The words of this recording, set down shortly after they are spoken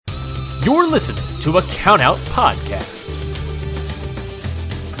You're listening to a Countout Podcast.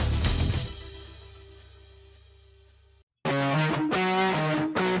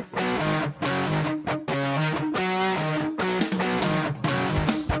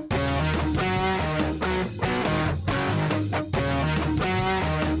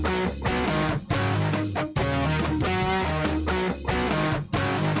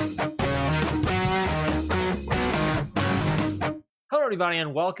 Everybody,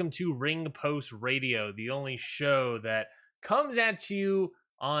 and welcome to Ring Post Radio, the only show that comes at you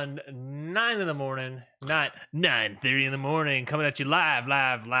on 9 in the morning, not 9:30 in the morning, coming at you live.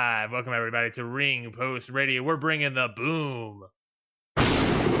 Welcome everybody to Ring Post Radio. We're bringing the boom.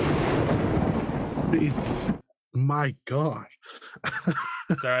 Jesus, my God.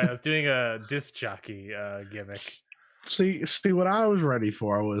 Sorry, I was doing a disc jockey gimmick. See, what I was ready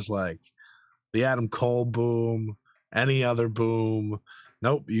for was like the Adam Cole boom. Any other boom?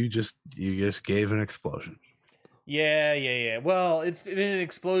 Nope. You just gave an explosion. Yeah. Well, it's been an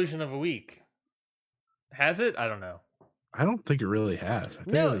explosion of a week. Has it? I don't know. I don't think it really has. I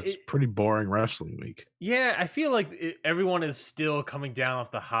think it's pretty boring wrestling week. Yeah, I feel like everyone is still coming down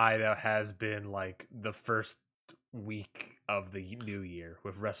off the high that has been like the first week of the new year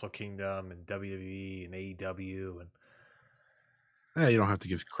with Wrestle Kingdom and WWE and AEW and. You don't have to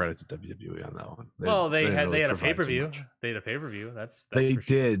give credit to WWE on that one. They had a pay-per-view. They had a pay-per-view. They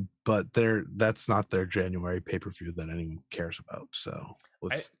did, but that's not their January pay-per-view that anyone cares about. So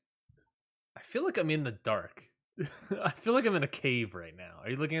I feel like I'm in the dark. I feel like I'm in a cave right now. Are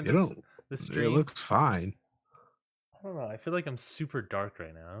you looking at the screen? It looks fine. I don't know. I feel like I'm super dark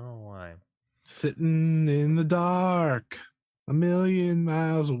right now. I don't know why. Sitting in the dark, a million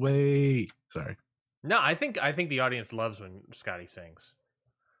miles away. Sorry. No, I think the audience loves when Scotty sings.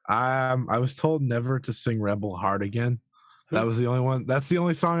 I was told never to sing Rebel Heart again. That was the only one. That's the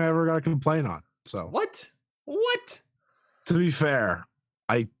only song I ever got a complaint on. So What? To be fair,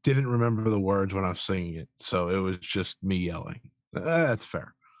 I didn't remember the words when I was singing it, so it was just me yelling. That's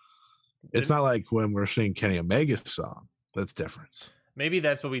fair. It's not like when we're singing Kenny Omega's song. That's different. Maybe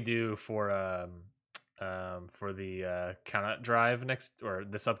that's what we do for the Count Drive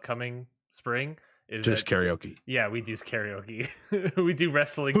this upcoming spring. Is just karaoke. Yeah, we do karaoke. We do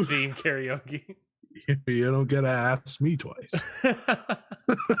wrestling theme karaoke. You don't get to ask me twice.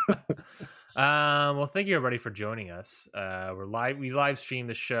 Well, thank you everybody for joining us. We live stream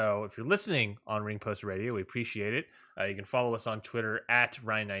the show. If you're listening on Ring Post Radio, we appreciate it. You can follow us on Twitter at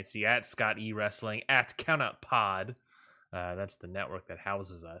Ryan Knightsey, at Scott E Wrestling, at Countout Pod. That's the network that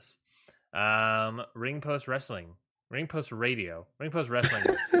houses us. Ring Post Wrestling. Ring Post Radio. Ring Post Wrestling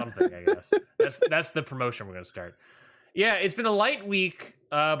is something, I guess. That's the promotion we're going to start. Yeah, it's been a light week,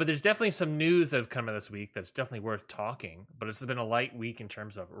 but there's definitely some news that have come in this week that's definitely worth talking. But it's been a light week in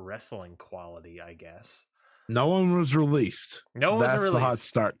terms of wrestling quality, I guess. No one was released. That's the hot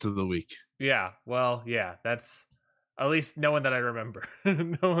start to the week. Yeah, well, yeah, that's at least no one that I remember.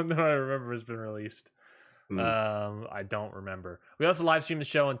 No one that I remember has been released. I don't remember. We also live stream the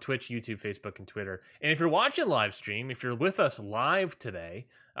show on Twitch, YouTube, Facebook, and Twitter. And if you're watching live stream, if you're with us live today,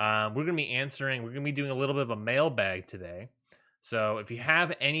 we're going to be doing a little bit of a mailbag today. So if you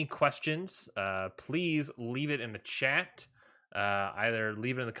have any questions, please leave it in the chat. Either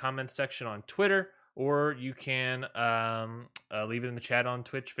leave it in the comments section on Twitter, or you can leave it in the chat on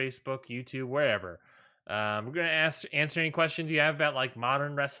Twitch, Facebook, YouTube, wherever. We're going to answer any questions you have about like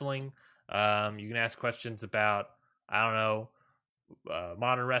modern wrestling. You can ask questions about, I don't know,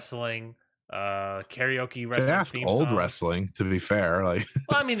 modern wrestling, karaoke wrestling. They ask old songs. Wrestling, to be fair. Well,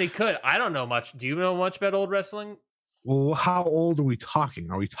 I mean, they could. I don't know much. Do you know much about old wrestling? Well, how old are we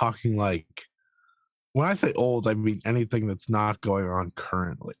talking? Are we talking like, when I say old, I mean anything that's not going on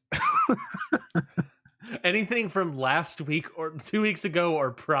currently. Anything from last week or 2 weeks ago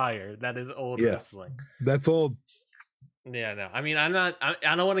or prior. That is old wrestling. That's old. Yeah, no. I mean, I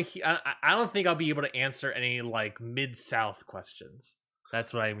don't want to. I don't think I'll be able to answer any like Mid-South questions.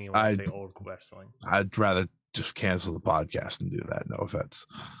 That's what I mean when I say old wrestling. I'd rather just cancel the podcast and do that. No offense.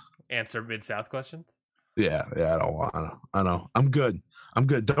 Answer Mid-South questions. Yeah. I don't want to. I know. I'm good.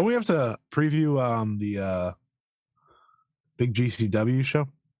 Don't we have to preview the big GCW show?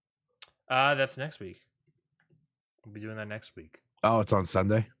 That's next week. We'll be doing that next week. Oh, it's on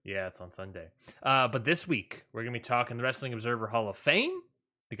Sunday? Yeah, it's on Sunday. But this week, we're going to be talking the Wrestling Observer Hall of Fame.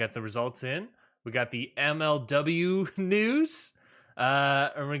 We got the results in. We got the MLW news.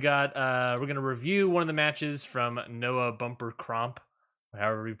 And we're going to review one of the matches from Noah Bumper Crump,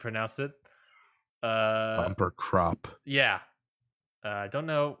 however we pronounce it. Bumper Crop. Yeah. I don't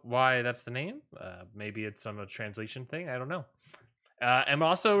know why that's the name. Maybe it's some translation thing. I don't know. And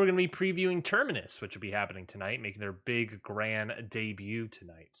also, we're going to be previewing Terminus, which will be happening tonight, making their big grand debut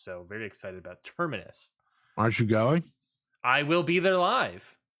tonight. So, very excited about Terminus. Aren't you going? I will be there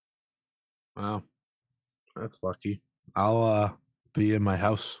live. Wow, that's lucky. I'll be in my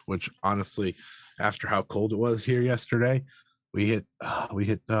house, which honestly, after how cold it was here yesterday, we hit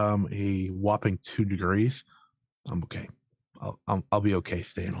a whopping 2 degrees. I'm okay. I'll be okay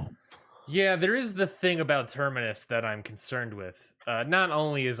staying home. Yeah, there is the thing about Terminus that I'm concerned with. Not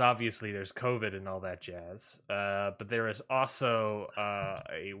only is obviously there's COVID and all that jazz, but there is also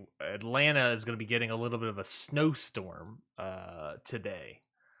Atlanta is going to be getting a little bit of a snowstorm today.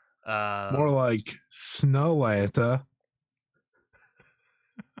 More like Snowlanta.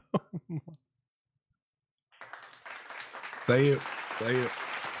 Thank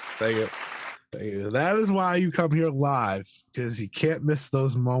you. That is why you come here live, because you can't miss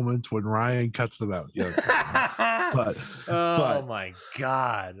those moments when Ryan cuts them out. Oh my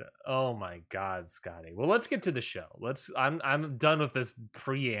god, Scotty. Well, let's get to the show. I'm done with this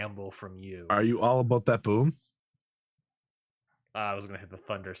preamble from you. Are you all about that boom? I was gonna hit the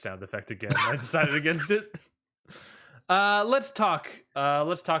thunder sound effect again. I decided against it. Let's talk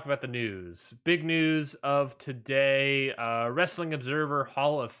about the news. Big news of today. Wrestling Observer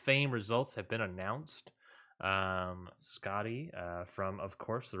Hall of Fame results have been announced. Scotty, from, of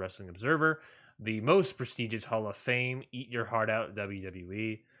course, the Wrestling Observer, the most prestigious Hall of Fame. Eat your heart out,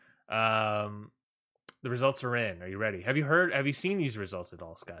 WWE. The results are in. Are you ready? Have you seen these results at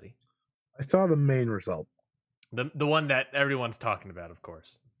all, Scotty? I saw the main result. The one that everyone's talking about, of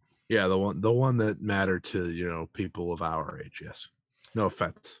course. Yeah, the one that mattered to, people of our age, yes. No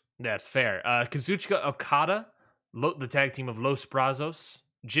offense. That's fair. Kazuchika Okada, the tag team of Los Brazos,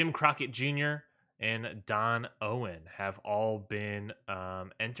 Jim Crockett Jr., and Don Owen have all been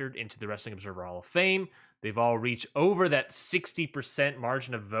entered into the Wrestling Observer Hall of Fame. They've all reached over that 60%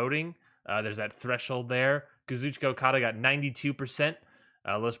 margin of voting. There's that threshold there. Kazuchika Okada got 92%.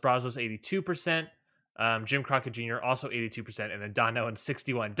 Los Brazos, 82%. Jim Crockett Jr. also 82%, and then Don Owen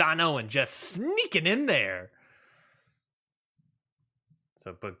 61%. Don Owen just sneaking in there.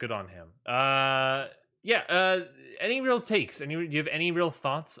 So, but good on him. Any real takes? Do you have any real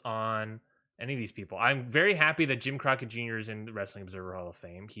thoughts on any of these people? I'm very happy that Jim Crockett Jr. is in the Wrestling Observer Hall of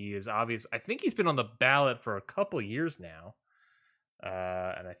Fame. He is obvious. I think he's been on the ballot for a couple years now.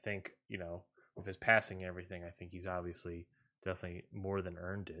 And I think, with his passing and everything, I think he's obviously definitely more than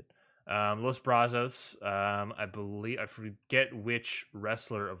earned it. Los Brazos, I forget which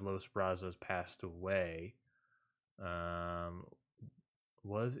wrestler of Los Brazos passed away.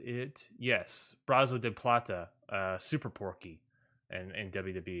 Was it? Yes, Brazo de Plata, Super Porky, and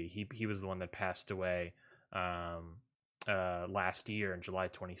WWE. He was the one that passed away last year on July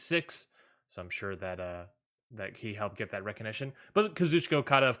 26th. So I'm sure that he helped get that recognition. But Kazuchika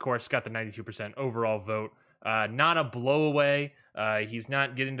Okada, of course, got the 92% overall vote. Not a blowaway. He's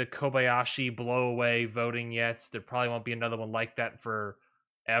not getting the Kobayashi blowaway voting yet. There probably won't be another one like that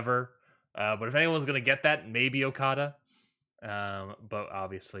forever. But if anyone's going to get that, maybe Okada. But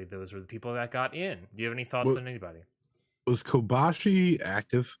obviously, those were the people that got in. Do you have any thoughts on anybody? Was Kobashi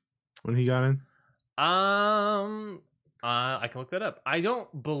active when he got in? I can look that up. I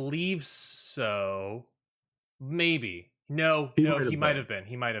don't believe so. Maybe. No, he might have been.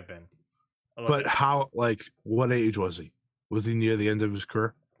 He might have been. But what age was he? Was he near the end of his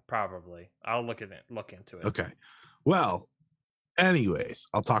career? Probably. I'll look into it. Okay. Well, anyways,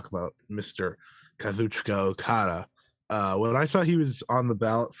 I'll talk about Mr. Kazuchika Okada. When I saw he was on the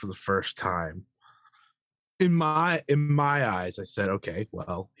ballot for the first time, in my eyes, I said, okay,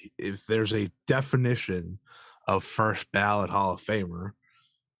 well, if there's a definition of first ballot Hall of Famer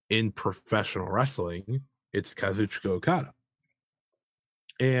in professional wrestling, it's Kazuchika Okada.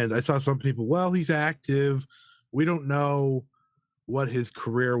 And I saw some people, well, he's active. We don't know what his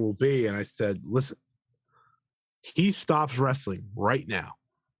career will be. And I said, listen, he stops wrestling right now.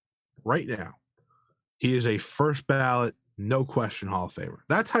 Right now. He is a first ballot, no question Hall of Famer.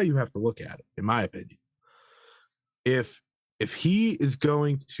 That's how you have to look at it, in my opinion. If he's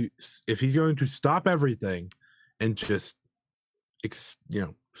going to stop everything and just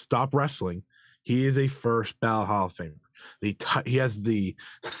stop wrestling, he is a first ballot Hall of Famer. He has the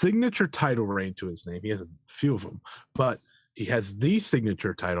signature title reign to his name. He has a few of them, but he has the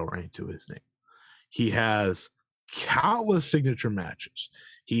signature title reign to his name. He has countless signature matches.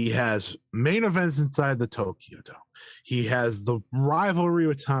 He has main events inside the Tokyo Dome. He has the rivalry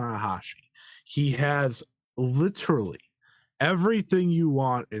with Tanahashi. He has literally everything you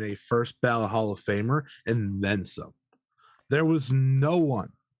want in a first ballot Hall of Famer and then some. There was no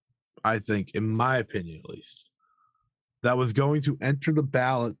one, I think, in my opinion at least, that was going to enter the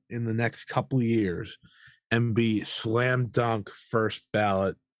ballot in the next couple of years and be slam dunk first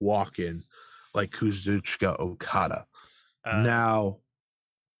ballot walk-in like Kazuchika Okada. Now,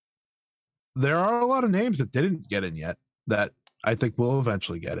 there are a lot of names that didn't get in yet that I think will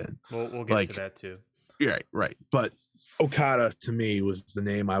eventually get in. We'll get to that too. Right. But Okada, to me, was the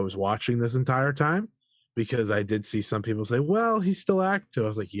name I was watching this entire time because I did see some people say, well, he's still active. I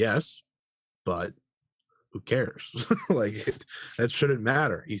was like, yes, but who cares? That shouldn't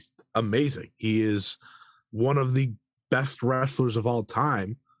matter. He's amazing. He is one of the best wrestlers of all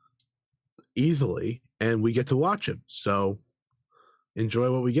time, easily, and we get to watch him. So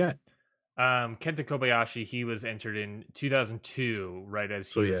enjoy what we get. Kenta Kobayashi, he was entered in 2002, right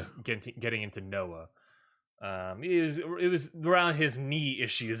as he was getting into Noah. It was around his knee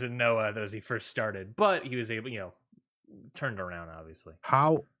issues in Noah that was he first started, but he was able, turned around, obviously.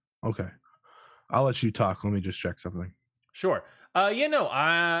 How? Okay. I'll let you talk. Let me just check something. Sure.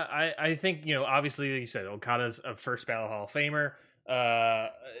 I think, obviously, like you said, Okada's a first ballot Hall of Famer.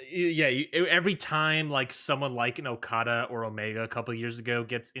 Every time like someone like an Okada or Omega a couple of years ago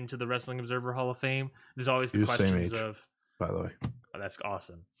gets into the Wrestling Observer Hall of Fame, there's always the questions of, by the way, that's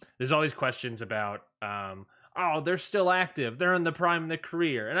awesome. There's always questions about, they're still active, they're in the prime of their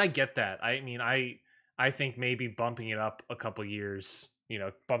career, and I get that. I mean, I think maybe bumping it up a couple years,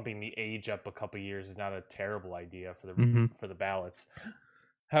 bumping the age up a couple years is not a terrible idea for the for the ballots.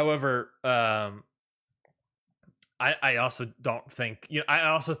 However, I also don't think, I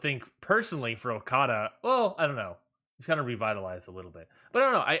also think personally for Okada, well, I don't know. He's kind of revitalized a little bit. But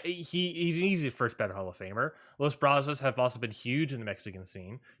I don't know. He's an easy first ballot Hall of Famer. Los Brazos have also been huge in the Mexican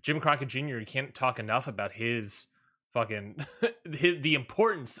scene. Jim Crockett Jr., you can't talk enough about his fucking, the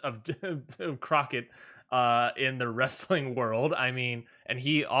importance of Crockett in the wrestling world. I mean, and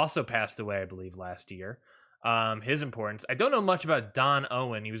he also passed away, I believe, last year. His importance. I don't know much about Don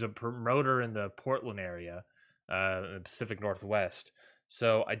Owen. He was a promoter in the Portland area. In the Pacific Northwest.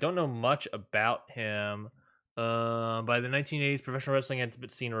 So I don't know much about him. By the 1980s, professional wrestling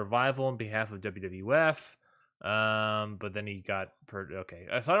had seen a revival on behalf of WWF. But then he got okay.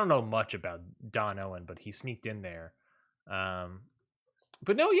 So I don't know much about Don Owen, but he sneaked in there.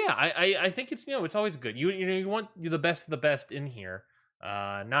 But no, yeah, I think it's it's always good. You want the best of the best in here.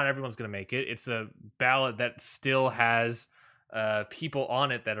 Not everyone's gonna make it. It's a ballot that still has people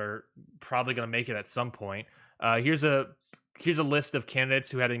on it that are probably gonna make it at some point. Here's a list of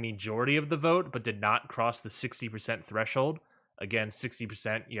candidates who had a majority of the vote but did not cross the 60% threshold. Again,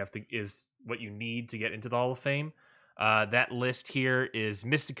 60% is what you need to get into the Hall of Fame. That list here is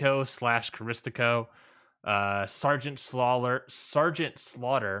Mystico / Caristico, Sergeant Slaughter,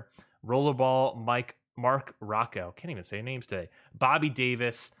 Rollerball, Mark Rocco. Can't even say names today. Bobby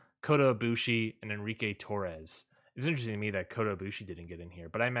Davis, Kota Ibushi, and Enrique Torres. It's interesting to me that Kota Ibushi didn't get in here,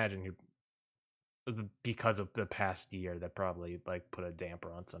 but I imagine because of the past year that probably put a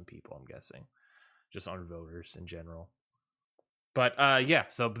damper on some people, I'm guessing, just on voters in general. But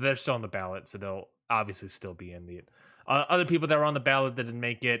so they're still on the ballot, so they'll obviously still be in the other people that were on the ballot that didn't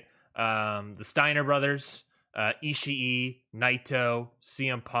make it. The Steiner brothers, Ishii, Naito,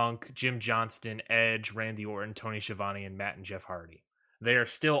 CM Punk, Jim Johnston, Edge, Randy Orton, Tony Schiavone, and Matt and Jeff Hardy. They are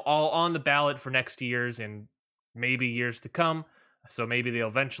still all on the ballot for next year's and maybe years to come. So maybe they'll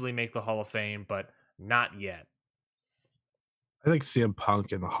eventually make the Hall of Fame, but not yet. I think CM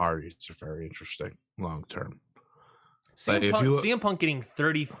Punk and the Hardys are very interesting long term. CM Punk getting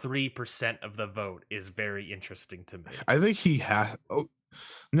 33% of the vote is very interesting to me. I think he has. Oh,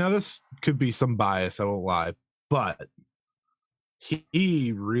 now this could be some bias, I won't lie, but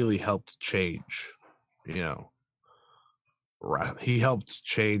he really helped change. He helped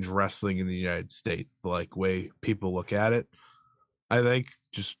change wrestling in the United States, the way people look at it. I think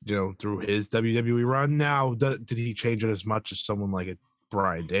just, through his WWE run. Now, did he change it as much as someone like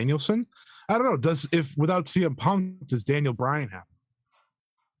Bryan Danielson? I don't know. Without CM Punk, does Daniel Bryan happen?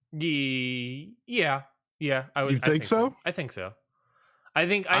 Yeah. I think so? I think so. I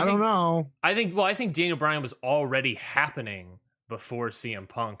don't know. I think Daniel Bryan was already happening before CM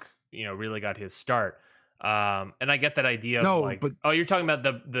Punk, really got his start. And I get that idea but you're talking about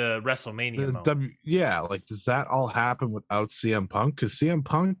the WrestleMania moment. Does that all happen without CM Punk? Because CM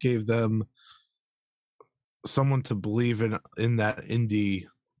Punk gave them someone to believe in that indie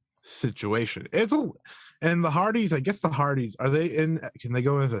situation. And the Hardys, I guess the Hardys, are they can they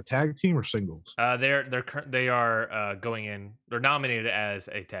go as a tag team or singles? They are going in. They're nominated as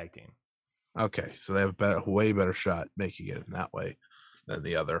a tag team. Okay, so they have a way better shot making it in that way than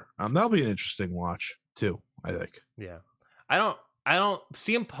the other. That'll be an interesting watch too, I think. Yeah. I don't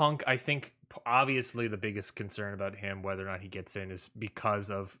CM Punk, I think, obviously the biggest concern about him, whether or not he gets in, is because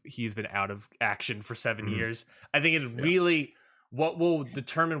of he's been out of action for 7 years. I think it's really what will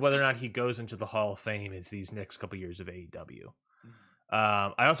determine whether or not he goes into the Hall of Fame is these next couple years of AEW.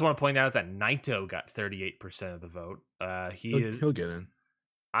 I also want to point out that Naito got 38% of the vote. He'll get in.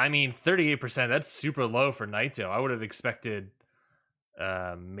 I mean, 38%, that's super low for Naito. I would have expected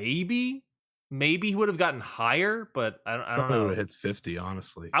maybe he would have gotten higher, but I don't know. Would have hit 50,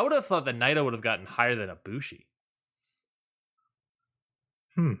 honestly. I would have thought that Naito would have gotten higher than Ibushi.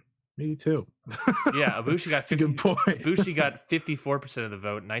 Me too. Yeah, Ibushi got 50, good point. Ibushi got 54% of the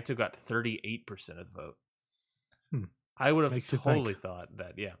vote. Naito got 38% of the vote. I would have totally thought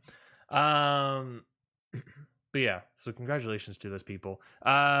that, yeah. But yeah, so congratulations to those people.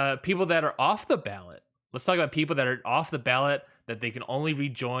 People that are off the ballot. Let's talk about people that are off the ballot that they can only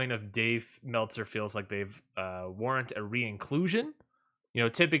rejoin if Dave Meltzer feels like they've warrant a re-inclusion. You know,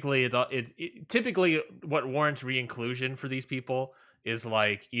 typically typically what warrants re-inclusion for these people is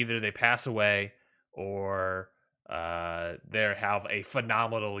like either they pass away or they have a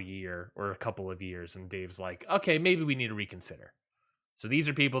phenomenal year or a couple of years, and Dave's like, okay, maybe we need to reconsider. So these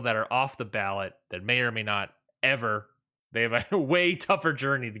are people that are off the ballot that may or may not ever. They have a way tougher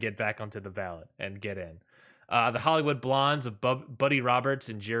journey to get back onto the ballot and get in. The Hollywood Blondes of Buddy Roberts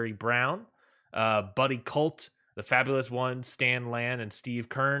and Jerry Brown, Buddy Colt, the Fabulous Ones, Stan Land and Steve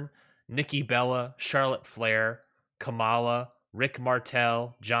Kern, Nikki Bella, Charlotte Flair, Kamala, Rick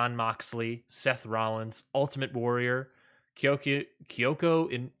Martel, John Moxley, Seth Rollins, Ultimate Warrior, Kyoko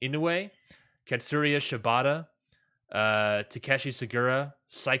Inoue, Katsuya Shibata, Takeshi Segura,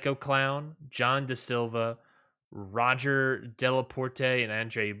 Psycho Clown, John Da Silva, Roger Delaporte and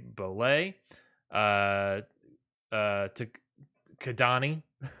Andre Bollet, Kadani,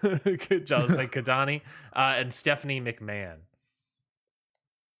 Kadani, and Stephanie McMahon.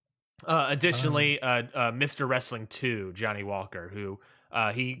 Additionally, Mr. Wrestling 2, Johnny Walker, who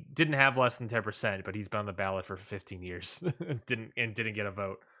he didn't have less than 10%, but he's been on the ballot for 15 years, didn't get a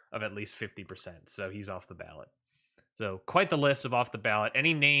vote of at least 50%, so he's off the ballot. So quite the list of off the ballot.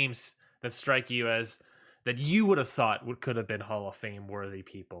 Any names that strike you as that you would have thought could have been Hall of Fame worthy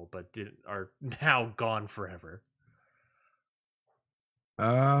people, but are now gone forever?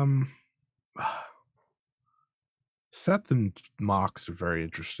 Seth and Mox are very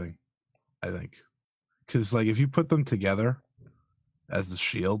interesting, I think, because like if you put them together as the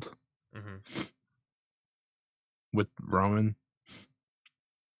Shield with Roman,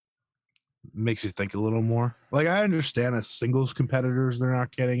 makes you think a little more. Like I understand as singles competitors they're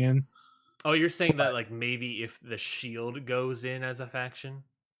not getting in. Oh, you're saying that like maybe if the Shield goes in as a faction?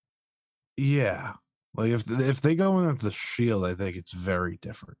 Yeah. Like if they go in as the Shield, I think it's very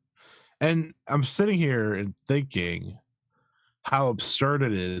different. And I'm sitting here and thinking how absurd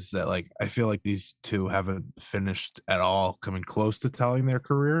it is that like I feel like these two haven't finished at all coming close to telling their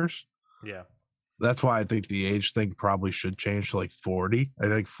careers. Yeah. That's why I think the age thing probably should change to like 40. I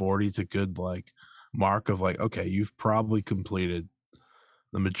think 40 is a good like mark of like, okay, you've probably completed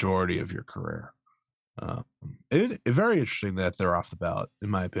the majority of your career. It's very interesting that they're off the ballot, in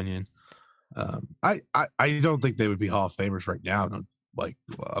my opinion. I don't think they would be Hall of Famers right now. Like,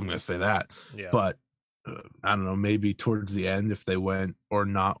 well, I'm going to say that. Yeah. But I don't know, maybe towards the end, if they went or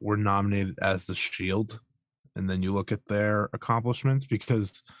not were nominated as the Shield, and then you look at their accomplishments,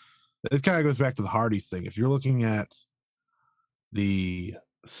 because it kind of goes back to the Hardys thing. If you're looking at the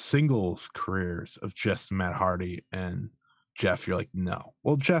singles careers of just Matt Hardy and Jeff, you're like, no.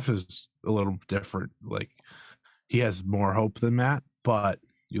 Well, Jeff is a little different. Like, he has more hope than Matt, but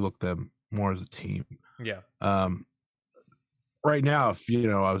you look at them more as a team. Yeah. Right now, if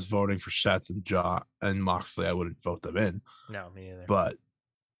I was voting for Seth and John and Moxley, I wouldn't vote them in. No, me either.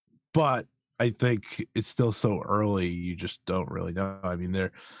 But I think it's still so early. You just don't really know. I mean,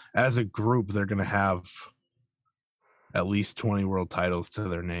 as a group, they're going to have at least 20 world titles to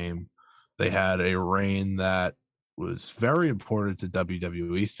their name. They had a reign that was very important to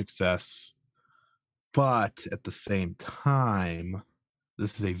WWE success, but at the same time,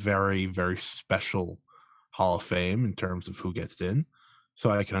 this is a very, very special Hall of Fame in terms of who gets in. So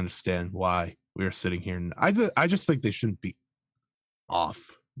I can understand why we are sitting here. And I just think they shouldn't be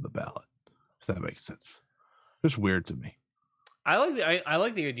off the ballot, if that makes sense. It's weird to me. I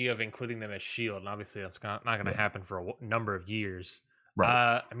like the idea of including them as Shield, and obviously that's not going to happen for a number of years.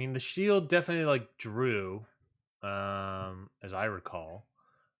 Right. I mean, the Shield definitely like drew, as I recall,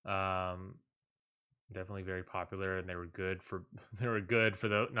 definitely very popular, and they were good for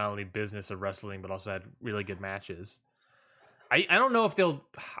the not only business of wrestling but also had really good matches. I don't know if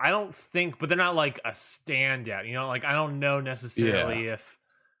I don't think, but they're not like a standout. Like I don't know necessarily if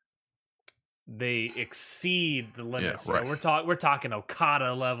they exceed the limits. right. We're talking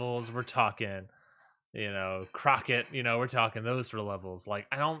Okada levels. We're talking, Crockett. We're talking those sort of levels. Like,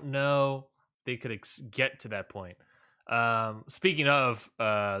 I don't know if they could get to that point. Speaking of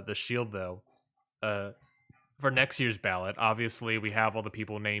the Shield, though, for next year's ballot, obviously we have all the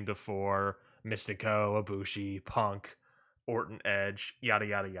people named before: Mystico, Ibushi, Punk, Orton, Edge, yada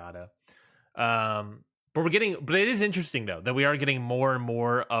yada yada. But it is interesting though that we are getting more and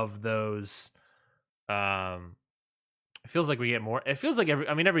more of those. It feels like we get more. It feels like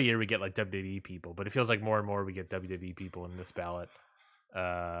every year we get like WWE people, but it feels like more and more we get WWE people in this ballot.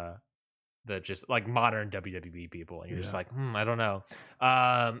 That just like modern WWE people, and you're just like, I don't know.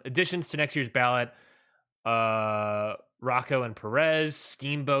 Additions to next year's ballot: Rocco and Perez,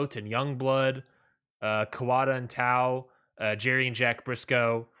 Steamboat and Youngblood, Kawada and Tao, Jerry and Jack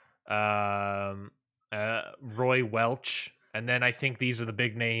Briscoe, Roy Welch, and then I think these are the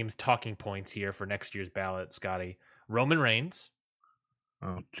big names, talking points here for next year's ballot, Scotty. Roman Reigns.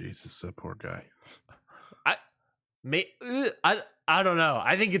 Oh Jesus, that poor guy. I don't know.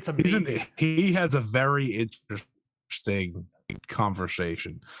 I think it's amazing. He has a very interesting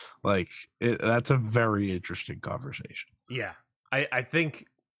conversation. Like that's a very interesting conversation. Yeah, I think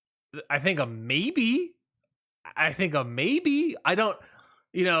a maybe. I think a maybe. I don't.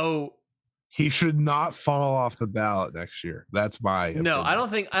 He should not fall off the ballot next year. That's my opinion. No, I don't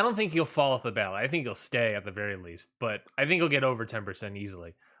think he'll fall off the ballot. I think he'll stay at the very least, but I think he'll get over 10%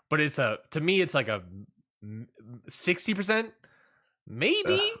 easily. But to me it's like a 60%,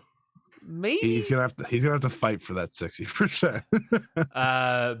 maybe. Maybe he's gonna have to fight for that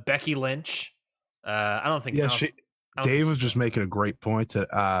 60%. Becky Lynch. I don't think. Yeah, Dave was just making a great point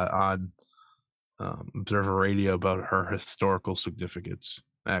on Observer Radio about her historical significance.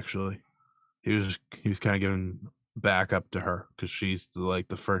 Actually, he was kind of giving back up to her because she's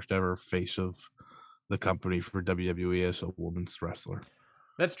the first ever face of the company for WWE as a women's wrestler.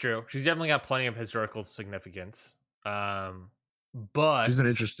 That's true. She's definitely got plenty of historical significance. But she's an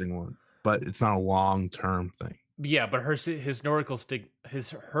interesting one, but it's not a long-term thing. Yeah, but her historical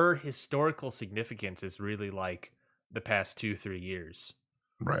significance is really like the past 2-3 years.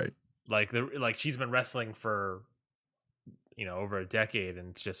 Right. Like she's been wrestling for over a decade,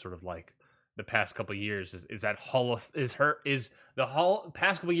 and it's just sort of like the past couple of years is the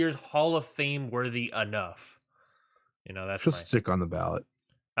past couple of years Hall of Fame worthy enough? That's just stick on the ballot.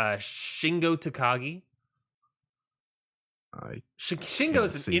 Shingo Takagi.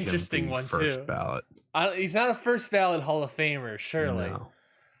 Shingo's an interesting one too. Ballot. He's not a first ballot Hall of Famer, surely. No.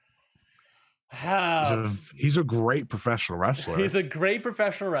 He's a great professional wrestler. He's a great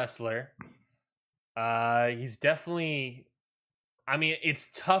professional wrestler. He's definitely. I mean, it's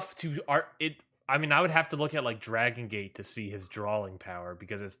tough to art it. I mean, I would have to look at like Dragon Gate to see his drawing power,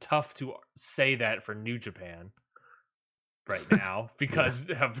 because it's tough to say that for New Japan right now because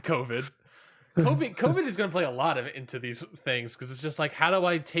of COVID. COVID is going to play a lot into these things, because it's just like, how do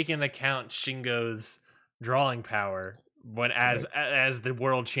I take into account Shingo's drawing power when as the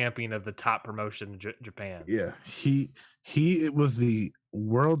world champion of the top promotion in Japan? Yeah, he was the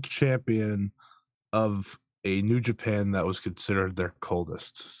world champion of a New Japan that was considered their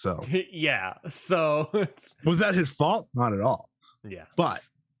coldest. So yeah, so was that his fault? Not at all. Yeah, but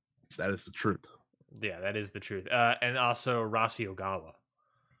that is the truth. Yeah, that is the truth. And also Rossi Ogawa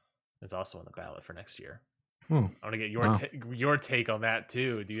is also on the ballot for next year. I want to get your take on that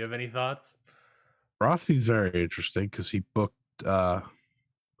too. Do you have any thoughts? Rossi's very interesting because he booked AJW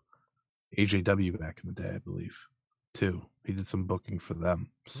back in the day, I believe, too. He did some booking for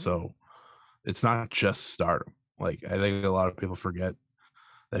them. So it's not just Stardom. Like, I think a lot of people forget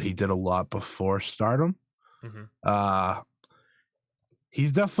that he did a lot before Stardom.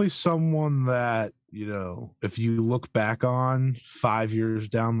 He's definitely someone that, if you look back on 5 years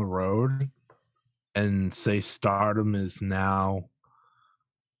down the road and say Stardom is now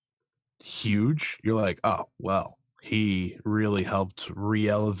huge, you're like, oh, well, he really helped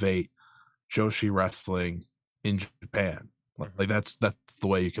re-elevate Joshi wrestling in Japan. Like that's the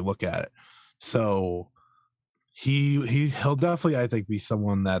way you can look at it. So he'll definitely, I think, be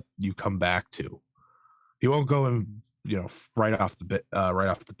someone that you come back to. He won't go in, right off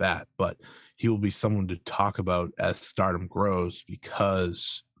the bat, but he will be someone to talk about as Stardom grows,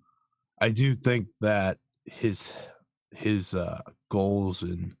 because I do think that his goals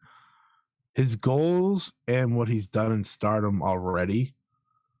and what he's done in Stardom already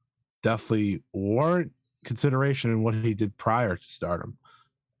definitely warrant consideration in what he did prior to Stardom,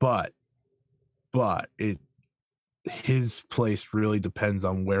 but his place really depends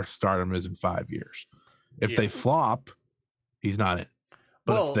on where Stardom is in 5 years. If they flop, he's not in.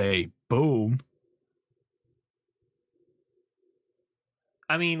 But if they boom.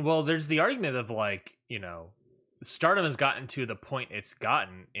 I mean, well, there's the argument of like, Stardom has gotten to the point it's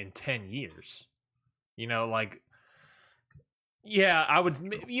gotten in 10 years. Like, yeah, I would,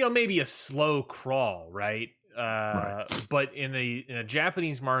 maybe a slow crawl, right? Right. But in the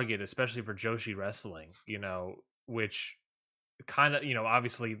Japanese market, especially for Joshi wrestling, which kind of,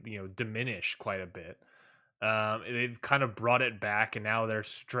 obviously, diminished quite a bit. They've kind of brought it back, and now they're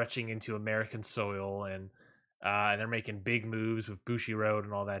stretching into American soil, and they're making big moves with Bushi Road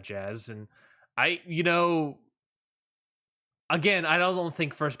and all that jazz. And again, I don't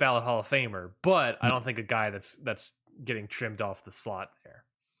think first ballot Hall of Famer, but I don't think a guy that's getting trimmed off the slot there.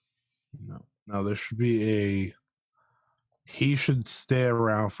 No, there should be he should stay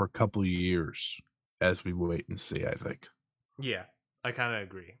around for a couple of years as we wait and see, I think. Yeah, I kind of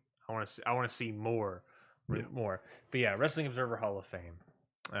agree. I want to see more. But yeah, Wrestling Observer Hall of Fame.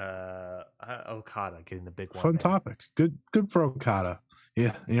 Okada getting the big one. Fun topic. Good for Okada.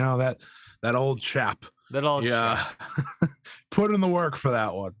 Yeah, that old chap. That old chap. Put in the work for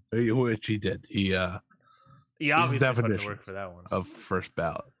that one, which he did. He obviously put in the work for that one. Of first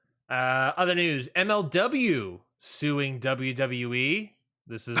ballot. Other news: MLW suing WWE.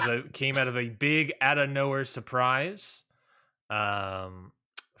 This came out of a big out of nowhere surprise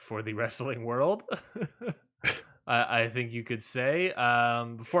for the wrestling world. I think you could say.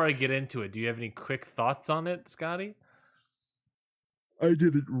 Before I get into it, do you have any quick thoughts on it, Scotty? I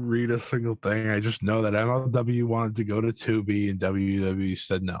didn't read a single thing. I just know that MLW wanted to go to Tubi and WWE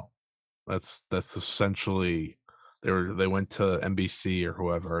said no. That's essentially they went to NBC or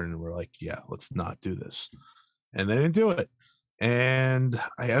whoever and were like, yeah, let's not do this. And they didn't do it. And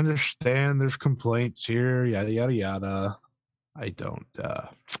I understand there's complaints here, yada yada yada. I don't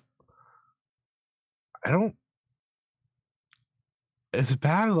it's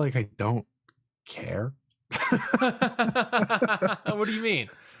bad, like I don't care. What do you mean?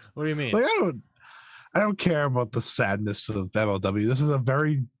 Like I don't care about the sadness of MLW. This is a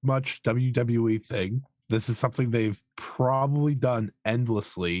very much WWE thing. This is something they've probably done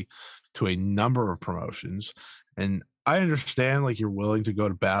endlessly to a number of promotions. And I understand like you're willing to go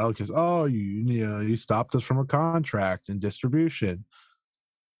to battle because you stopped us from a contract and distribution.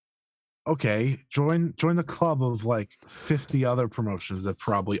 Okay, join the club of like 50 other promotions that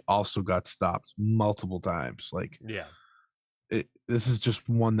probably also got stopped multiple times. Like, yeah, this is just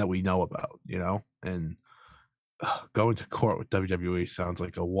one that we know about, and going to court with WWE sounds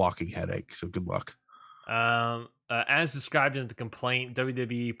like a walking headache. So good luck. As described in the complaint,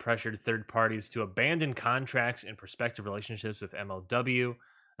 WWE pressured third parties to abandon contracts and prospective relationships with MLW.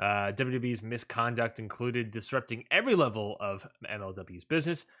 WWE's misconduct included disrupting every level of MLW's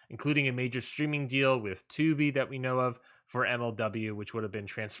business, including a major streaming deal with Tubi that we know of for MLW, which would have been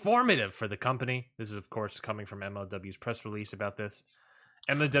transformative for the company. This is, of course, coming from MLW's press release about this.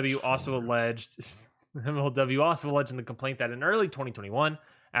 MLW also alleged in the complaint that in early 2021,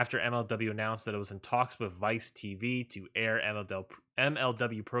 after MLW announced that it was in talks with Vice TV to air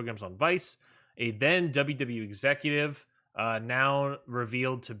MLW programs on Vice, a then WWE executive, now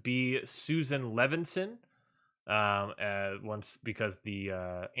revealed to be Susan Levinson, once because the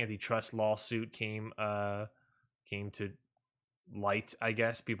antitrust lawsuit came to light. I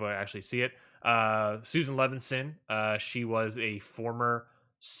guess people actually see it. Susan Levinson, she was a former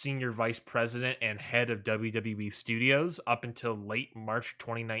senior vice president and head of WWE Studios up until late March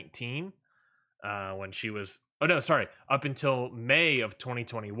 2019, when she was up until May of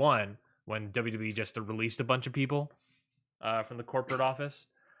 2021 when WWE just released a bunch of people from the corporate office.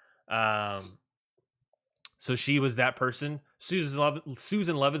 So she was that person. Susan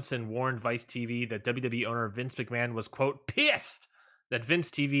Levinson warned Vice TV that WWE owner Vince McMahon was, quote, pissed that Vice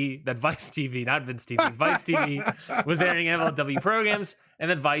TV was airing MLW programs and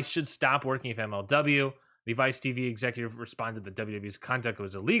that Vice should stop working with MLW. The Vice TV executive responded that WWE's conduct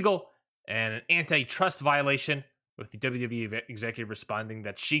was illegal and an antitrust violation, with the WWE executive responding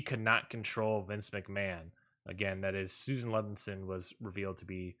that she could not control Vince McMahon. Again, that is, Susan Levinson was revealed to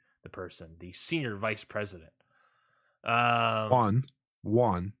be the person, the senior vice president. One,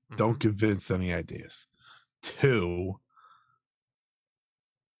 don't give Vince any ideas. Two,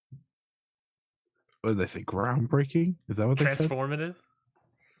 what did they say? Groundbreaking? Is that what they said?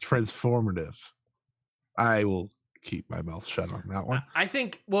 Transformative. I will keep my mouth shut on that one. I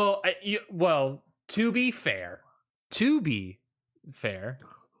think. Well, to be fair,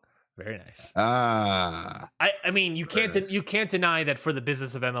 very nice. I mean, you can't deny that for the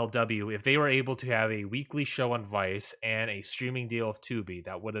business of MLW, if they were able to have a weekly show on Vice and a streaming deal of Tubi,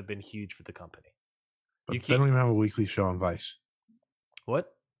 that would have been huge for the company. But they don't even have a weekly show on Vice.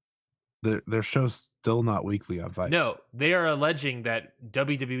 What? Their show's still not weekly on Vice. No, they are alleging that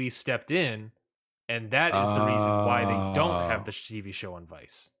WWE stepped in, and that is the reason why they don't have the TV show on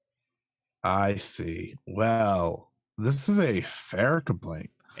Vice. I see. Well, this is a fair complaint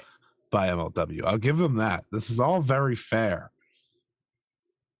by MLW. I'll give them that. This is all very fair.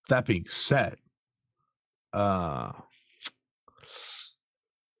 That being said, who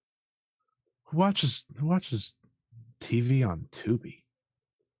watches TV on Tubi?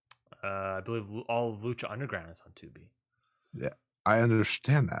 I believe all of Lucha Underground is on Tubi. Yeah, I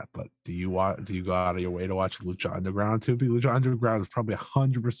understand that, but do you go out of your way to watch Lucha Underground on Tubi? Lucha Underground is probably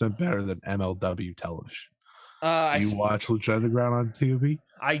 100% better than MLW television. Do you watch Lucha Underground on Tubi?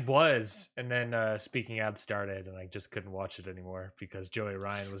 I was, and then Speaking Out started, and I just couldn't watch it anymore because Joey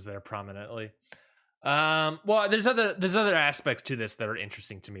Ryan was there prominently. Well, there's other aspects to this that are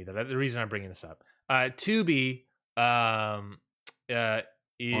interesting to me. The reason I'm bringing this up, Tubi, or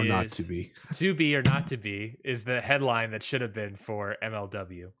not to be. To be or not to be is the headline that should have been for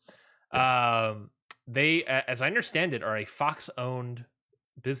MLW. They, as I understand it, are a Fox-owned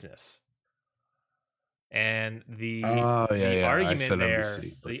business, and the argument there,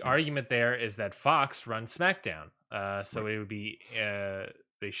 NBC, the argument there is that Fox runs SmackDown, so it would be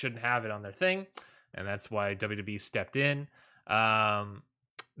they shouldn't have it on their thing, and that's why WWE stepped in.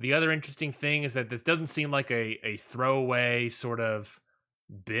 The other interesting thing is that this doesn't seem like a throwaway sort of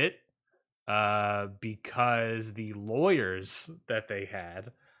bit, because the lawyers that they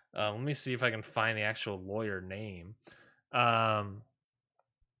had, let me see if I can find the actual lawyer name.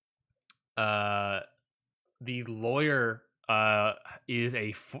 The lawyer is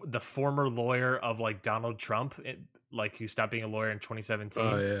the former lawyer of like Donald Trump, like who stopped being a lawyer in 2017.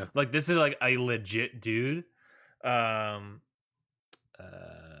 Oh yeah, like this is like a legit dude. I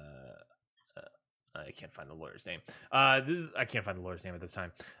can't find the lawyer's name. I can't find the lawyer's name at this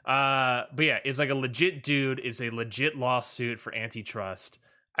time. But yeah, it's like a legit dude. It's a legit lawsuit for antitrust.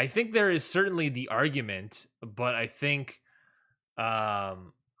 I think there is certainly the argument, but I think, the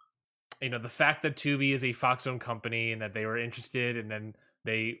fact that Tubi is a Fox-owned company and that they were interested, and then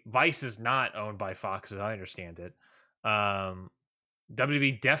Vice is not owned by Fox, as I understand it.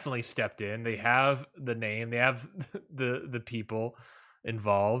 WWE definitely stepped in. They have the name. They have the people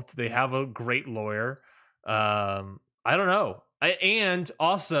involved. They have a great lawyer. I don't know. And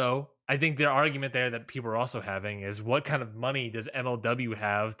also, I think their argument there that people are also having is, what kind of money does MLW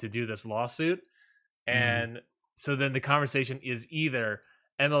have to do this lawsuit? And so then the conversation is either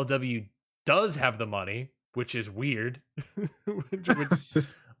MLW does have the money, which is weird,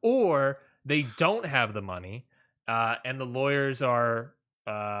 or they don't have the money, and the lawyers are,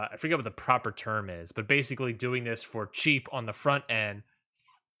 I forget what the proper term is, but basically doing this for cheap on the front end,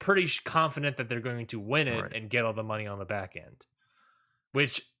 pretty confident that they're going to win it and get all the money on the back end,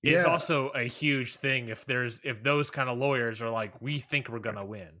 which is also a huge thing. If those kind of lawyers are like, we think we're going to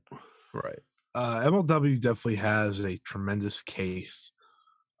win. Right. MLW definitely has a tremendous case.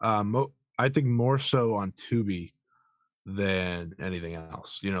 I think more so on Tubi than anything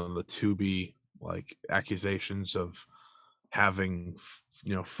else. The Tubi like accusations of having,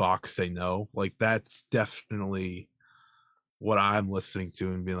 Fox say no, like that's definitely what I'm listening to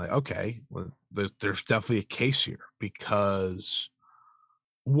and being like, okay, well, there's definitely a case here, because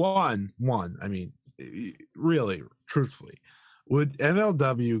one, I mean, really, truthfully, would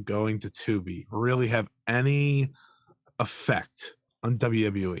MLW going to Tubi really have any effect on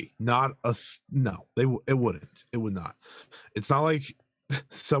WWE? No, it wouldn't. It would not. It's not like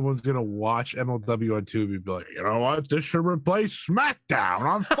someone's gonna watch MLW on Tubi and be like, you know what, this should replace SmackDown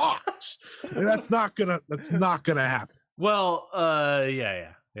on Fox. That's not gonna happen. Well,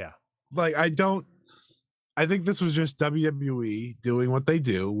 yeah. Like, I think this was just WWE doing what they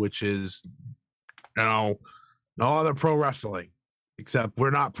do, which is, no other pro wrestling, except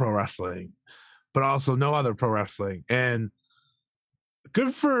we're not pro wrestling, but also no other pro wrestling. And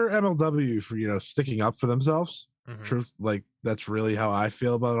good for MLW for, sticking up for themselves. Truth, like, that's really how I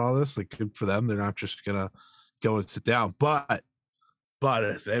feel about all this. Like, good for them. They're not just gonna go and sit down. But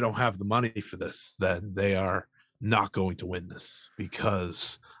if they don't have the money for this, then they are not going to win this,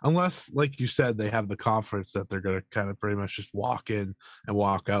 because unless, like you said, they have the confidence that they're going to kind of pretty much just walk in and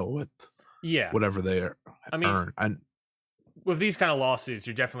walk out with whatever they earn. And with these kind of lawsuits,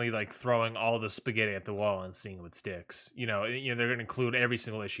 you're definitely like throwing all the spaghetti at the wall and seeing what sticks. They're going to include every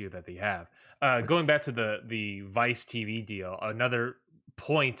single issue that they have. Going back to the Vice TV deal, another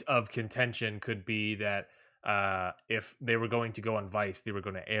point of contention could be that if they were going to go on Vice, they were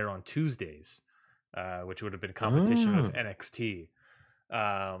going to air on Tuesdays, which would have been competition of NXT.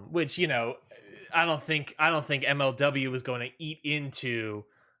 Which, I don't think MLW was going to eat into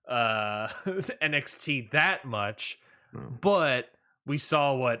NXT that much, No. but we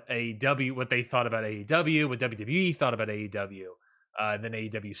saw what they thought about AEW, what WWE thought about AEW. And then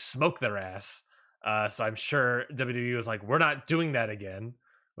AEW smoked their ass. So I'm sure WWE was like, we're not doing that again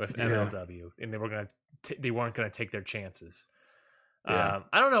with MLW, and they weren't gonna take their chances. Yeah.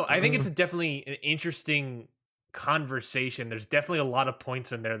 I don't know. I think it's definitely an interesting conversation. There's definitely a lot of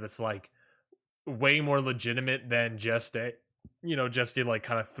points in there that's like way more legitimate than just a like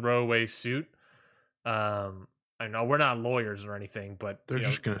kind of throwaway suit. I know we're not lawyers or anything, but They're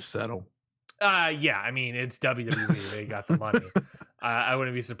just gonna settle. Yeah, I mean it's WWE. They got the money. I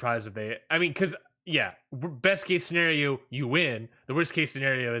wouldn't be surprised if they. I mean, because best case scenario you win. The worst case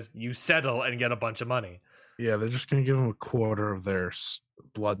scenario is you settle and get a bunch of money. Yeah, they're just gonna give them a quarter of their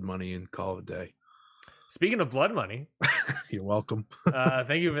blood money and call it a day. Speaking of blood money, you're welcome.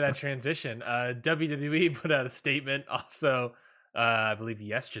 Thank you for that transition. WWE put out a statement. Also, I believe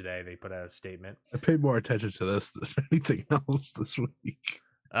yesterday they put out a statement. I paid more attention to this than anything else this week.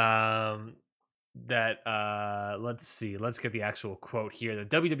 Let's see. Let's get the actual quote here. The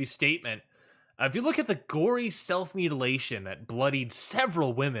WWE statement. If you look at the gory self-mutilation that bloodied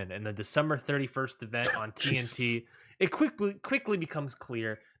several women in the December 31st event on TNT, it quickly becomes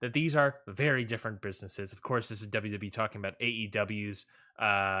clear that these are very different businesses. Of course, this is WWE talking about AEW's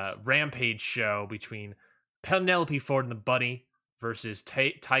Rampage show between Penelope Ford and the Bunny versus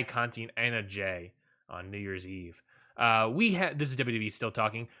Ty Conti and Anna Jay on New Year's Eve. This is WWE still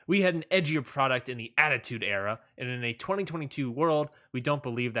talking. We had an edgier product in the Attitude Era, and in a 2022 world, we don't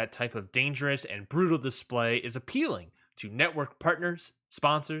believe that type of dangerous and brutal display is appealing to network partners,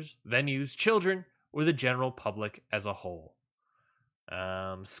 sponsors, venues, children, or the general public as a whole.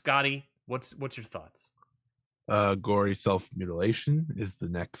 Scotty, what's your thoughts? Gory self-mutilation is the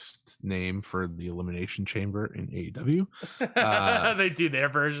next name for the Elimination Chamber in AEW. They do their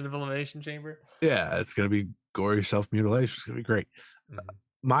version of Elimination Chamber. Yeah, it's gonna be gory self-mutilation. It's gonna be great.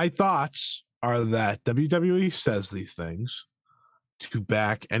 My thoughts are that WWE says these things to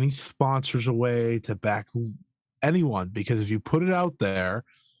back any sponsors away, to back anyone, because if you put it out there,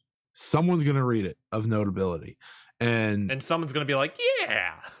 someone's gonna read it of notability. And someone's gonna be like,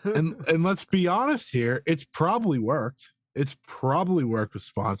 yeah. and let's be honest here, it's probably worked. It's probably worked with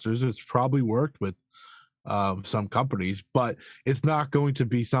sponsors. It's probably worked with some companies, but it's not going to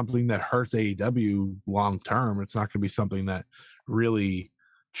be something that hurts AEW long term. It's not going to be something that really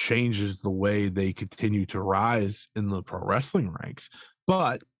changes the way they continue to rise in the pro wrestling ranks.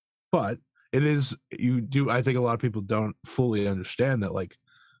 But it is, I think a lot of people don't fully understand that, like,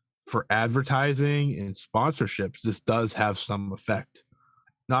 for advertising and sponsorships, this does have some effect.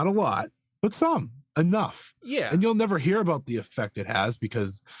 Not a lot, but some, enough. Yeah. And you'll never hear about the effect it has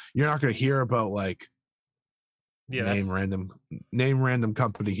because you're not going to hear about, like, name random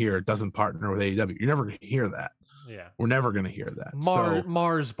company here doesn't partner with AEW. You're never going to hear that. Yeah. We're never going to hear that.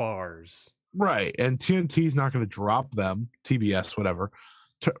 Mars bars. Right. And TNT's not going to drop them, TBS, whatever,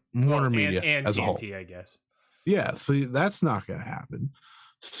 Warner Media and as TNT, a whole. I guess. Yeah. So that's not going to happen.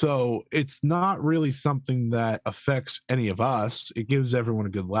 So it's not really something that affects any of us. It gives everyone a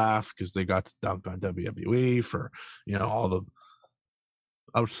good laugh because they got to dunk on WWE for, all the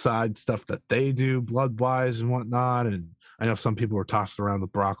outside stuff that they do blood wise and whatnot. And I know some people were tossing around the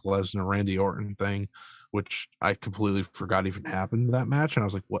Brock Lesnar, Randy Orton thing, which I completely forgot even happened in that match. And I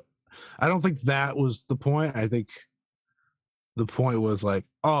was like, what? I don't think that was the point. I think the point was like,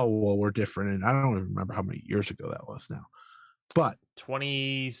 oh, well, we're different. And I don't even remember how many years ago that was now. But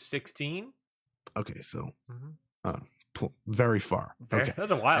 2016. Okay, so very far. Okay,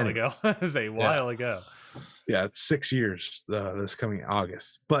 that's a while ago. That's a while ago. Yeah, it's 6 years. This coming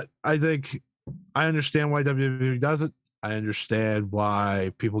August. But I think I understand why WWE does it. I understand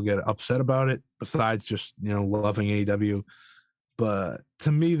why people get upset about it. Besides just loving AEW, but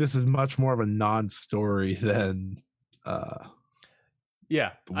to me, this is much more of a non-story than what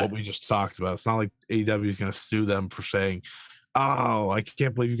we just talked about. It's not like AEW is going to sue them for saying, oh, I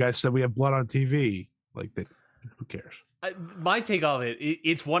can't believe you guys said we have blood on TV. Like, who cares? My take on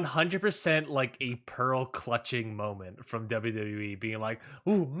it's 100% like a pearl clutching moment from WWE being like,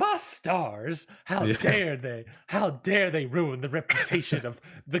 ooh, my stars, how dare they ruin the reputation of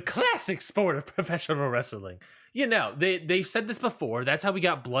the classic sport of professional wrestling. They've said this before. That's how we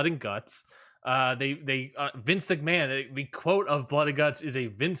got Blood and Guts. Vince McMahon, the quote of Blood and Guts is a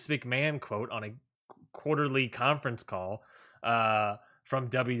Vince McMahon quote on a quarterly conference call from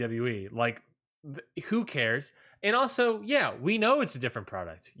WWE. Like, who cares? And also, we know it's a different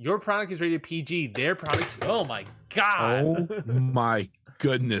product. Your product is rated PG. Their product, oh my god, oh my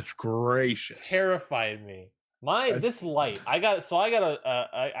goodness gracious, terrified me. This light. I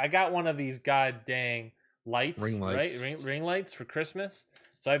got one of these god dang lights, Ring lights. right? Ring lights for Christmas.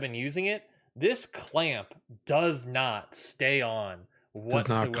 So I've been using it. This clamp does not stay on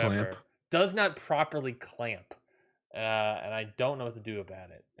whatsoever. Does not properly clamp. And I don't know what to do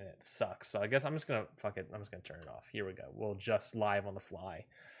about it. And it sucks. So I guess I'm just gonna fuck it. I'm just gonna turn it off. Here we go. We'll just live on the fly.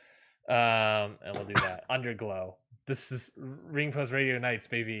 And we'll do that. Underglow. This is Ring Post Radio Nights,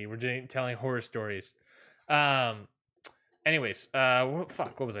 baby. We're telling horror stories. Anyways,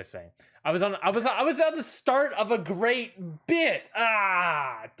 what was I saying? I was on the start of a great bit.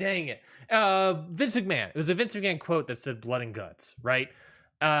 Dang it. Vince McMahon. It was a Vince McMahon quote that said blood and guts, right?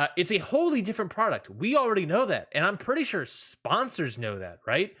 It's a wholly different product. We already know that. And I'm pretty sure sponsors know that,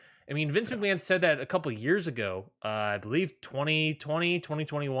 right? I mean, Vince McMahon said that a couple of years ago, I believe 2020,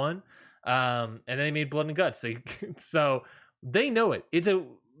 2021. And then they made blood and guts. So they know it.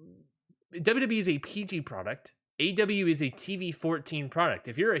 WWE is a PG product. AEW is a TV-14 product.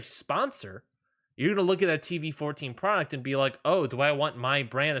 If you're a sponsor, you're going to look at that TV-14 product and be like, oh, do I want my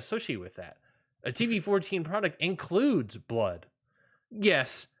brand associated with that? A TV-14 product includes blood.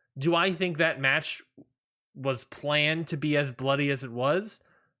 Yes. Do I think that match was planned to be as bloody as it was?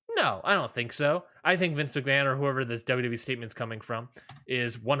 No, I don't think so. I think Vince McMahon or whoever this WWE statement's coming from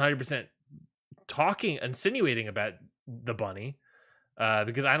is 100% insinuating about the bunny.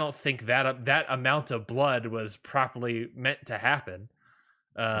 Because I don't think that amount of blood was properly meant to happen.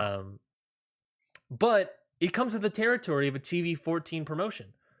 But it comes with the territory of a TV-14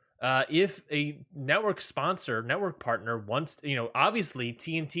 promotion. If a network partner wants, obviously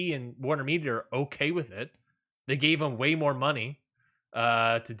TNT and Warner Media are okay with it. They gave them way more money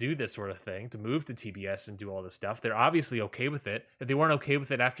to do this sort of thing, to move to TBS and do all this stuff. They're obviously okay with it. If they weren't okay with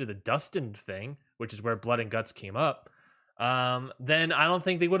it after the Dustin thing, which is where Blood and Guts came up, then I don't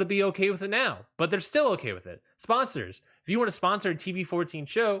think they would be okay with it now, but they're still okay with it. Sponsors, if you want to sponsor a TV-14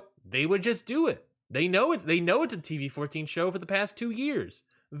 show, they would just do it. They know it. They know it's a TV-14 show for the past 2 years.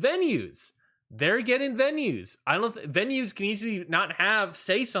 Venues, they're getting venues. Venues can easily not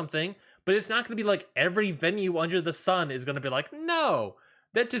say something, but it's not going to be like every venue under the sun is going to be like, no,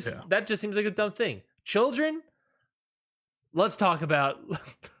 that just seems like a dumb thing. Children, let's talk about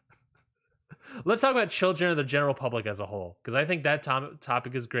children or the general public as a whole, because I think that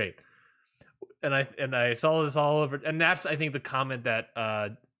topic is great. And I saw this all over, and that's, I think, the comment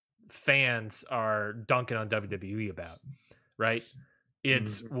that fans are dunking on WWE about, right?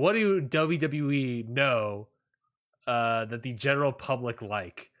 It's what do WWE know that the general public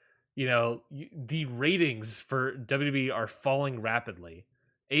like? The ratings for WWE are falling rapidly.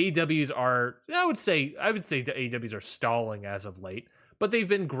 AEWs are, I would say the AEWs are stalling as of late. But they've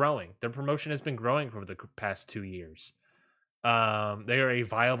been growing. Their promotion has been growing over the past 2 years. They are a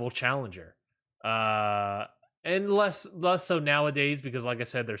viable challenger. And less so nowadays because, like I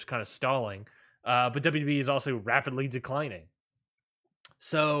said, they're kind of stalling. But WWE is also rapidly declining.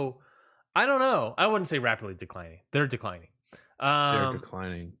 So, I don't know. I wouldn't say rapidly declining. They're declining. They're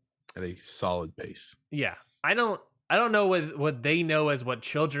declining at a solid pace. Yeah. I don't know what they know as what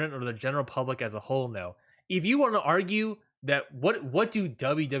children or the general public as a whole know. If you want to argue that what do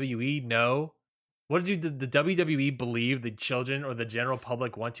WWE know? What do the WWE believe the children or the general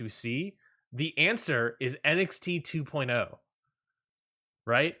public want to see? The answer is NXT 2.0.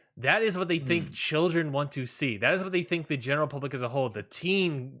 Right? That is what they think children want to see. That is what they think the general public as a whole, the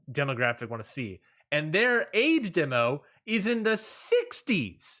teen demographic, want to see. And their age demo is in the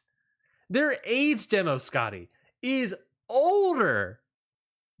 60s. Their age demo, Scotty, is older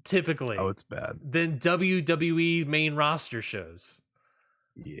typically. Oh, it's bad. Than WWE main roster shows.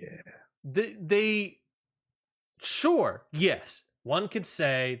 Yeah. They sure, yes. One could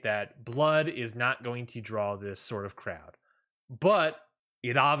say that blood is not going to draw this sort of crowd. But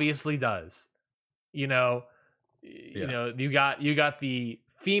it obviously does. You got the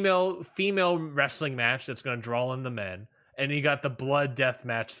female wrestling match that's going to draw in the men, and you got the blood death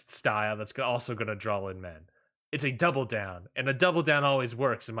match style that's also going to draw in men. It's a double down, and a double down always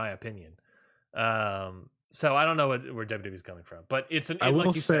works, in my opinion. So I don't know where WWE is coming from, but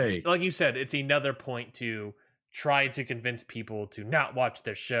like you said, it's another point to try to convince people to not watch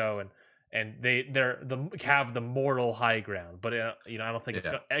their show, and they have the moral high ground. But I don't think it's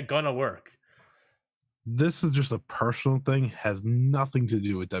gonna work. This is just a personal thing, has nothing to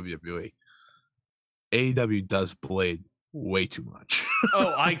do with WWE. AEW does Blade way too much.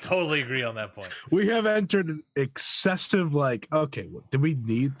 Oh, I totally agree on that point. We have entered an excessive, did we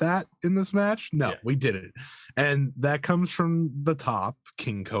need that in this match? No, we didn't. And that comes from the top,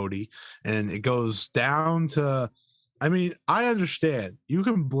 King Cody, and it goes down to I mean, I understand you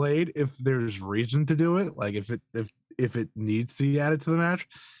can blade if there's reason to do it, like if it needs to be added to the match.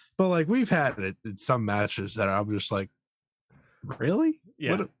 But like we've had it in some matches that I'm just like, really?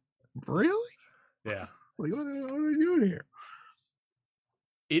 Yeah. Really? Yeah. Like what are we doing here?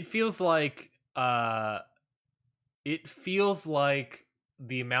 It feels like the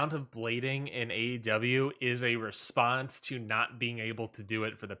amount of blading in AEW is a response to not being able to do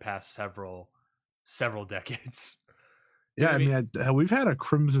it for the past several decades. You Yeah, know I what mean, we've had a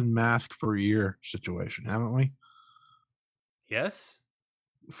Crimson Mask per year situation, haven't we? Yes.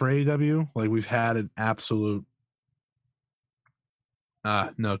 For AEW, like we've had an absolute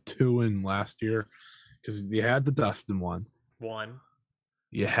no 2 in last year because you had the Dustin one, 1,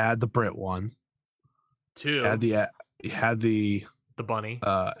 you had the Britt one, 2, you had the bunny,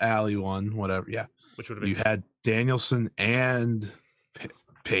 Alley one, whatever. Yeah, which would have been. You had Danielson and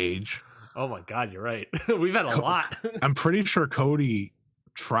Page. Oh my God, you're right. We've had a lot. I'm pretty sure Cody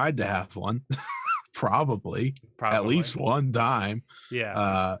tried to have one, probably at least one time.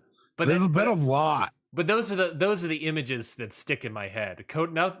 Yeah, but there's been a lot. But those are the images that stick in my head.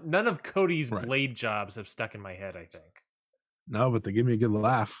 None of Cody's blade jobs have stuck in my head, I think. No, but they give me a good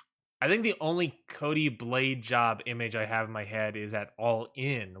laugh. I think the only Cody blade job image I have in my head is at All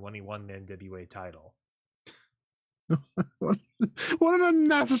In when he won the NWA title. What an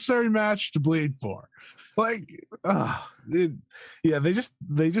unnecessary match to bleed for. Like, yeah, they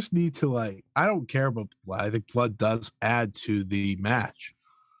just need to, like, I don't care about blood. I think blood does add to the match.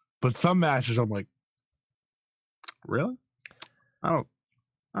 But some matches I'm like, really? I don't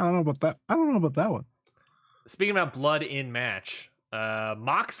know about that. I don't know about that one. Speaking about blood in match,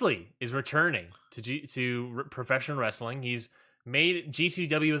 Moxley is returning to professional wrestling.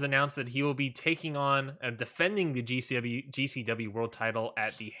 GCW has announced that he will be taking on and defending the GCW World Title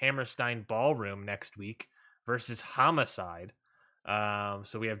at the Hammerstein Ballroom next week versus Homicide.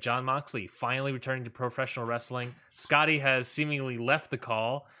 So we have Jon Moxley finally returning to professional wrestling. Scotty has seemingly left the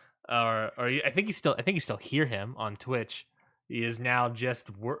call, or I think you still hear him on Twitch. He is now just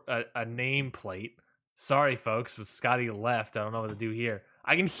a nameplate. Sorry, folks, but Scotty left. I don't know what to do here.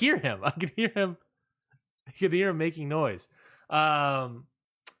 I can hear him. I can hear him making noise.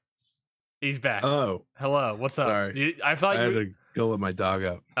 He's back. Oh, hello. What's up? Sorry. I had to go let my dog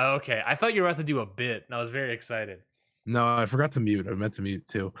out. Oh, okay. I thought you were about to do a bit, and I was very excited. No, I forgot to mute. I meant to mute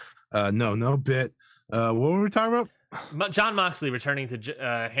too. No bit. What were we talking about? Jon Moxley returning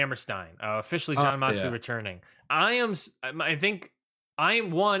to Hammerstein. Officially, Jon Moxley returning. I'm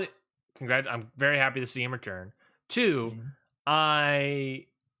very happy to see him return. 2, I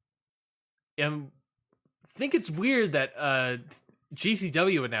think it's weird that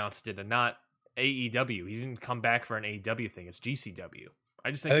GCW announced it and not AEW. He didn't come back for an AEW thing. It's GCW.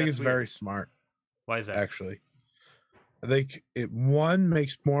 I think it's very smart. Why is that? Actually, I think it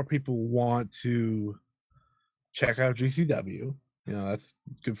makes more people want to check out GCW. You know, that's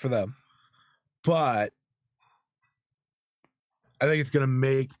good for them. But I think it's going to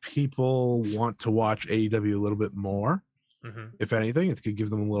make people want to watch AEW a little bit more. Mm-hmm. If anything, it's going to give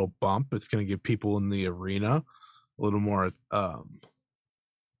them a little bump. It's going to give people in the arena a little more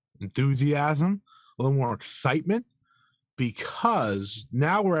enthusiasm, a little more excitement, because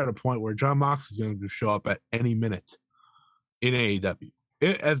now we're at a point where Jon Moxley is going to show up at any minute in AEW.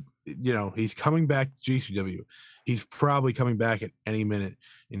 As you know, he's coming back to GCW. He's probably coming back at any minute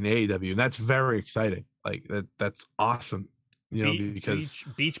in AEW, and that's very exciting. Like that's awesome. You know, because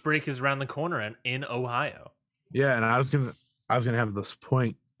Beach Break is around the corner in Ohio. Yeah, and I was gonna have this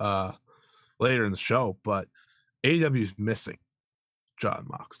point later in the show, but AEW is missing Jon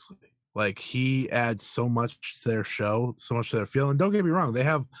Moxley. Like, he adds so much to their show, so much to their feel. And don't get me wrong, they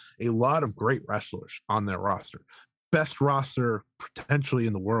have a lot of great wrestlers on their roster. Best roster potentially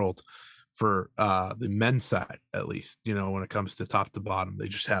in the world for the men's side, at least, you know, when it comes to top to bottom. They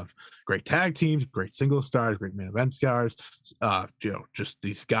just have great tag teams, great single stars, great main event stars, you know, just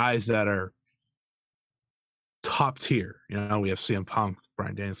these guys that are top tier. You know, we have CM Punk,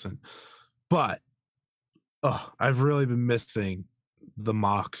 Bryan Danielson, but I've really been missing the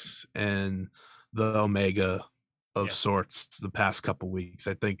Mox and the Omega of sorts the past couple weeks.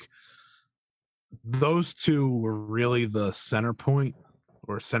 I think those two were really the center point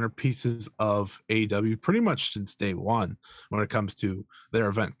or centerpieces of AEW pretty much since day one when it comes to their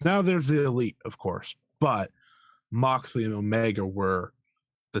events. Now there's the Elite, of course, but Moxley and Omega were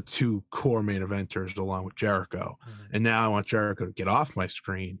the two core main eventers along with Jericho. Mm-hmm. And now I want Jericho to get off my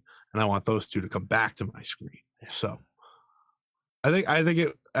screen and I want those two to come back to my screen. So I think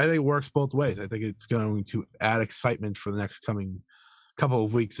it works both ways. I think it's going to add excitement for the next coming couple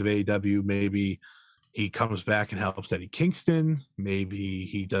of weeks of AEW, maybe he comes back and helps Eddie Kingston. Maybe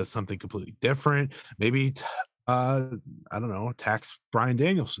he does something completely different. Maybe, I don't know, attacks Bryan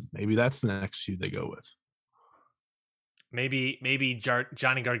Danielson. Maybe that's the next feud they go with. Maybe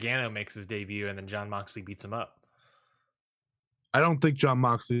Johnny Gargano makes his debut and then Jon Moxley beats him up. I don't think Jon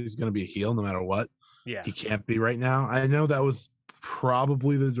Moxley is going to be a heel no matter what. Yeah. He can't be right now. I know that was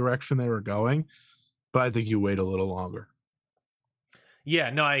probably the direction they were going, but I think you wait a little longer. Yeah,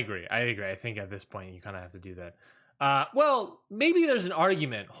 no, I agree. I think at this point you kind of have to do that. Well, maybe there's an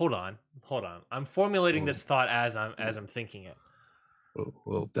argument. Hold on. I'm formulating this thought as I'm thinking it.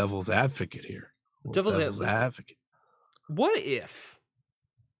 Well, devil's advocate here. Devil's advocate. What if?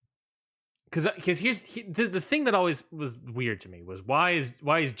 Because here's the thing that always was weird to me was why is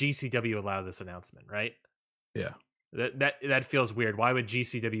GCW allowed this announcement, right? Yeah. That feels weird. Why would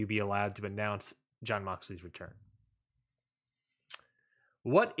GCW be allowed to announce Jon Moxley's return?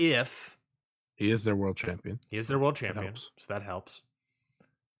 What if he is their world champion? He is their world champion, so that helps.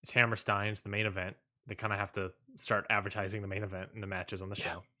 It's Hammerstein's the main event. They kind of have to start advertising the main event and the matches on the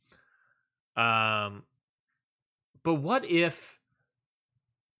show. But what if?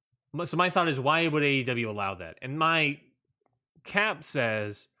 So my thought is, why would AEW allow that? And my cap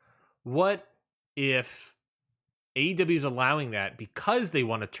says, what if AEW is allowing that because they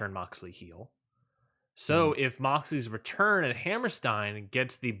want to turn Moxley heel? So if Moxley's return at Hammerstein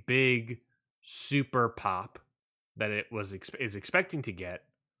gets the big super pop that it is expecting to get,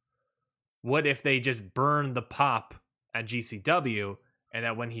 what if they just burn the pop at GCW and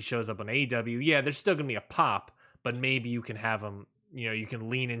that when he shows up on AEW, yeah, there's still going to be a pop, but maybe you can have him, you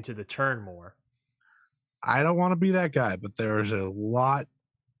can lean into the turn more. I don't want to be that guy, but there's a lot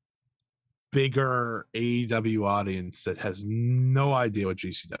bigger AEW audience that has no idea what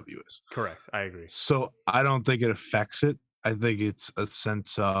GCW is. Correct. I agree. So I don't think it affects it. I think it's a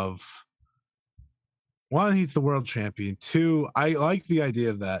sense of, one, he's the world champion. Two, I like the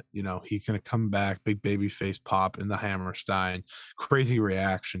idea that, he's going to come back, big baby face pop in the Hammerstein, crazy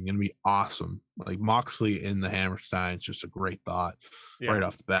reaction, going to be awesome. Like Moxley in the Hammerstein is just a great thought right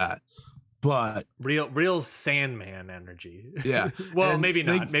off the bat. But real Sandman energy. Yeah. Well, maybe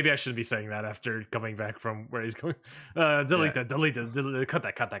not. Maybe I shouldn't be saying that after coming back from where he's going. Delete that. Cut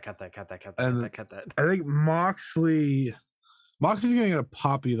that. I think Moxley's going to get a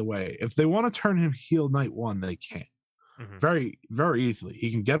pop either way. If they want to turn him heel night one, they can. Mm-hmm. Very, very easily. He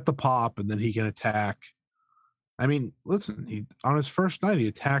can get the pop and then he can attack. I mean, listen, on his first night, he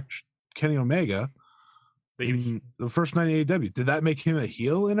attacked Kenny Omega. In the first night of AEW, did that make him a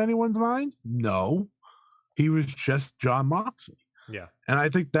heel in anyone's mind? No, he was just Jon Moxley. Yeah, and I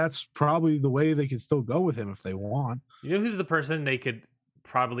think that's probably the way they can still go with him if they want. Who's the person they could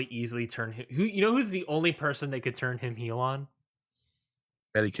probably easily turn him? Who's the only person they could turn him heel on?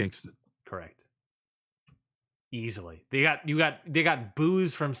 Eddie Kingston. Correct. Easily, they got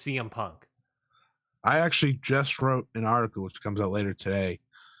boos from CM Punk. I actually just wrote an article which comes out later today.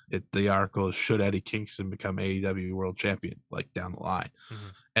 The article is, should Eddie Kingston become AEW world champion, like down the line? Mm-hmm.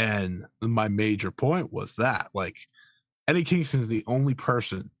 And my major point was that, like, Eddie Kingston is the only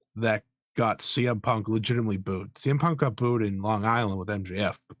person that got CM Punk legitimately booed. CM Punk got booed in Long Island with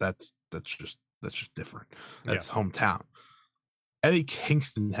MJF, but that's just different. That's hometown. Eddie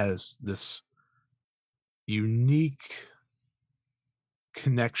Kingston has this unique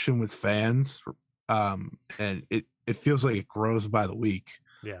connection with fans, and it feels like it grows by the week.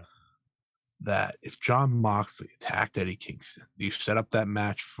 Yeah. That if Jon Moxley attacked Eddie Kingston, you set up that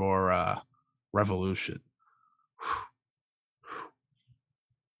match for Revolution.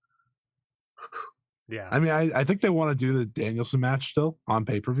 Yeah. I mean, I think they want to do the Danielson match still on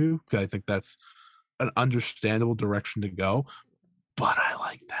pay-per-view, because I think that's an understandable direction to go. But I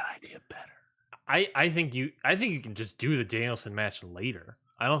like that idea better. I think you can just do the Danielson match later.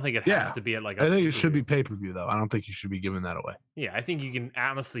 I don't think it has to be at like. I think it should be pay-per-view though. I don't think you should be giving that away. Yeah, I think you can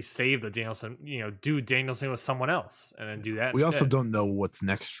honestly save the Danielson. Do Danielson with someone else and then do that. We also don't know what's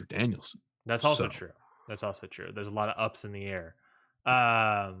next for Danielson. That's also true. There's a lot of ups in the air.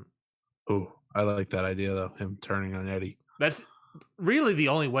 Oh, I like that idea though. Him turning on Eddie. That's really the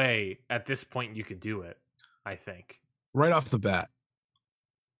only way at this point you could do it. I think right off the bat.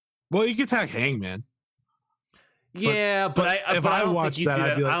 Well, you could attack Hangman. Yeah, but if I watched that,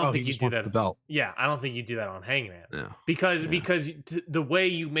 I'd be like, oh, he just wants the belt. Yeah, I don't think you do that on Hangman. Yeah. Because the way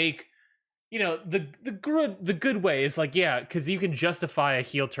you make, the good way is like, yeah, because you can justify a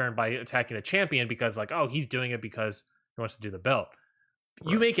heel turn by attacking the champion because like, oh, he's doing it because he wants to do the belt.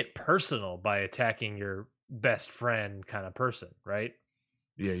 Right. You make it personal by attacking your best friend kind of person, right?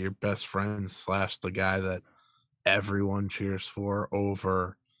 Yeah, your best friend / the guy that everyone cheers for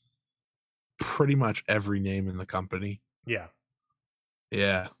over pretty much every name in the company. Yeah.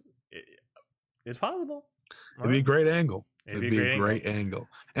 Yeah. It's possible. It'd be a great angle. It'd be a great angle.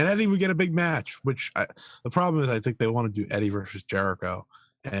 And Eddie would get a big match, the problem is I think they want to do Eddie versus Jericho.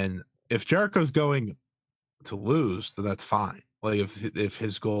 And if Jericho's going to lose, then that's fine. Like if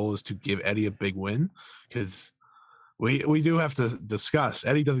his goal is to give Eddie a big win, because we do have to discuss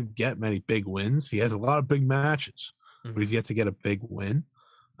Eddie doesn't get many big wins. He has a lot of big matches, but he's yet to get a big win.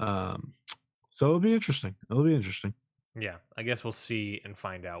 So it'll be interesting. Yeah, I guess we'll see and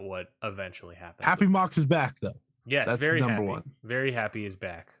find out what eventually happens. Happy Mox is back, though. Yes, that's very number happy. one. Very happy he's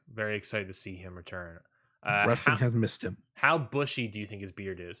back. Very excited to see him return. Wrestling has missed him. How bushy do you think his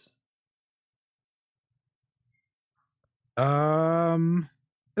beard is?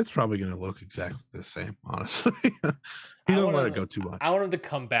 It's probably going to look exactly the same, honestly. He don't let it go too much. I want him to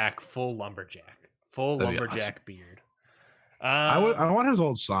come back full lumberjack. Awesome. Beard. I want his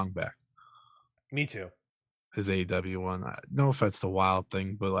old song back. Me too. His AEW one. No offense to Wild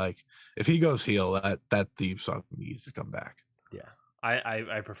Thing, but like if he goes heel, that theme song needs to come back. Yeah.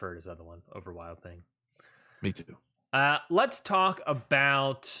 I prefer his other one over Wild Thing. Me too. Let's talk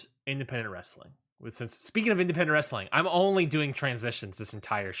about independent wrestling. Since speaking of independent wrestling, I'm only doing transitions this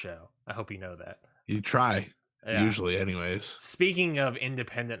entire show. I hope you know that. You try, usually, anyways. Speaking of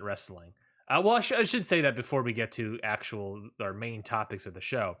independent wrestling, well, I should say that before we get to our main topics of the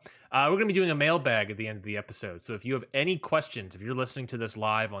show. We're going to be doing a mailbag at the end of the episode. So if you have any questions, if you're listening to this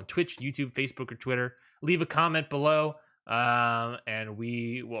live on Twitch, YouTube, Facebook, or Twitter, leave a comment below, and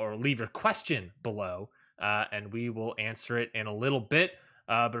leave your question below, and we will answer it in a little bit.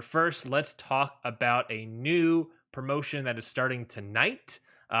 But first, let's talk about a new promotion that is starting tonight.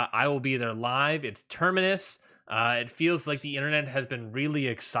 I will be there live. It's Terminus. It feels like the internet has been really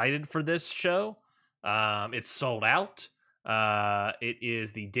excited for this show. It's sold out. It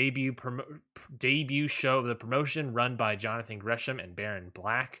is the debut show of the promotion, run by Jonathan Gresham and Baron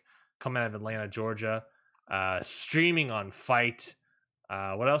Black, coming out of Atlanta, Georgia. Streaming on Fight.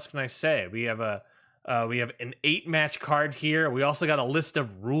 What else can I say? We have an 8-match card here. We also got a list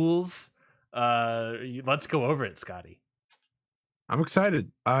of rules. Let's go over it, Scotty. I'm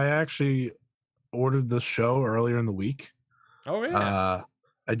excited. I actually ordered this show earlier in the week. Oh, really? I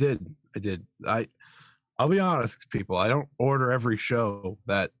did. I'll be honest, people. I don't order every show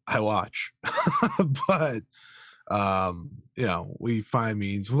that I watch, but we find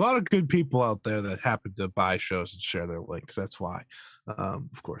means. A lot of good people out there that happen to buy shows and share their links. That's why,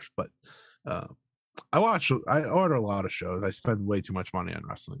 of course. But I order a lot of shows. I spend way too much money on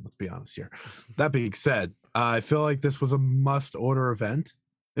wrestling. Let's be honest here. That being said, I feel like this was a must-order event,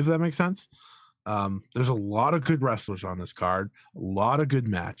 if that makes sense. There's a lot of good wrestlers on this card, a lot of good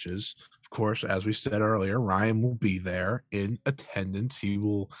matches. Of course, as we said earlier, Ryan will be there in attendance. He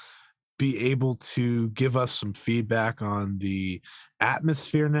will be able to give us some feedback on the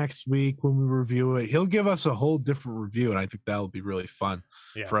atmosphere next week when we review it. He'll give us a whole different review, and I think that'll be really fun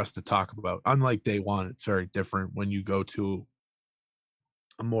for us to talk about. Unlike day one, it's very different when you go to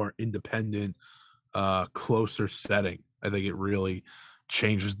a more independent, closer setting. I think it really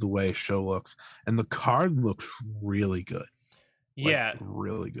changes the way a show looks, and the card looks really good.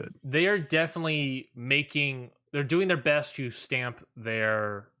 Really good. They are definitely they're doing their best to stamp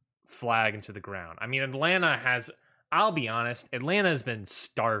their flag into the ground. I mean, I'll be honest, Atlanta has been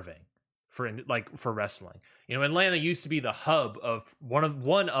starving for wrestling. Atlanta used to be the hub of one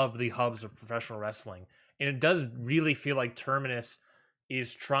of the hubs of professional wrestling, and it does really feel like Terminus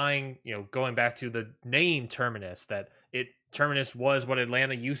is trying, going back to the name Terminus, Terminus was what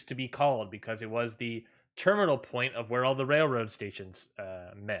Atlanta used to be called because it was the terminal point of where all the railroad stations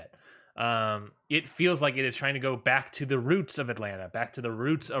met. It feels like it is trying to go back to the roots of Atlanta, back to the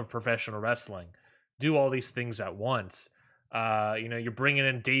roots of professional wrestling, do all these things at once. You're bringing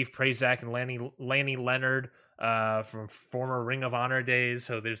in Dave Prazak and Lanny Leonard from former Ring of Honor days.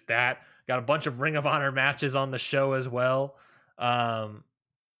 So there's that. Got a bunch of Ring of Honor matches on the show as well.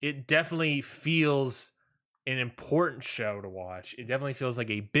 It definitely feels an important show to watch. It definitely feels like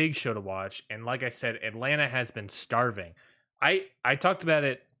a big show to watch. And like I said, Atlanta has been starving. I talked about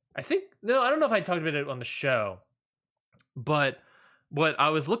it. I don't know if I talked about it on the show, but what I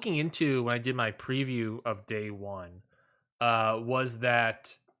was looking into when I did my preview of day one was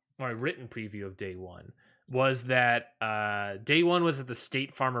that my written preview of day one was that day one was at the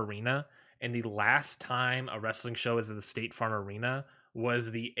State Farm Arena. And the last time a wrestling show was at the State Farm Arena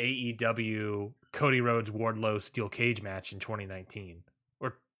was the AEW Cody Rhodes Wardlow Steel Cage match in 2019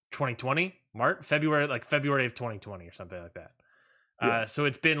 or 2020, February of 2020 or something like that. So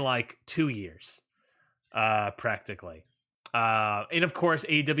it's been like 2 years, practically. And of course,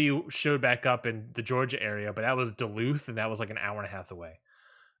 AEW showed back up in the Georgia area, but that was Duluth, and that was like an hour and a half away.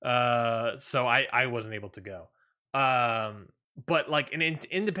 So I wasn't able to go. But like in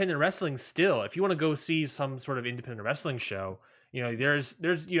independent wrestling, still, if you want to go see some sort of independent wrestling show, there's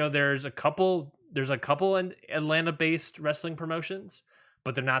a couple Atlanta-based wrestling promotions,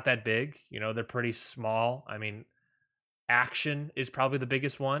 but they're not that big. They're pretty small. I mean, Action is probably the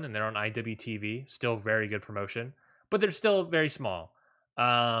biggest one, and they're on IWTV. Still very good promotion, but they're still very small.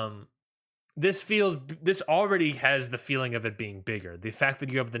 This already has the feeling of it being bigger. The fact that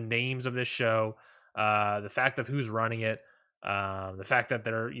you have the names of this show, the fact of who's running it, the fact that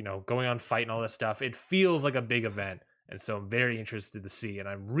they're going on Fight and all this stuff, it feels like a big event, and so I'm very interested to see, and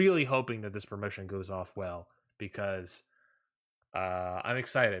I'm really hoping that this promotion goes off well because I'm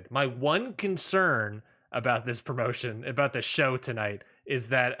excited. My one concern about this promotion, about the show tonight, is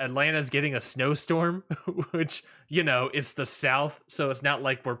that Atlanta's getting a snowstorm, which, it's the South, so it's not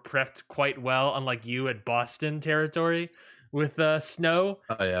like we're prepped quite well, unlike you at Boston territory with snow.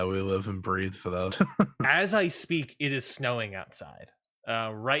 Oh, yeah, we live and breathe for those. As I speak, it is snowing outside.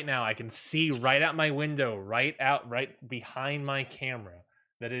 Right now, I can see right out my window, right behind my camera,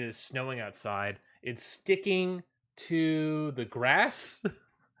 that it is snowing outside. It's sticking to the grass.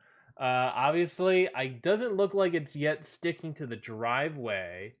 Obviously, it doesn't look like it's yet sticking to the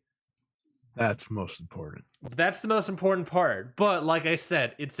driveway. That's most important. That's the most important part. But like I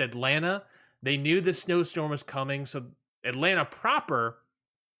said, it's Atlanta. They knew the snowstorm was coming, so Atlanta proper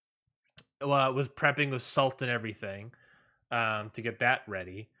was prepping with salt and everything to get that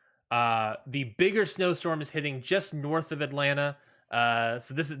ready. The bigger snowstorm is hitting just north of Atlanta.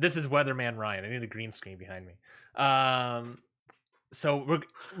 So this is Weatherman Ryan. I need a green screen behind me. So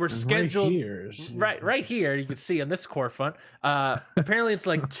we're scheduled right here. You can see on this core front. Apparently it's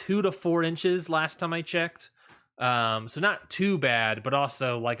like 2 to 4 inches last time I checked. So not too bad, but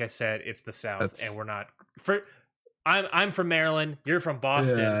also like I said, it's the South, and we're not. I'm from Maryland. You're from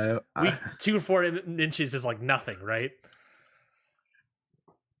Boston. Yeah, 2 to 4 inches is like nothing, right?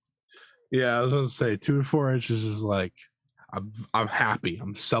 Yeah, I was going to say 2 to 4 inches is like I'm happy.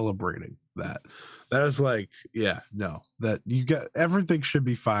 I'm celebrating that. That is like, that you got everything should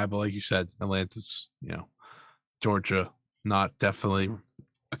be fine, but like you said, Atlanta's, Georgia, not definitely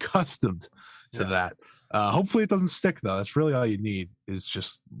accustomed to that. Hopefully it doesn't stick though. That's really all you need is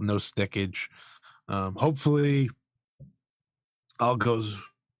just no stickage. Hopefully all goes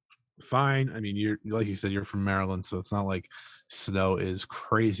fine. I mean, you're like you said, you're from Maryland, so it's not like snow is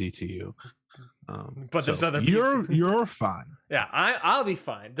crazy to you. But there's other people. You're fine. Yeah, I'll be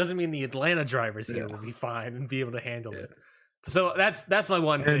fine. Doesn't mean the Atlanta drivers here will be fine and be able to handle it. So that's my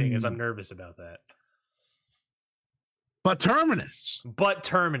one thing is I'm nervous about that. But Terminus.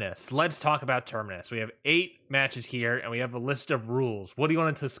 Let's talk about Terminus. We have 8 matches here, and we have a list of rules. What do you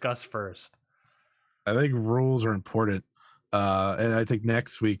want to discuss first? I think rules are important. And I think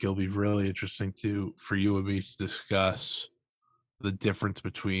next week it'll be really interesting for you and me to discuss the difference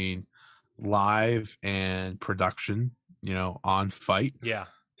between live and production, on Fight. Yeah.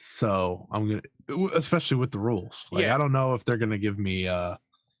 So I'm gonna, especially with the rules. I don't know if they're gonna give me a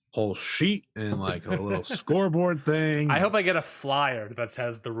whole sheet and like a little scoreboard thing. I hope I get a flyer that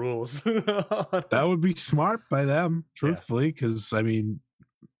has the rules. That would be smart by them, truthfully, because I mean,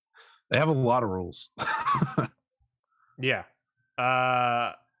 they have a lot of rules. Yeah.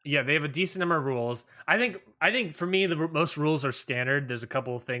 They have a decent number of rules. I think for me, the most rules are standard. There's a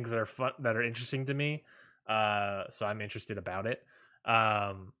couple of things that are fun, that are interesting to me. So I'm interested about it.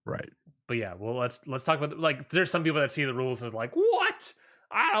 Right. But yeah, well, let's talk about like there's some people that see the rules and are like, what?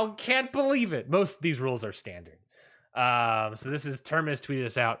 Can't believe it. Most of these rules are standard. So this is Terminus tweeted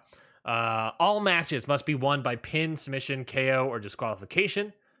this out. All matches must be won by pin, submission, KO, or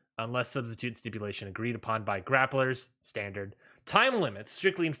disqualification, unless substitute stipulation agreed upon by grapplers. Standard. Time limits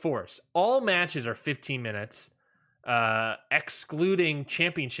strictly enforced. All matches are 15 minutes, excluding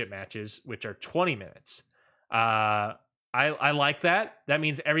championship matches, which are 20 minutes. I like that. That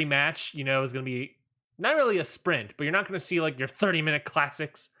means every match, is going to be not really a sprint, but you're not going to see like your 30-minute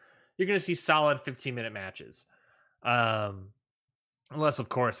classics. You're going to see solid 15-minute matches. Unless, of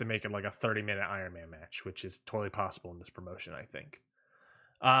course, they make it like a 30-minute Iron Man match, which is totally possible in this promotion, I think.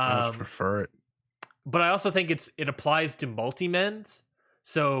 I prefer it. But I also think it applies to multi-men's.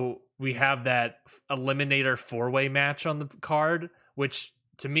 So we have that Eliminator 4-way match on the card, which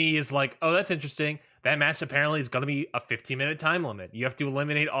to me is like, oh, that's interesting. That match apparently is going to be a 15-minute time limit. You have to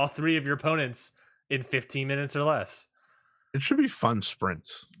eliminate all 3 of your opponents in 15 minutes or less. It should be fun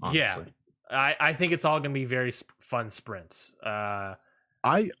sprints, honestly. Yeah. I think it's all going to be very fun sprints. I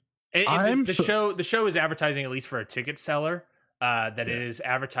And the show is advertising, at least for a ticket seller, that it is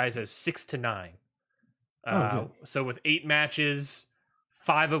advertised as 6 to 9. So with 8 matches,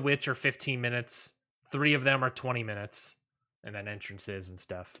 5 of which are 15 minutes, 3 of them are 20 minutes, and then entrances and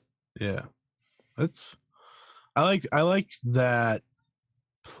stuff. Yeah, I like that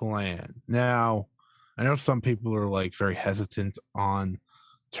plan. Now, I know some people are like very hesitant on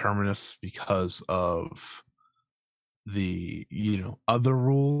Terminus because of the other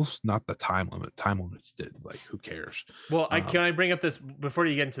rules, not the time limit. Time limits did, like, who cares? Well, can I bring up this before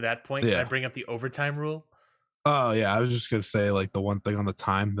you get into that point? Can I bring up the overtime rule? Oh yeah, I was just gonna say, like, the one thing on the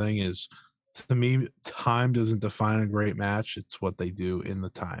time thing is, to me, time doesn't define a great match. It's what they do in the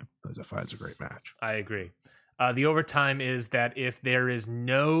time that defines a great match. I agree. The overtime is that if there is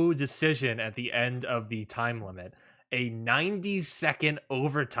no decision at the end of the time limit, a 90-second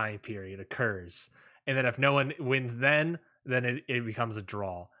overtime period occurs. And then if no one wins then it becomes a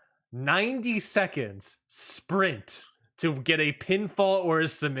draw. 90 seconds sprint to get a pinfall or a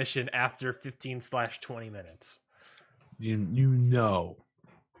submission after 15/20 minutes. You know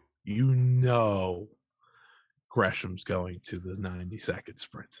Gresham's going to the 90-second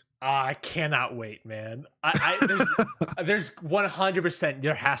sprint. I cannot wait, man. There's 100%.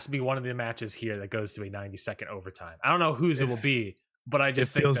 There has to be one of the matches here that goes to a 90-second overtime. I don't know whose it will be, but I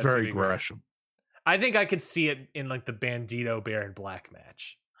just think feels very Gresham. I think I could see it in like the Bandito Baron Black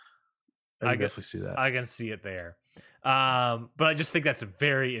match. I can definitely see that. I can see it there. But I just think that's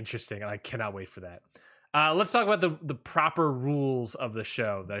very interesting, and I cannot wait for that. Let's talk about the proper rules of the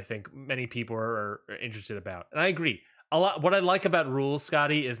show that I think many people are interested about. And I agree. What I like about rules,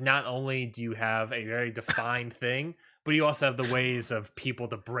 Scotty, is not only do you have a very defined thing, but you also have the ways of people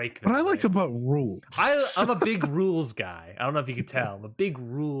to break them. What I like about rules. I'm a big rules guy. I don't know if you can tell. I'm a big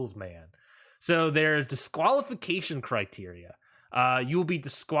rules man. So there's disqualification criteria. You will be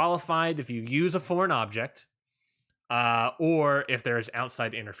disqualified if you use a foreign object or if there's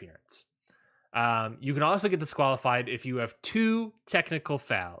outside interference. You can also get disqualified if you have 2 technical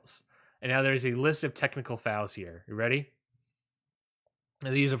fouls. And now there's a list of technical fouls here. You ready?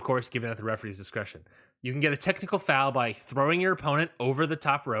 And these, of course, given at the referee's discretion. You can get a technical foul by throwing your opponent over the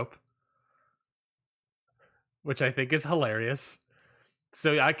top rope, which I think is hilarious.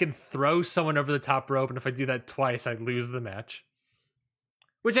 So I can throw someone over the top rope, and if I do that twice, I lose the match.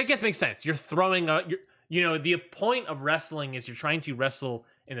 Which I guess makes sense. You're throwing the point of wrestling is you're trying to wrestle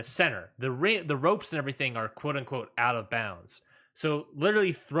in the center. The ropes and everything are quote unquote out of bounds. So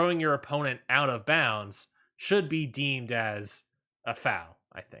literally throwing your opponent out of bounds should be deemed as a foul,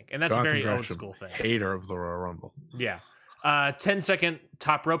 I think. And that's a very old school thing. Hater of the Royal Rumble. Yeah. 10-second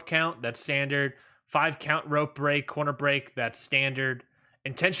top rope count, that's standard. 5 count rope break, corner break, that's standard.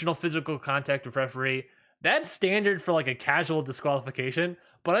 Intentional physical contact with referee, that's standard for like a casual disqualification.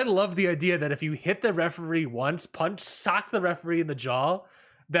 But I love the idea that if you hit the referee once, sock the referee in the jaw,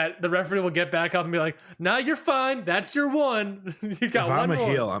 that the referee will get back up and be like, "Nah, you're fine. That's your one." You got if one I'm a more.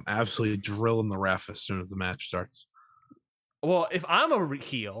 heel, I'm absolutely drilling the ref as soon as the match starts. Well, if I'm a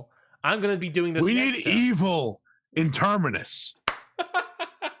heel, I'm going to be doing this. We need evil in Terminus.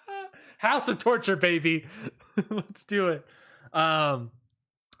 House of Torture, baby. Let's do it.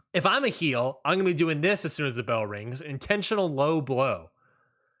 If I'm a heel, I'm going to be doing this as soon as the bell rings. Intentional low blow.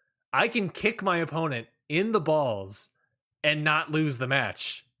 I can kick my opponent in the balls and not lose the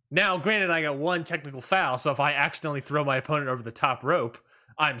match. Now, granted, I got 1 technical foul, so if I accidentally throw my opponent over the top rope,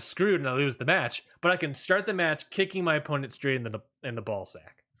 I'm screwed and I lose the match. But I can start the match kicking my opponent straight in the ball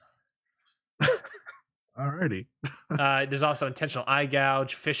sack. Alrighty. There's also intentional eye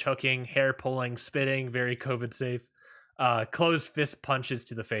gouge, fish hooking, hair pulling, spitting, very COVID safe. Closed fist punches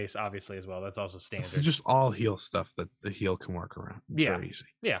to the face, obviously, as well. That's also standard. This is just all heel stuff that the heel can work around. It's very easy.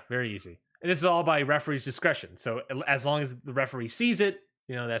 Yeah, very easy. And this is all by referee's discretion. So as long as the referee sees it,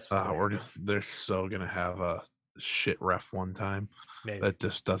 that's they're so gonna have a shit ref one time Maybe. that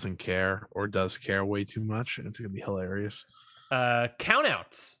just doesn't care or does care way too much, and it's gonna be hilarious.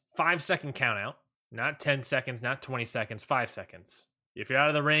 Countouts, 5-second count out, not 10 seconds, not 20 seconds, 5 seconds. If you're out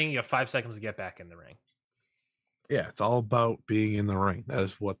of the ring, you have 5 seconds to get back in the ring. Yeah, it's all about being in the ring. That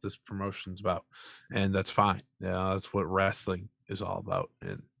is what this promotion's about, and that's fine. That's what wrestling is all about.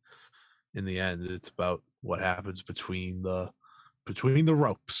 And in the end, it's about what happens between the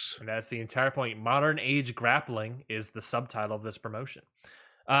ropes. And that's the entire point. Modern age grappling is the subtitle of this promotion.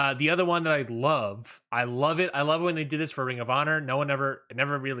 The other one that I love it. I love when they did this for Ring of Honor. It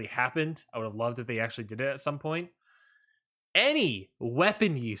never really happened. I would have loved if they actually did it at some point. Any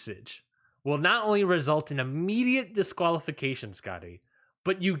weapon usage will not only result in immediate disqualification, Scotty,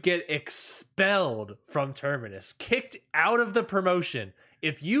 but you get expelled from Terminus, kicked out of the promotion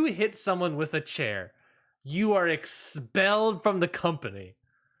If you hit someone with a chair, you are expelled from the company.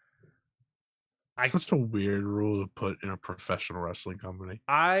 Such a weird rule to put in a professional wrestling company.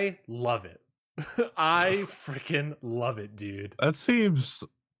 I love it. I freaking love it, dude. That seems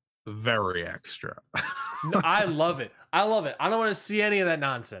very extra. I love it. I love it. I don't want to see any of that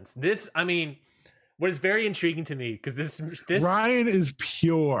nonsense. What is very intriguing to me, because this Ryan is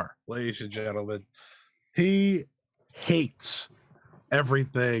pure, ladies and gentlemen. He hates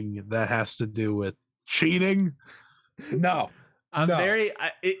everything that has to do with cheating. No.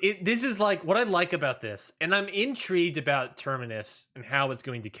 This is like what I like about this, and I'm intrigued about Terminus and how it's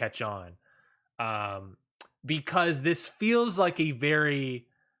going to catch on. Because this feels like a very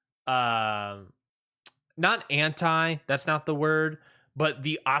not anti, that's not the word, but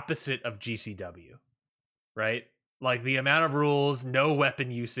the opposite of GCW, right? Like the amount of rules, no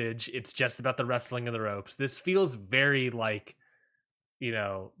weapon usage, it's just about the wrestling of the ropes. This feels very like,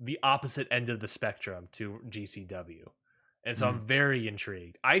 the opposite end of the spectrum to GCW. And so I'm very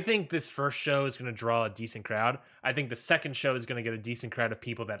intrigued. I think this first show is going to draw a decent crowd. I think the second show is going to get a decent crowd of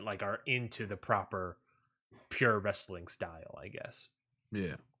people that like are into the proper pure wrestling style, I guess.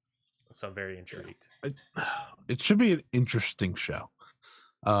 Yeah. So I'm very intrigued. It should be an interesting show.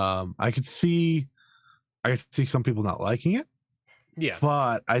 I could see some people not liking it. Yeah.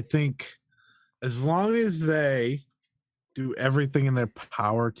 But I think as long as they do everything in their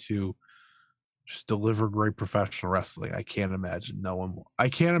power to just deliver great professional wrestling, I can't imagine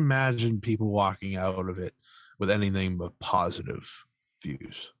people walking out of it with anything but positive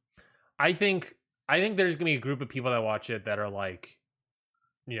views. I think there's gonna be a group of people that watch it that are like,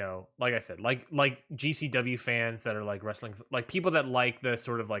 like I said, like GCW fans that are like wrestling, like people that like the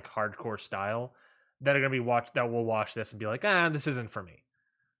sort of like hardcore style that are gonna be that will watch this and be like, this isn't for me.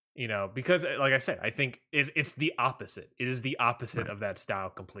 Because like I said, I think it's the opposite. It is the opposite of that style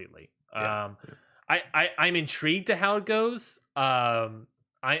completely. Yeah. I'm intrigued to how it goes.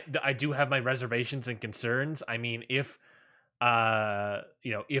 I do have my reservations and concerns. I mean, if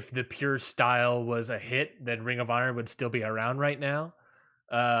the pure style was a hit, then Ring of Honor would still be around right now.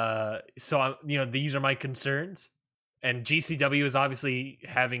 So these are my concerns, and GCW is obviously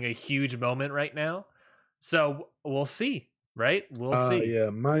having a huge moment right now. So we'll see, right? We'll see. Yeah,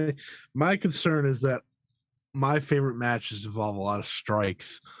 my concern is that my favorite matches involve a lot of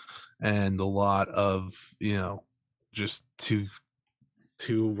strikes and a lot of just two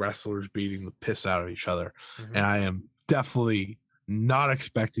wrestlers beating the piss out of each other, and I am definitely not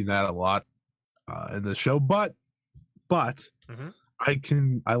expecting that a lot in the show. But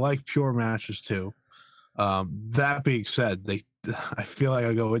I like pure matches too. That being said, I feel like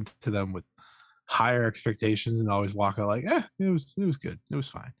I go into them with higher expectations and always walk out like, it was good, it was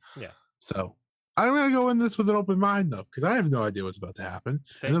fine. Yeah. So I'm gonna go in this with an open mind though, because I have no idea what's about to happen.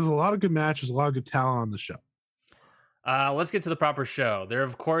 Same. And there's a lot of good matches, a lot of good talent on the show. Let's get to the proper show. There,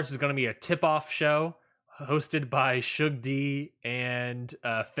 of course, is going to be a tip-off show hosted by Shug D and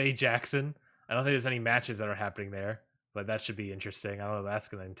Faye Jackson. I don't think there's any matches that are happening there, but that should be interesting. I don't know what that's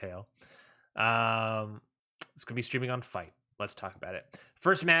going to entail. It's going to be streaming on Fight. Let's talk about it.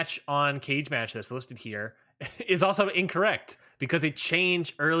 First match on Cage Match that's listed here is also incorrect because it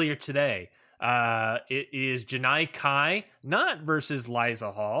changed earlier today. It is Janai Kai, not versus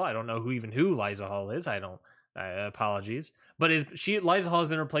Liza Hall. I don't know who Liza Hall is. Apologies. But Liza Hall has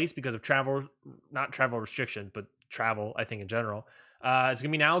been replaced because of not travel restrictions, but travel, I think, in general. It's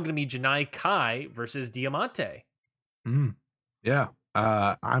going to be Janai Kai versus Diamante. Yeah.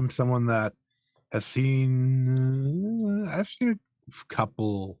 I'm someone that has seen, I've seen a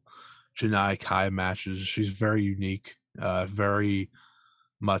couple Janai Kai matches. She's very unique, very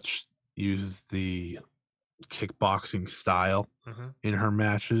much uses the kickboxing style in her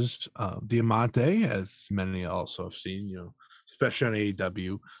matches. Diamante, as many also have seen, especially on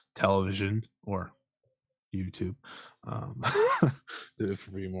AEW television or YouTube, to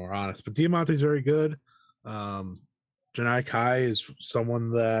be more honest. But Diamante is very good. Janai Kai is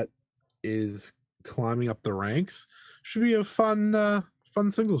someone that is climbing up the ranks. Should be a fun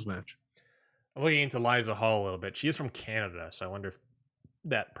singles match. I'm looking into Liza Hall a little bit. She is from Canada, so I wonder if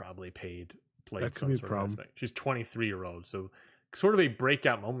that probably played that could be a problem. She's 23-year-old, so sort of a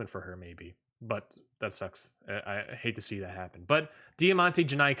breakout moment for her, maybe. But that sucks. I hate to see that happen. But Diamante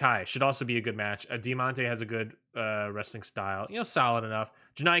Janai Kai should also be a good match. Diamante has a good wrestling style, solid enough.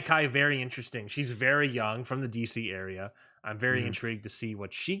 Janai Kai, very interesting. She's very young, from the DC area. I'm very intrigued to see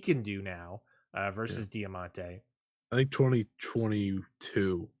what she can do now versus Diamante. I think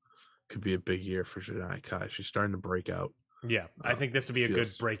 2022 could be a big year for Janai Kai. She's starting to break out. Yeah, I think this would be a good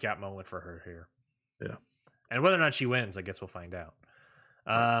breakout moment for her here. Yeah. And whether or not she wins, I guess we'll find out.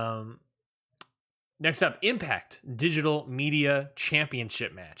 Next up, Impact Digital Media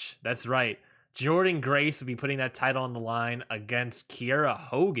Championship match. That's right. Jordynne Grace will be putting that title on the line against Kiera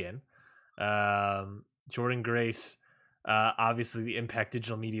Hogan. Jordynne Grace, obviously the Impact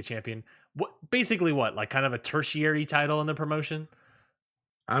Digital Media Champion. What? Like kind of a tertiary title in the promotion?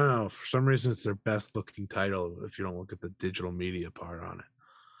 I don't know. For some reason, it's their best looking title if you don't look at the digital media part on it.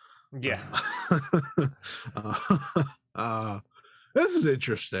 Yeah. This is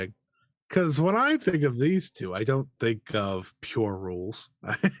interesting because when I think of these two, I don't think of Pure Rules.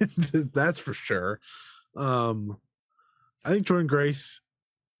 That's for sure. I think Jordynne Grace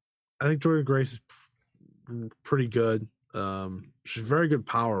is pretty good. She's a very good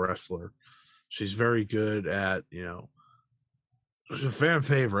power wrestler. She's very good at, she's a fan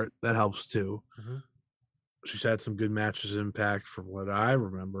favorite. That helps too. Mm-hmm. She's had some good matches Impact from what I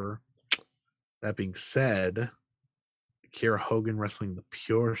remember. That being said, Kiera Hogan wrestling the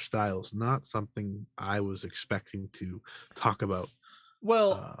pure style is not something I was expecting to talk about.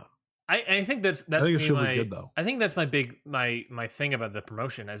 Well, I think that's I think she'll be good though. I think that's my big my thing about the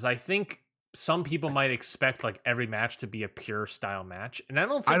promotion is I think some people might expect like every match to be a pure style match, and I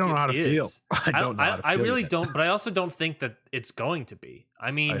don't know how to feel. I don't know how to feel. I really don't, but I also don't think that it's going to be.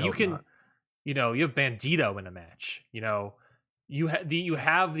 I mean, you can, you have Bandito in a match. You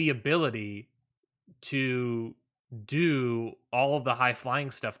have the ability to do all of the high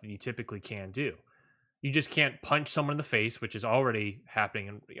flying stuff that you typically can do. You just can't punch someone in the face, which is already happening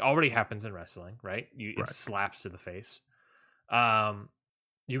and already happens in wrestling, right? It slaps to the face.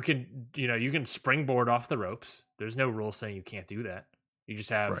 You can springboard off the ropes. There's no rule saying you can't do that. You just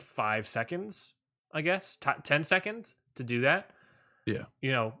have 5 seconds, I guess, 10 seconds to do that. Yeah.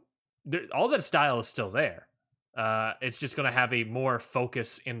 All that style is still there. It's just going to have a more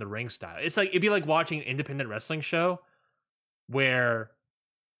focus in the ring style. It'd be like watching an independent wrestling show where,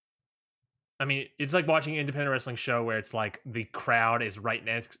 it's like watching an independent wrestling show where it's like the crowd is right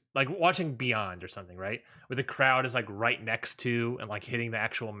next, like watching Beyond or something, right? Where the crowd is like right next to and like hitting the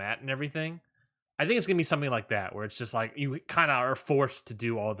actual mat and everything. I think it's going to be something like that, where it's just like you kind of are forced to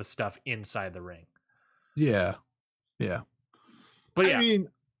do all the stuff inside the ring. Yeah. Yeah. But yeah.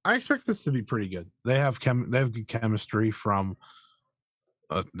 I expect this to be pretty good. They have good chemistry from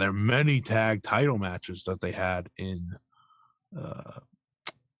their many tag title matches that they had in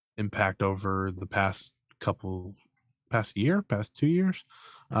Impact over the past 2 years.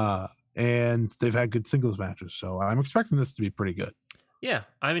 And they've had good singles matches. So I'm expecting this to be pretty good. Yeah,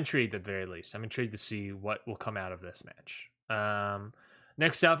 I'm intrigued at the very least. I'm intrigued to see what will come out of this match.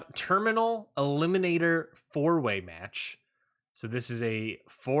 Next up, Terminal Eliminator 4-way match. So this is a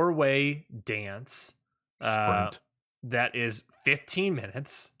 4-way dance that is 15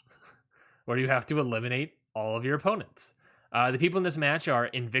 minutes where you have to eliminate all of your opponents. The people in this match are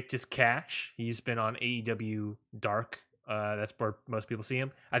Invictus Cash. He's been on AEW Dark. That's where most people see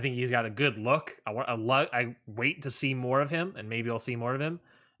him. I think he's got a good look. I wait to see more of him, and maybe I'll see more of him.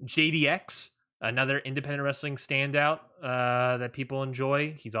 JDX, another independent wrestling standout that people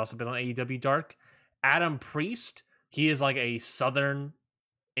enjoy. He's also been on AEW Dark. Adam Priest. He is like a Southern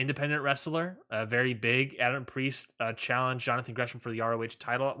independent wrestler, very big. Adam Priest challenged Jonathan Gresham for the ROH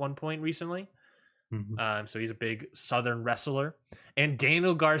title at one point recently. Mm-hmm. So he's a big Southern wrestler. And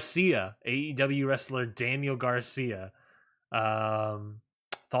Daniel Garcia, AEW wrestler Daniel Garcia.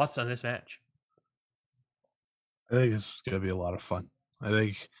 Thoughts on this match? I think this is going to be a lot of fun. I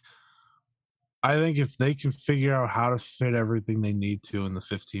think if they can figure out how to fit everything they need to in the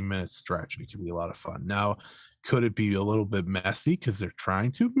 15-minute stretch, it can be a lot of fun. Now, could it be a little bit messy because they're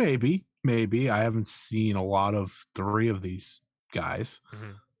trying to? Maybe. I haven't seen a lot of 3 of these guys,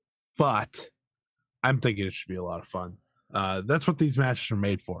 but I'm thinking it should be a lot of fun. That's what these matches are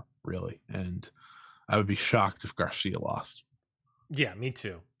made for, really. And I would be shocked if Garcia lost. Yeah, me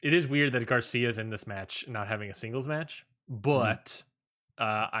too. It is weird that Garcia's in this match, not having a singles match, but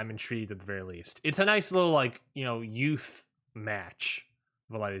I'm intrigued at the very least. It's a nice little youth match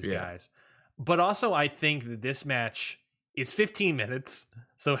of a lot of these guys. But also, I think that this match is 15 minutes.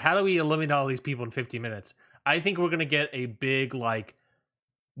 So how do we eliminate all these people in 15 minutes? I think we're going to get a big,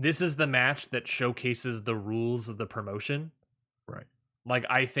 this is the match that showcases the rules of the promotion. Right.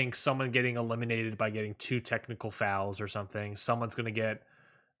 I think someone getting eliminated by getting 2 technical fouls or something. Someone's going to get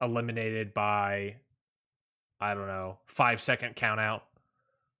eliminated by, 5-second count out.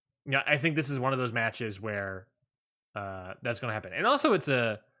 Yeah, I think this is one of those matches where that's going to happen. And also it's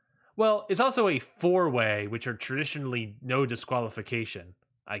also a 4-way, which are traditionally no disqualification,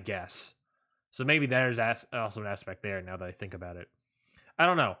 I guess. So maybe there's also an aspect there now that I think about it. I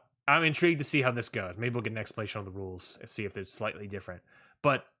don't know. I'm intrigued to see how this goes. Maybe we'll get an explanation on the rules and see if it's slightly different.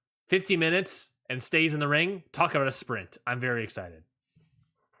 But 50 minutes and stays in the ring. Talk about a sprint. I'm very excited.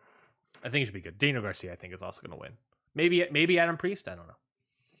 I think it should be good. Daniel Garcia, I think, is also going to win. Maybe Adam Priest. I don't know.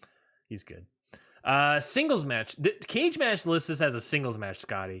 He's good. Singles match. The cage match lists this as a singles match,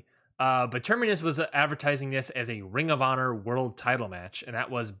 Scotty. But Terminus was advertising this as a Ring of Honor world title match, and that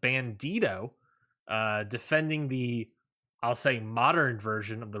was Bandito defending the, I'll say, modern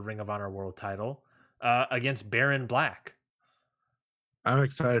version of the Ring of Honor world title against Baron Black. I'm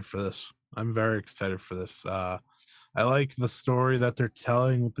excited for this. I'm very excited for this. I like the story that they're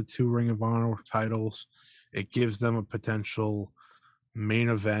telling with the 2 Ring of Honor titles. It gives them a potential main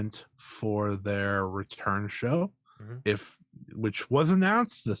event for their return show, which was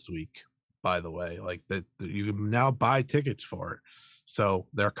announced this week, by the way. Like that, you can now buy tickets for it, so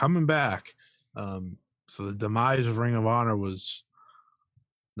they're coming back. So the demise of Ring of Honor was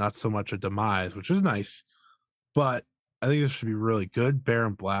not so much a demise, which is nice, but I think this should be really good.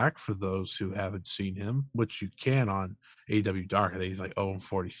 Baron Black, for those who haven't seen him, which you can on AEW Dark. I think he's like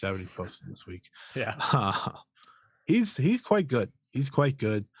 0-47 he posted this week. Yeah. He's quite good. He's quite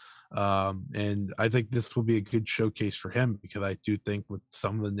good. And I think this will be a good showcase for him, because I do think with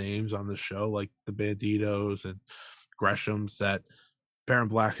some of the names on the show, like the Banditos and Greshams, that Baron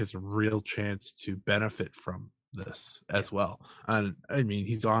Black has a real chance to benefit from this as well. And I mean,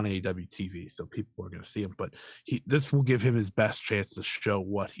 he's on AEW TV, so people are going to see him, but this will give him his best chance to show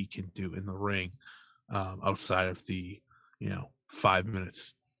what he can do in the ring, outside of the 5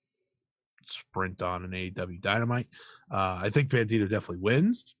 minutes sprint on an AEW Dynamite. I think Bandito definitely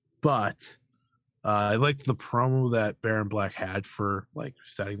wins, but I liked the promo that Baron Black had for like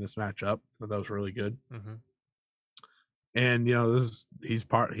setting this match up. I thought that was really good. And he's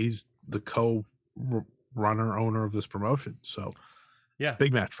the co-runner owner of this promotion, so yeah,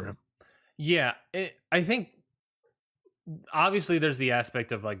 big match for him. Yeah, I think obviously there's the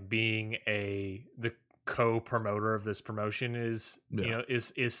aspect of like being the co-promoter of this promotion is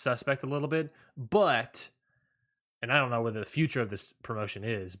suspect a little bit, but, and I don't know whether the future of this promotion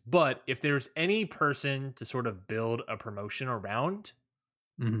is, but if there's any person to sort of build a promotion around,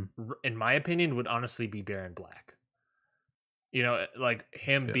 in my opinion, would honestly be Baron Black. Like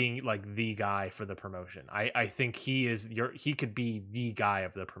him being like the guy for the promotion. I think he could be the guy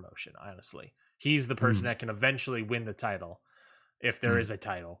of the promotion, honestly. He's the person that can eventually win the title, if there is a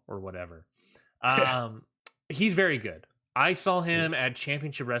title or whatever. He's very good. I saw him at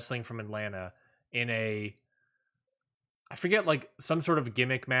Championship Wrestling from Atlanta in I forget, like some sort of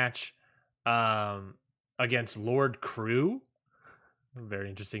gimmick match against Lord Crew. Very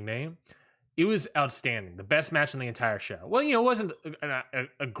interesting name. It was outstanding. The best match on the entire show. Well, it wasn't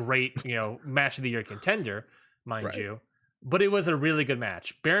a great, match of the year contender, mind you, but it was a really good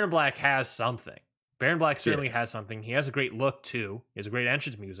match. Baron Black has something. Baron Black certainly has something. He has a great look too. He has a great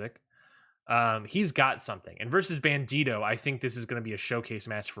entrance music. He's got something. And versus Bandito, I think this is going to be a showcase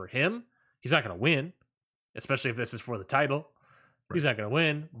match for him. He's not going to win, especially if this is for the title. Right. He's not going to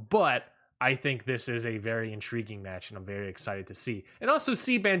win, but I think this is a very intriguing match, and I'm very excited to see. And also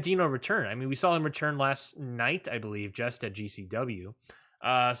see Bandito return. I mean, we saw him return last night, I believe, just at GCW.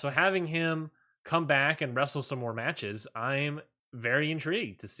 So having him come back and wrestle some more matches, I'm very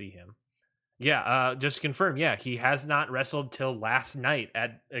intrigued to see him. Yeah, just to confirm, he has not wrestled till last night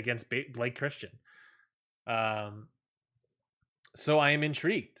against Blake Christian. So I am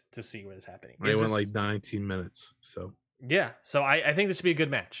intrigued to see what is happening. They went like 19 minutes, so... Yeah, so I think this should be a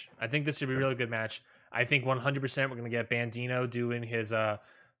good match. I think this should be a really good match. I think 100% we're going to get Bandito doing his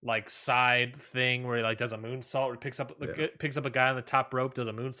like side thing where he like does a moonsault, or picks up a guy on the top rope, does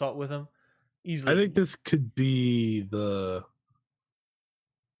a moonsault with him. Easily. I think this could be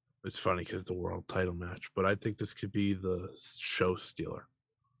it's funny because the world title match, but I think this could be the show stealer.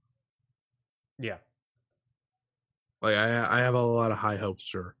 Yeah. Like I have a lot of high hopes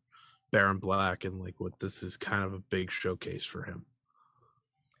for Baron Black, and like what this is kind of a big showcase for him.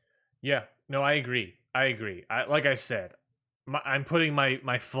 Yeah, no, I agree. Like I said, I'm putting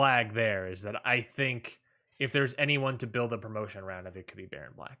my flag there, is that I think if there's anyone to build a promotion around, it could be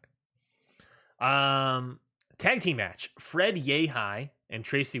Baron Black. Tag team match: Fred Yehi and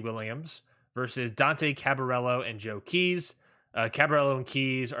Tracy Williams versus Dante Cabarello and Joe Keys. Cabarello and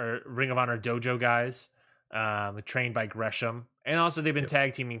Keys are Ring of Honor dojo guys, trained by Gresham. And also they've been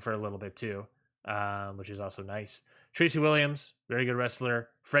tag teaming for a little bit too, which is also nice. Tracy Williams, very good wrestler.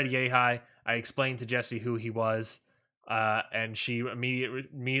 Fred Yehi, I explained to Jesse who he was, and she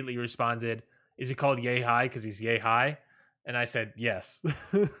immediately responded, "Is he called Yehi because he's yay high?" And I said, "Yes."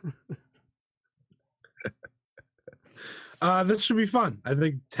 This should be fun. I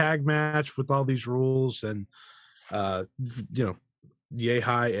think tag match with all these rules, and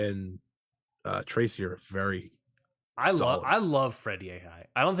Yehai and Tracy are very solid. I love Fred Yehai.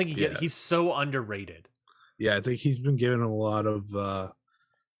 I don't think he's so underrated. Yeah, I think he's been given a lot of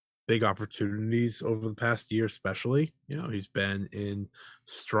big opportunities over the past year, especially. He's been in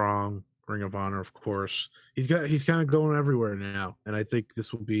Strong, Ring of Honor, of course. He's kind of going everywhere now, and I think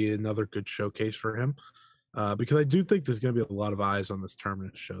this will be another good showcase for him. Because I do think there's going to be a lot of eyes on this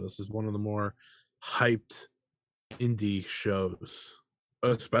Terminus show. This is one of the more hyped indie shows,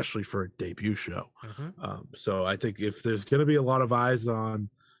 especially for a debut show. So I think if there's going to be a lot of eyes on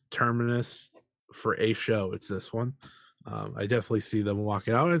Terminus for a show, it's this one. I definitely see them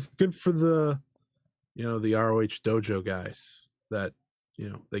walking out. And it's good for the ROH dojo guys that,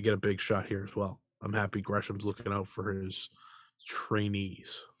 they get a big shot here as well. I'm happy Gresham's looking out for his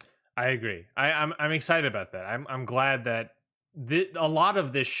trainees. I agree. I'm excited about that. I'm glad that a lot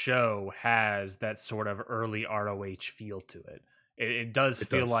of this show has that sort of early ROH feel to it. It does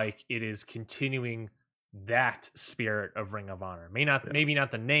feel like it is continuing that spirit of Ring of Honor. Maybe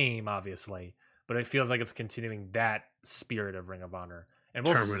not the name, obviously, but it feels like it's continuing that spirit of Ring of Honor. And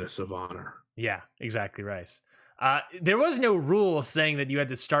Terminus of Honor. Yeah, exactly right. There was no rule saying that you had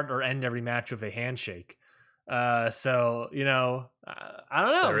to start or end every match with a handshake. So I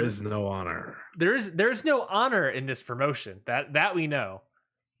don't know. There is no honor. There's no honor in this promotion. That we know.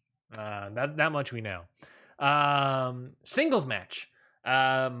 That much we know. Singles match.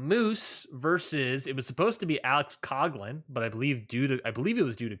 Moose versus, it was supposed to be Alex Coughlin, but I believe it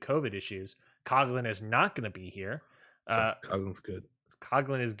was due to COVID issues. Coughlin is not going to be here. Coughlin's good.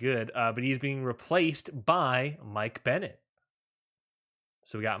 Coughlin is good, but he's being replaced by Mike Bennett.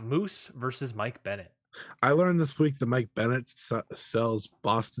 So we got Moose versus Mike Bennett. I learned this week that Mike Bennett sells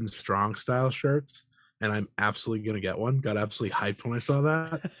Boston Strong style shirts, and I'm absolutely going to get one. Got absolutely hyped when I saw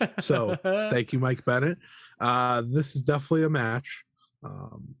that. So thank you, Mike Bennett. This is definitely a match.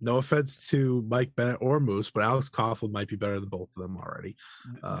 No offense to Mike Bennett or Moose, but Alex Coughlin might be better than both of them already.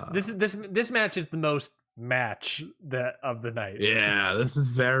 This match is the most match of the night. Yeah, this is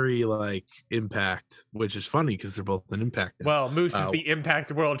very like Impact, which is funny because they're both an Impact now. Well, Moose is the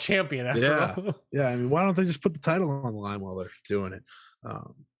Impact World Champion after all. Yeah, I mean, why don't they just put the title on the line while they're doing it?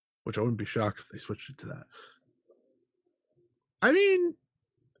 Which I wouldn't be shocked if they switched it to that. I mean,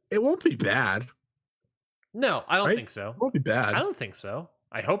 it won't be bad. No, I don't think so. It won't be bad. I don't think so.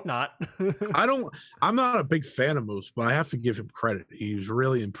 I hope not. I'm not a big fan of Moose, but I have to give him credit. He's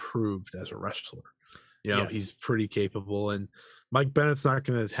really improved as a wrestler. He's pretty capable, and Mike Bennett's not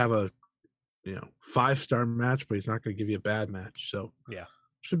going to have a 5-star match, but he's not going to give you a bad match. So yeah,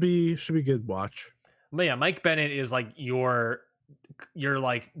 should be good watch. But yeah, Mike Bennett is like you're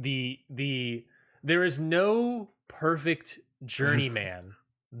like the there is no perfect journeyman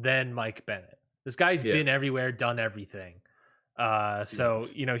than Mike Bennett. This guy's been everywhere, done everything. So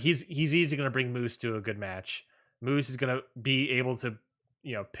he's easily going to bring Moose to a good match. Moose is going to be able to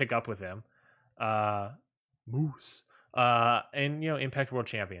pick up with him. Moose and Impact World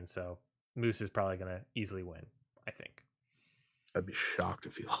Champion, so Moose is probably gonna easily win, I think. I'd be shocked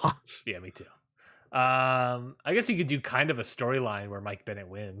if he lost. Yeah, me too. I guess you could do kind of a storyline where Mike Bennett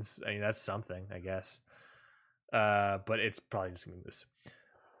wins. I mean, that's something, I guess. But it's probably just gonna be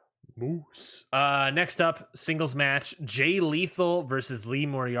Moose. Next up, singles match: Jay Lethal versus Lee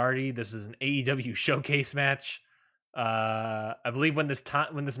Moriarty. This is an AEW showcase match. I believe when this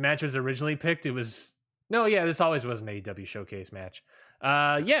match was originally picked, this always was an AEW showcase match.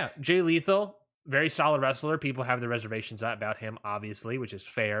 Jay Lethal, very solid wrestler. People have their reservations about him, obviously, which is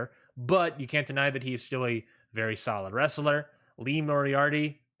fair, but you can't deny that he is still a very solid wrestler. Lee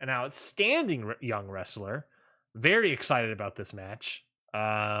Moriarty, an outstanding young wrestler. Very excited about this match.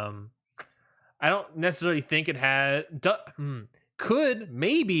 I don't necessarily think it could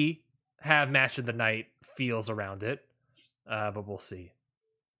maybe have match of the night feels around it, but we'll see.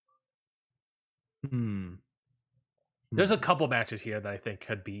 There's a couple matches here that I think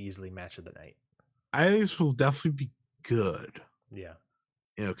could be easily match of the night. I think this will definitely be good. Yeah,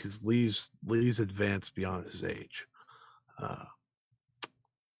 because Lee's advanced beyond his age.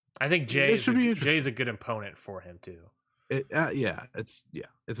 I think Jay's a good opponent for him too.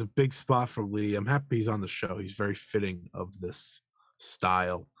 It's a big spot for Lee. I'm happy he's on the show. He's very fitting of this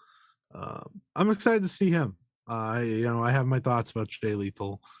style. I'm excited to see him. I have my thoughts about Jay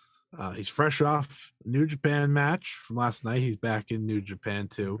Lethal. He's fresh off New Japan match from last night. He's back in New Japan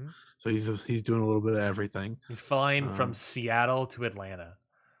too, so he's doing a little bit of everything. He's flying from Seattle to Atlanta.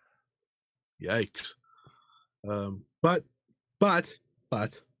 Yikes! But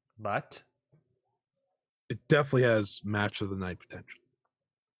it definitely has match of the night potential.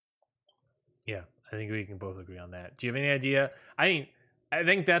 Yeah, I think we can both agree on that. Do you have any idea? I mean, I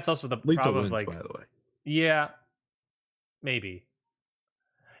think that's also the Lethal problem. wins, Like, by the way. yeah, maybe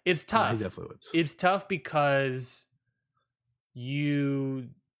it's No, he tough. definitely wins. It's tough because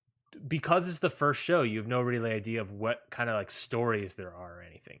it's the first show. You have no really idea of what kind of like stories there are or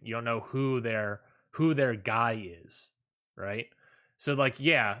anything. You don't know who their guy is, right? So like,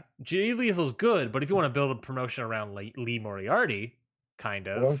 yeah, Jay Lethal's good, but if you want to build a promotion around Lee Moriarty, kind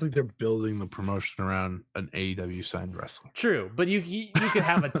I don't of think they're building the promotion around an AEW signed wrestler. true, but you could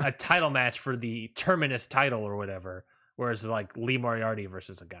have a title match for the Terminus title or whatever, whereas like Lee Moriarty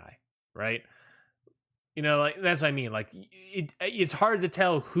versus a guy, right? You know, like that's what I mean. Like it's hard to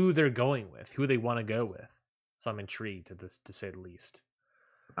tell who they're going with, who they want to go with. So I'm intrigued to say the least.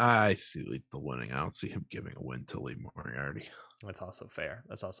 I see Lethal winning. I don't see him giving a win to Lee Moriarty. That's also fair.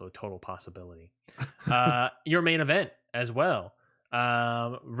 That's also a total possibility. Your main event as well.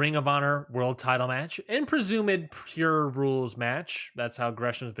 Ring of Honor world title match and presumed Pure Rules match. That's how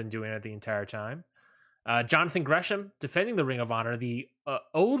Gresham's been doing it the entire time. Jonathan Gresham defending the Ring of Honor, the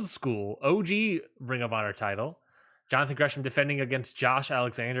old school OG Ring of Honor title. Jonathan Gresham defending against Josh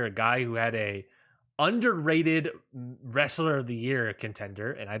Alexander, a guy who had a underrated Wrestler of the Year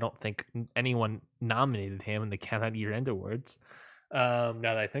contender, and I don't think anyone nominated him in the Count Out Year End Awards. Now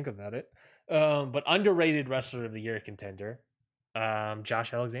that I think about it, but underrated Wrestler of the Year contender,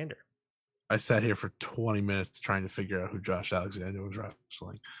 Josh Alexander. I sat here for 20 minutes trying to figure out who Josh Alexander was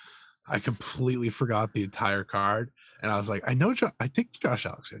wrestling. I completely forgot the entire card, and I was like, I think Josh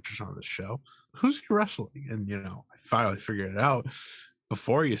Alexander's on this show. Who's he wrestling? And I finally figured it out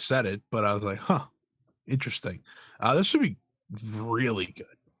before you said it, but I was like, huh, interesting. This should be really good.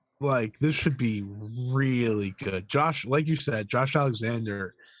 Like, this should be really good. Josh, like you said, Josh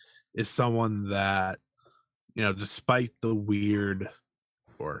Alexander is someone that, despite the weird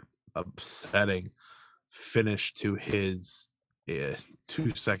or upsetting finish to his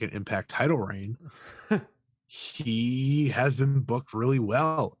 2-second Impact title reign, he has been booked really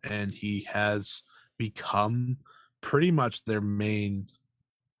well, and he has become pretty much their main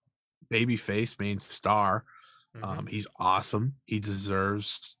babyface, main star. He's awesome. He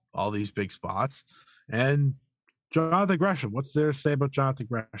deserves all these big spots. And Jonathan Gresham, what's there to say about Jonathan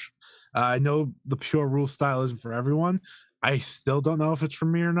Gresham? I know the Pure Rule style isn't for everyone. I still don't know if it's for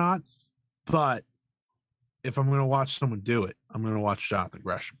me or not, but if I'm going to watch someone do it, I'm going to watch Jonathan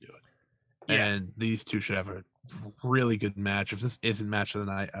Gresham do it. Yeah. And these two should have a really good match. If this isn't match of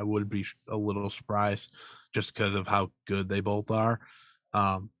the night, I would be a little surprised just because of how good they both are.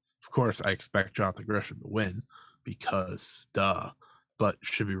 Of course, I expect Jonathan Gresham to win because but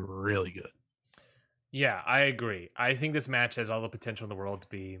should be really good. Yeah, I agree. I think this match has all the potential in the world to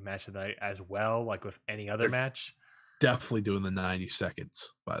be match of the night as well, like with any other match. Definitely doing the 90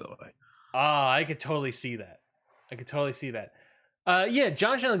 seconds, by the way. I could totally see that. Yeah,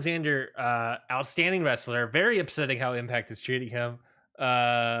 Josh Alexander, outstanding wrestler. Very upsetting how Impact is treating him.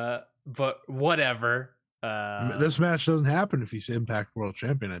 But whatever. This match doesn't happen if he's Impact World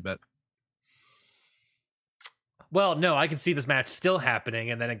Champion, I bet. Well, no, I can see this match still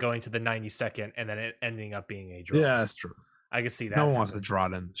happening and then it going to the 92nd and then it ending up being a draw. Yeah, that's true. I can see that. No one wants to draw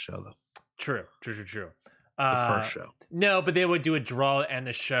to end the show, though. True. The first show. No, but they would do a draw to end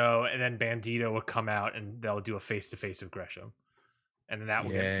the show, and then Bandito would come out and they'll do a face-to-face with Gresham. And then that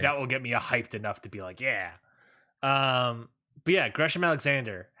will get me hyped enough to be like, yeah. But yeah, Gresham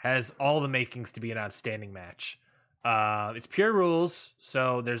Alexander has all the makings to be an outstanding match. It's Pure Rules,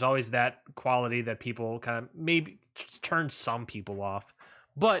 so there's always that quality that people kind of maybe turn some people off.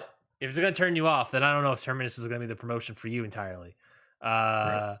 But if it's going to turn you off, then I don't know if Terminus is going to be the promotion for you entirely.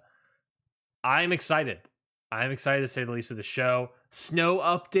 Right. I'm excited. To say the least of the show. Snow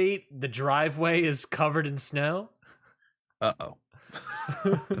update. The driveway is covered in snow. Uh-oh.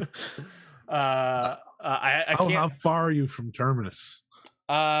 I can't. How far are you from Terminus?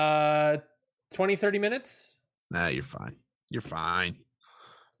 20-30 minutes. Nah, you're fine.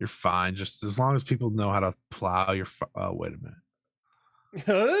 Just as long as people know how to plow your wait a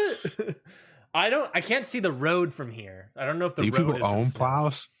minute. I can't see the road from here. I don't know if the road people own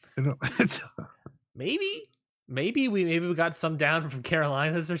plows. Maybe we got some down from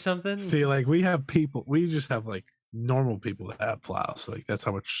Carolinas or something. See, like we just have like normal people that have plows. Like that's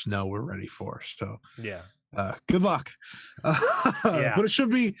how much snow we're ready for. So yeah. Good luck. Yeah. But it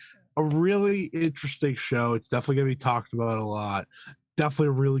should be a really interesting show. It's definitely going to be talked about a lot. Definitely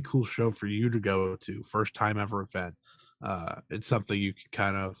a really cool show for you to go to. First time ever event. It's something you can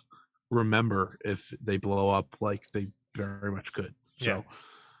kind of remember if they blow up like they very much could. So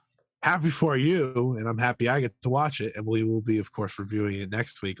happy for you, and I'm happy I get to watch it. And we will be, of course, reviewing it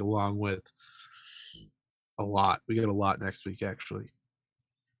next week along with a lot. We got a lot next week, actually.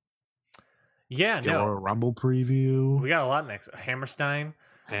 Yeah, Get Royal no. Rumble preview. We got a lot next. Hammerstein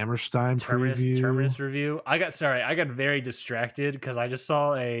preview. Terminus review. I got very distracted because I just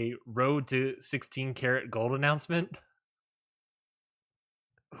saw a Road to 16 Karat Gold announcement.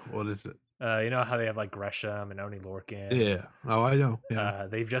 What is it? You know how they have like Gresham and Oni Lorcan? Yeah. Oh, I know. Yeah.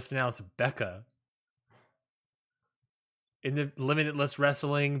 They've just announced Becca in the Limitless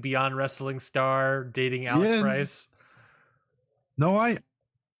Wrestling, Beyond Wrestling star, dating Alex Price. No,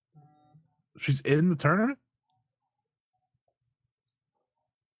 she's in the tournament?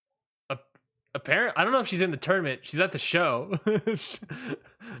 Apparently, I don't know if she's in the tournament. She's at the show.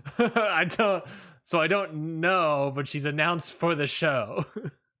 I don't know, but she's announced for the show.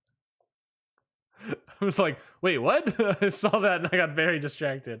 I was like, wait, what? I saw that and I got very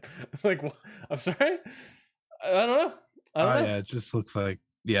distracted. It's like, I'm sorry? I don't know. Yeah, it just looks like,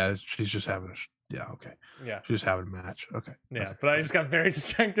 she's just having okay. Yeah. She's just having a match. Okay. Yeah, okay. But I just got very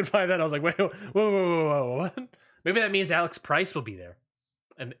distracted by that. I was like, wait, whoa, what? Maybe that means Alex Price will be there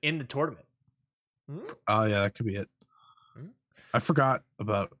and in the tournament. Oh, yeah, that could be it. I forgot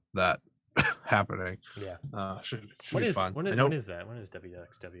about that happening. Yeah. Should when be is, fun. when is that? When is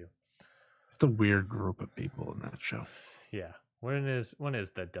WXW? It's a weird group of people in that show. Yeah. When is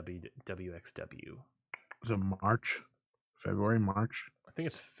the WXW? Is it March? February, March? I think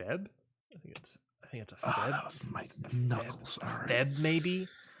it's Feb. I think it's a Feb. That was my knuckles. Feb maybe.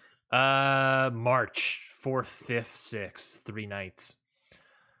 March 4th, 5th, 6th, 3 nights.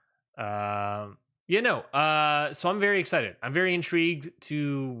 So I'm very excited. I'm very intrigued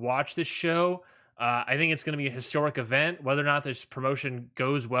to watch this show. I think it's going to be a historic event. Whether or not this promotion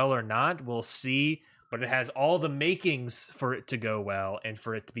goes well or not, we'll see. But it has all the makings for it to go well and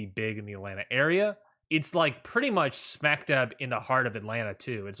for it to be big in the Atlanta area. It's like pretty much smack dab in the heart of Atlanta,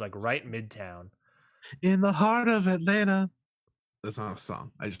 too. It's like right midtown. In the heart of Atlanta. That's not a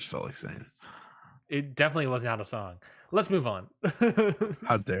song. I just felt like saying it. It definitely was not a song. Let's move on.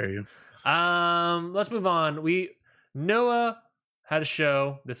 How dare you? Let's move on. Noah had a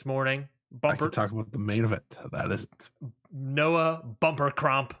show this morning. I can talk about the main event. That isn't. Noah Bumper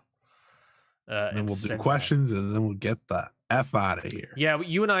Crump. Then we'll do questions and then we'll get the F out of here. Yeah,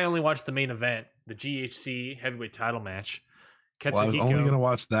 you and I only watched the main event, the GHC heavyweight title match. Well, I was only going to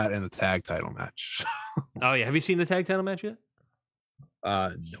watch that and the tag title match. Oh, yeah. Have you seen the tag title match yet?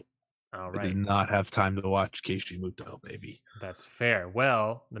 No. All right. I did not have time to watch Keiji Muto, baby. That's fair.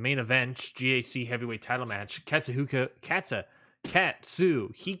 Well, the main event, GHC heavyweight title match, Katsuhiko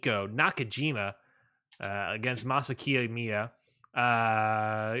Nakajima against Masaki Miya.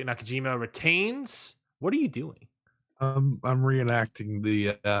 Nakajima retains. What are you doing? I'm reenacting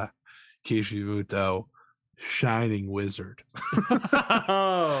the Keiji Muto Shining Wizard.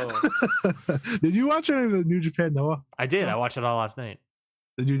 Oh. Did you watch any of the New Japan Noah? I did. I watched it all last night.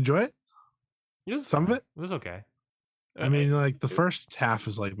 Did you enjoy it? Some of it? It was okay. I mean, like the first half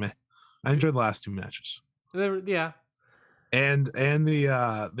is like meh. I enjoyed the last 2 matches. Yeah. And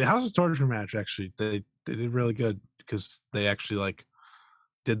the House of Torture match, actually, they did really good because they actually like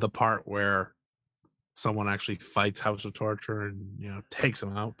did the part where someone actually fights House of Torture and takes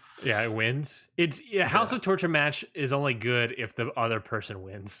them out. Yeah, it wins. House of Torture match is only good if the other person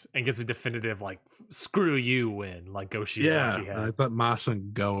wins and gets a definitive like screw you win, like Go Shiozaki had. Yeah, I thought Masa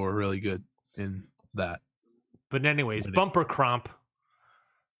and Go were really good in that. But anyways, Bumper Crump.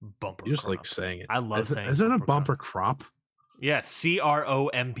 You're just like saying it. I love saying it. Isn't it Bumper Crump? Yeah,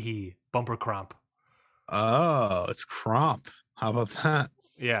 CROMP. Bumper Crump. Oh, it's Crump. How about that?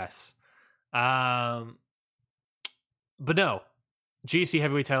 Yes. But no, GC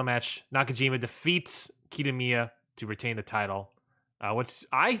heavyweight title match. Nakajima defeats Kitamiya to retain the title. Which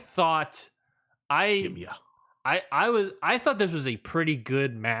I thought I thought this was a pretty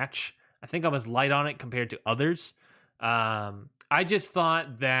good match. I think I was light on it compared to others. I just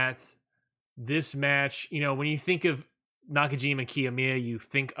thought that this match, when you think of Nakajima and Kiyomiya, you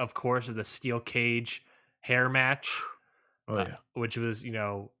think, of course, of the steel cage hair match. Oh yeah, which was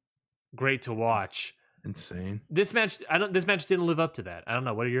great to watch. Insane. This match didn't live up to that. I don't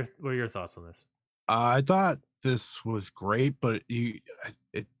know. What are your thoughts on this? I thought this was great, but it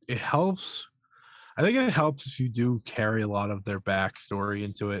helps. I think it helps if you do carry a lot of their backstory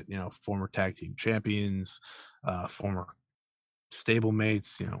into it. Former tag team champions, former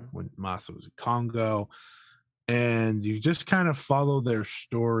stablemates. When Masa was in Congo, and you just kind of follow their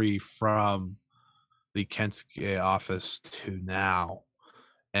story from the Kensuke office to now.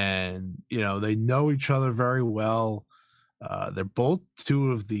 And they know each other very well. They're both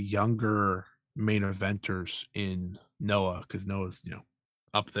 2 of the younger main eventers in Noah, because Noah's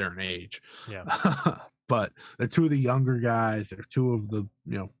up there in age. Yeah. But they're 2 of the younger guys. They're 2 of the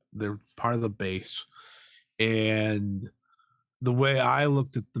they're part of the base. And the way I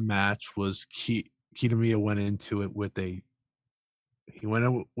looked at the match was Kitamiya went into it with he went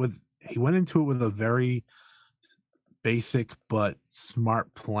into it with a very basic but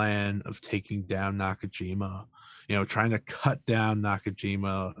smart plan of taking down Nakajima, trying to cut down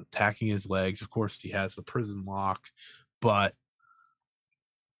Nakajima, attacking his legs. Of course, he has the prison lock, but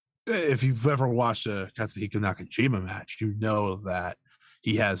if you've ever watched a Katsuhiko Nakajima match, you know that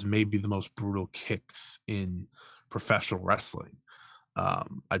he has maybe the most brutal kicks in professional wrestling.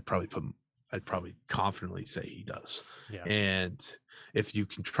 I'd probably confidently say he does. Yeah. And if you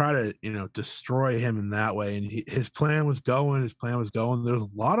can try to, destroy him in that way, and his plan was going, there's a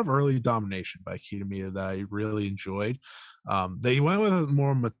lot of early domination by Kitamiya that I really enjoyed. They went with a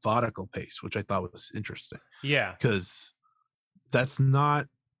more methodical pace, which I thought was interesting. Yeah. Because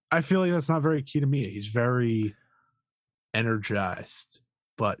I feel like that's not very Kitamiya. He's very energized,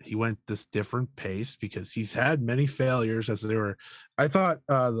 but he went this different pace because he's had many failures I thought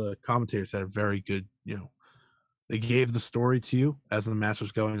the commentators had a very good, they gave the story to you as the match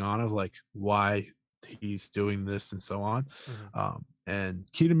was going on of like why he's doing this and so on. Mm-hmm. And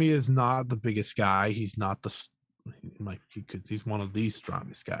Kitamiya is not the biggest guy. He's not he's one of the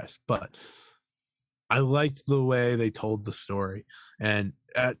strongest guys, but I liked the way they told the story. And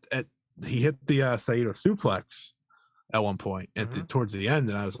he hit the Saito suplex at one point towards the end,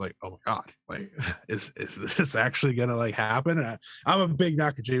 and I was like, oh my god, like is this actually gonna like happen? And I'm a big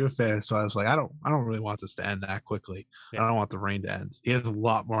Nakajima fan, so I was like, I don't really want this to end that quickly. I don't want the reign to end. He has a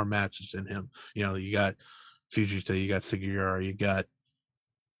lot more matches in him. You got Fujita, you got Sugiura, you got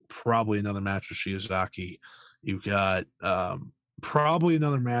probably another match with Shiozaki, you got probably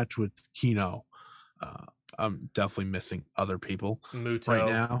another match with Kino. I'm definitely missing other people right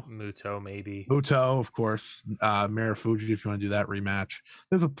now. Muto, maybe. Muto, of course. Marufuji, if you want to do that rematch.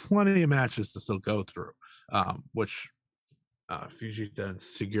 There's plenty of matches to still go through, which Fujita and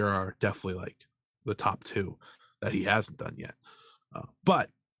Sugiura are definitely like the top two that he hasn't done yet. But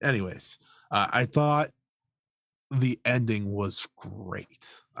anyways, I thought the ending was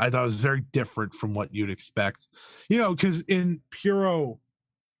great. I thought it was very different from what you'd expect. Because in Puro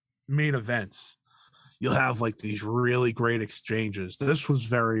main events, you'll have like these really great exchanges. This was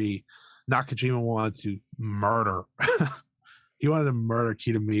very Nakajima wanted to murder. He wanted to murder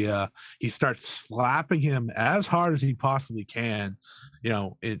Kitamiya. He starts slapping him as hard as he possibly can,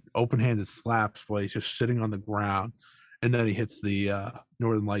 in open-handed slaps while he's just sitting on the ground. And then he hits the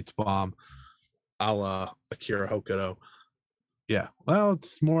Northern Lights bomb a la Akira Hokuto. Yeah. Well,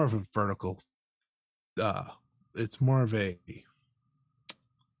 it's more of a vertical. It's more of a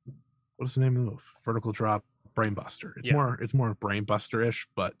what's the name of the move? Vertical drop, brainbuster. It's more brainbuster-ish,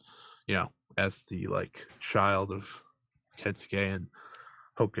 but as the like child of Kensuke and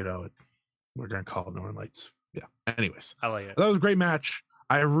Hokuto, we're gonna call it Northern Lights. Yeah. Anyways, I like it. That was a great match.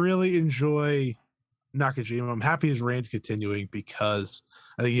 I really enjoy Nakajima. I'm happy his reign's continuing because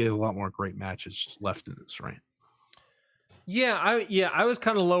I think he has a lot more great matches left in this reign. Yeah, I was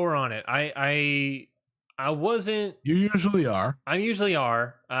kind of lower on it. I wasn't. You usually are. I usually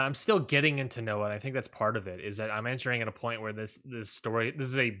are. I'm still getting into Noah, and I think that's part of it. Is that I'm entering at a point where this story, this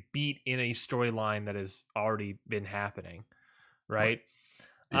is a beat in a storyline that has already been happening, right?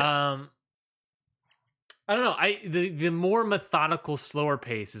 Yeah. I don't know. The more methodical, slower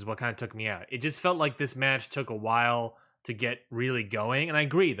pace is what kind of took me out. It just felt like this match took a while to get really going, and I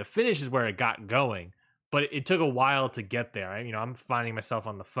agree. The finish is where it got going, but it took a while to get there. I'm finding myself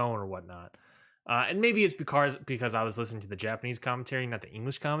on the phone or whatnot. And maybe it's because I was listening to the Japanese commentary, not the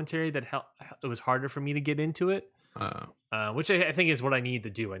English commentary, that it was harder for me to get into it. Which I think is what I need to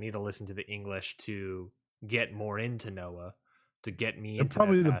do. I need to listen to the English to get more into Noah, to get me into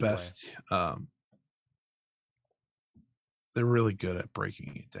probably the best. They're really good at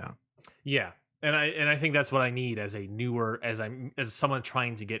breaking it down. Yeah, and I think that's what I need as as someone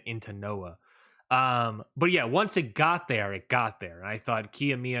trying to get into Noah. But yeah, once it got there. And I thought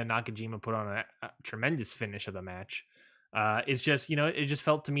Kiyomiya Nakajima put on a tremendous finish of the match. It's just, it just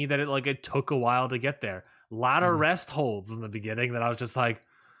felt to me that it took a while to get there. A lot of rest holds in the beginning that I was just like,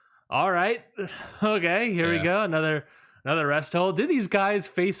 all right, okay, here we go. Another rest hold. Did these guys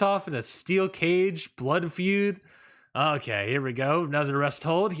face off in a steel cage blood feud? Okay, here we go. Another rest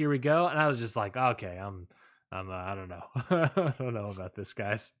hold. Here we go. And I was just like, okay, I don't know. I don't know about this,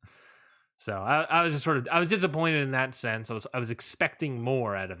 guys. So I was just I was disappointed in that sense. I was expecting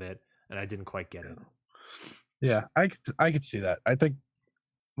more out of it, and I didn't quite get it. Yeah, I could see that. I think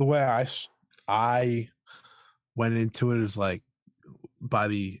the way I went into it is like by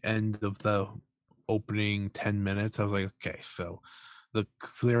the end of the opening 10 minutes, I was like, okay, so the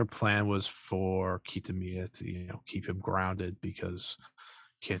clear plan was for Kitamiya to, keep him grounded because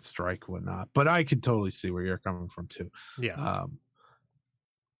can't strike, whatnot. But I could totally see where you're coming from too. Yeah.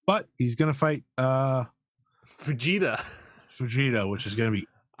 But he's gonna fight Fujita, which is gonna be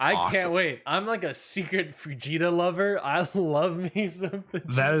I awesome. can't wait. I'm like a secret Fujita lover. I love me some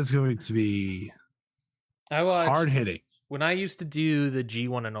Fujita. That is going to be hard hitting. When I used to do the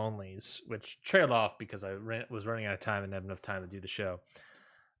G1 and onlys, which trailed off because I was running out of time and didn't have enough time to do the show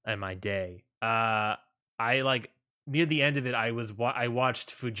in my day. I like near the end of it, I watched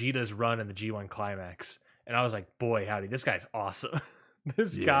Fujita's run in the G1 climax, and I was like, boy, howdy, this guy's awesome.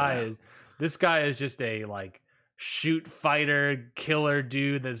 This guy is just a like shoot fighter killer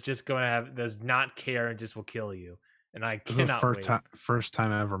dude that's just going to does not care and just will kill you. And I cannot wait. First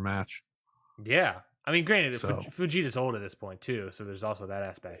time ever match. Yeah. I mean, granted, Fujita's old at this point too, so there's also that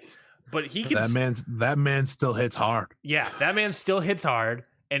aspect. But he can. That man still hits hard. Yeah, that man still hits hard,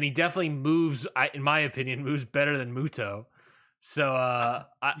 and he definitely moves. In my opinion, moves better than Muto. So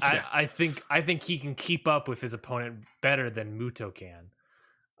I think he can keep up with his opponent better than Muto can.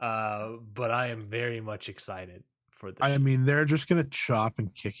 But I am very much excited for this. I mean, they're just gonna chop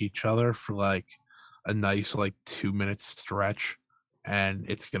and kick each other for like a nice 2-minute stretch, and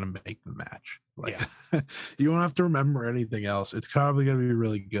it's gonna make the match. You don't have to remember anything else. It's probably gonna be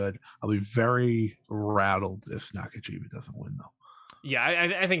really good. I'll be very rattled if Nakajima doesn't win, though. Yeah,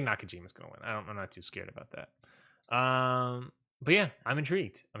 I think Nakajima's gonna win. I'm not too scared about that. But yeah, I'm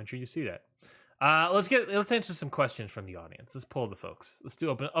intrigued. I'm intrigued to see that. Let's answer some questions from the audience. Let's pull the folks. Let's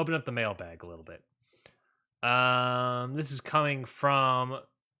open up the mailbag a little bit. This is coming from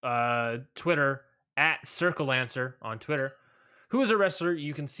Twitter at CircleAnswer on Twitter. Who is a wrestler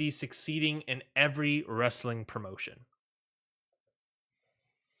you can see succeeding in every wrestling promotion?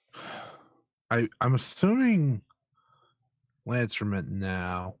 I'm assuming Lance Remit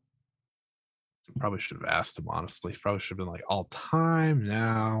now. Probably should have asked him, honestly. Probably should have been like all time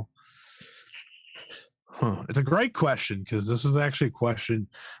now. It's a great question because this is actually a question.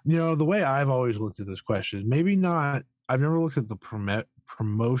 The way I've always looked at this question, maybe not. I've never looked at the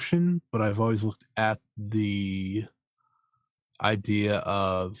promotion, but I've always looked at the idea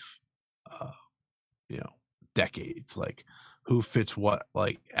of, decades, like who fits what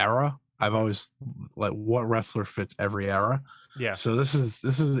era. I've always what wrestler fits every era. Yeah. So this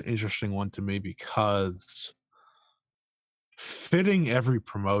is an interesting one to me because fitting every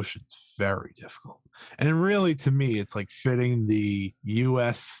promotion is very difficult. And really, to me, it's like fitting the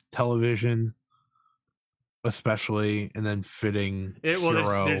U.S. television, especially, and then fitting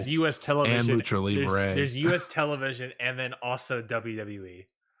there's U.S. television and Lucha Libre. There's U.S. television and then also WWE.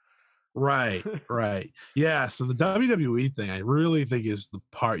 Right. Yeah, so the WWE thing, I really think is the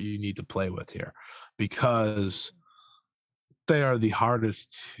part you need to play with here because they are the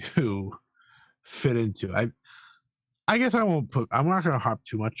hardest to fit into. I guess I'm not going to harp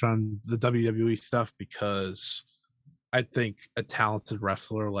too much on the WWE stuff because I think a talented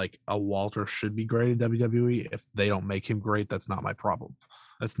wrestler like a Walter should be great in WWE. If they don't make him great, that's not my problem.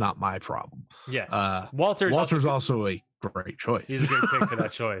 That's not my problem. Yes. Walter's also a great choice. He's a good pick for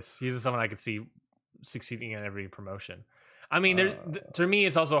that choice. He's someone I could see succeeding in every promotion. I mean, to me,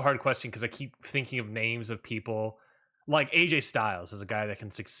 it's also a hard question because I keep thinking of names of people like AJ Styles is a guy that can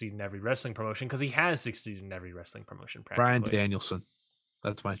succeed in every wrestling promotion because he has succeeded in every wrestling promotion. Bryan Danielson.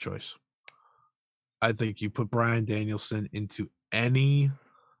 That's my choice. I think you put Bryan Danielson into any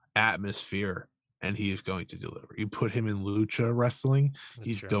atmosphere and he is going to deliver. You put him in lucha wrestling,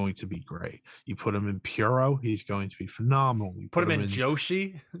 he's going to be great. You put him in Puro, he's going to be phenomenal. You put him in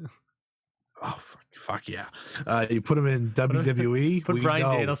Joshi. Oh, fuck yeah. You put him in WWE. Put Bryan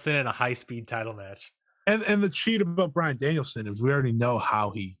Danielson in a high-speed title match. And the cheat about Bryan Danielson is we already know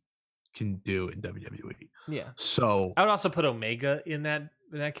how he can do in WWE. Yeah. So I would also put Omega in that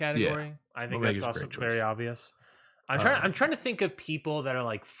category. Yeah. I think Omega's that's also very obvious. I'm trying to think of people that are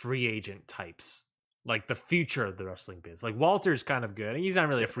like free agent types, like the future of the wrestling biz. Like Walter's kind of good. He's not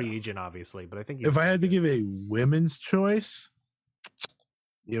really a free agent, obviously, but I think if I had to give a women's choice,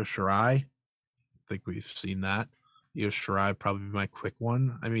 Io Shirai. I think we've seen that. Io Shirai probably my quick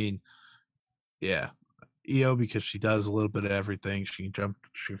one. I mean, yeah. Io because she does a little bit of everything. She can jump,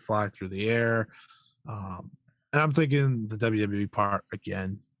 she can fly through the air. And I'm thinking the WWE part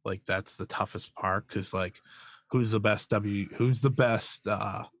again, like that's the toughest part because like who's the best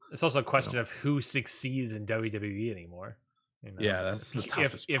it's also a question of who succeeds in WWE anymore. Yeah, that's the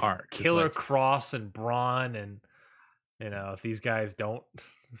toughest part. If Killer Cross and Braun and if these guys don't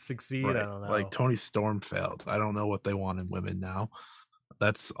succeed, right. I don't know. Like Tony Storm failed. I don't know what they want in women now.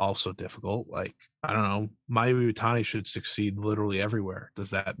 that's also difficult. Like, I don't know, Mayu Iwatani should succeed literally everywhere.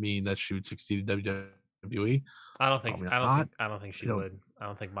 Does that mean that she would succeed in WWE? Probably not. I don't think she They don't. would. I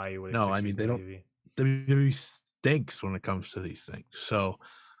don't think Mayu would No, I succeed mean in they don't. WWE. WWE stinks when it comes to these things. So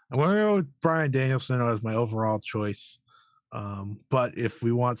I'm going to go with Bryan Danielson as my overall choice. But if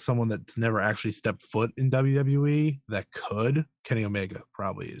we want someone that's never actually stepped foot in WWE that could, Kenny Omega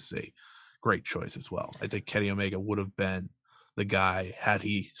probably is a great choice as well. I think Kenny Omega would have been the guy had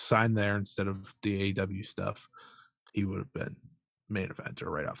he signed there instead of the AEW stuff. He would have been main eventer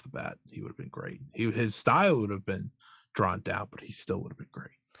right off the bat. He would have been great. His style would have been drawn down, but he still would have been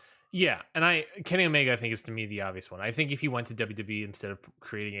great. Yeah, and Kenny Omega, I think, is to me the obvious one. I think if he went to WWE instead of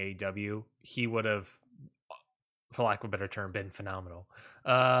creating AEW, he would have, for lack of a better term, been phenomenal.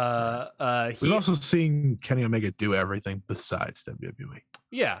 We've also seen Kenny Omega do everything besides WWE.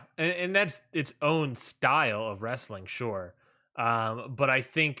 Yeah, and that's its own style of wrestling, sure. But I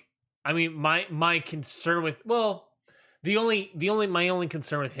think, I mean, my concern with my only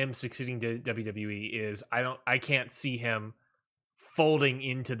concern with him succeeding to WWE is I can't see him folding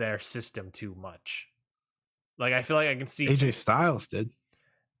into their system too much. Like, I feel like I can see AJ Styles did.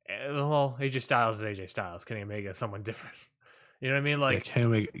 Well, AJ Styles is AJ Styles. Kenny Omega is someone different. You know what I mean? Like,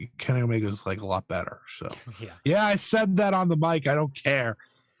 yeah, Kenny Omega is like a lot better. So yeah, I said that on the mic. I don't care.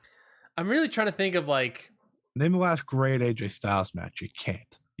 I'm really trying to think of like, name the last great AJ Styles match. You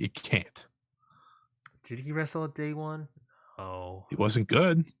can't. Did he wrestle at day one? Oh, he wasn't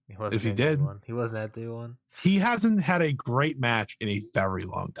good. If he did, he wasn't at day one. He hasn't had a great match in a very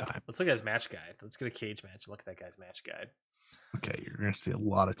long time. Let's look at his match guide. Let's get a cage match. Look at that guy's match guide. Okay, you're gonna see a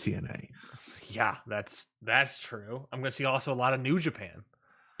lot of TNA. Yeah, that's true. I'm gonna see also a lot of New Japan.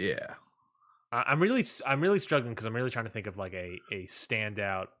 Yeah, I'm really struggling because I'm really trying to think of like a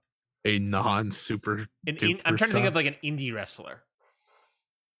standout, a non-super. I'm trying to think of like an indie wrestler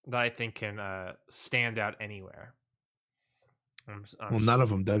that I think can stand out anywhere. Well, none of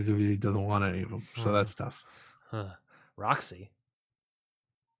them. WWE doesn't want any of them, so that's tough. Roxy.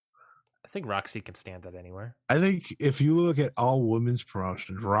 I think Roxy can stand out anywhere. I think if you look at all women's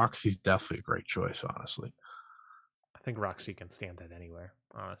promotions, Roxy's definitely a great choice, honestly. I think Roxy can stand out anywhere,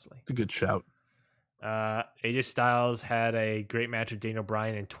 honestly. It's a good shout. AJ Styles had a great match with Daniel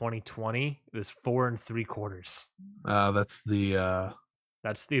Bryan in 2020. It was 4 3/4.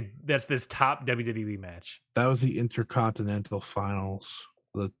 That's this top WWE match. That was the Intercontinental Finals,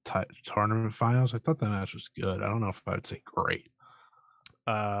 the tournament finals. I thought that match was good. I don't know if I would say great.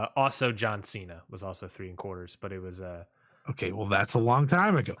 Also, John Cena was also 3 1/4, but it was okay. Well, that's a long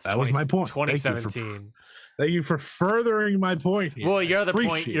time ago. That was my point. 2017. Thank you for furthering my point here. Well, your other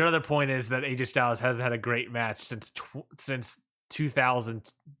point is that AJ Styles hasn't had a great match since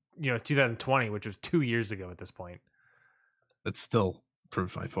 2000, 2020, which was 2 years ago at this point. That still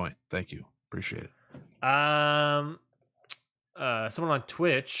proves my point. Thank you. Appreciate it. Someone on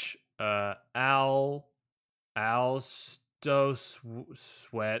Twitch, Al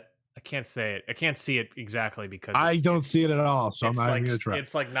Sweat. I can't say it. I can't see it exactly because I don't see it at all. So I'm not even gonna try.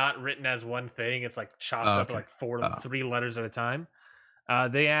 It's like not written as one thing. It's like chopped up like 3 letters at a time.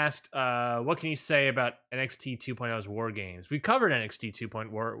 They asked, what can you say about NXT 2.0's War Games? We covered NXT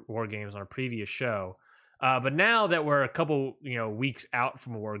 2.0 War Games on a previous show. But now that we're a couple, weeks out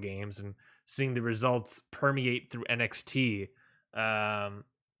from War Games and seeing the results permeate through NXT,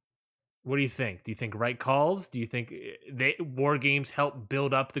 what do you think? Do you think right calls? Do you think War Games help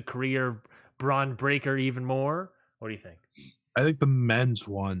build up the career of Braun Breaker even more? What do you think? I think the men's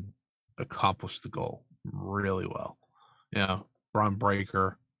one accomplished the goal really well. Braun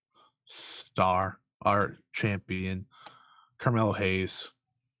Breaker, star, our champion, Carmelo Hayes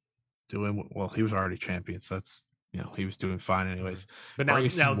doing well. He was already champion, so that's he was doing fine anyways. But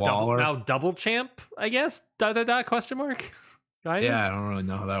now double champ, I guess. ... question mark. Yeah, I don't really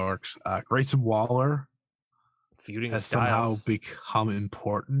know how that works. Grayson Waller feuding has somehow become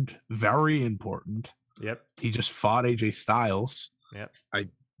important, very important. Yep. He just fought AJ Styles. Yep.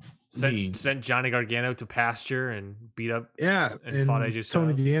 Sent Johnny Gargano to pasture and beat up. Yeah, and fought AJ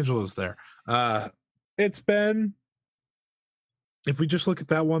Styles. Tony D'Angelo's there. It's been. If we just look at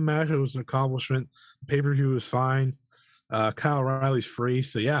that one match, it was an accomplishment. Pay-per-view was fine. Kyle O'Reilly's free,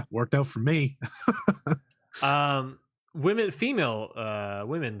 so yeah, worked out for me. Women's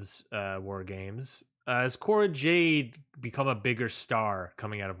War Games. Has Cora Jade become a bigger star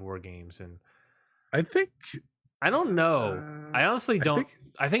coming out of War Games? And I don't know. I honestly don't.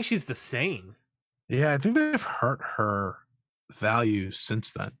 I think she's the same. Yeah, I think they've hurt her value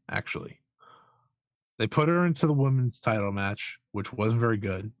since then. Actually, they put her into the women's title match, which wasn't very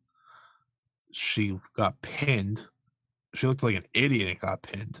good. She got pinned she looked like an idiot and got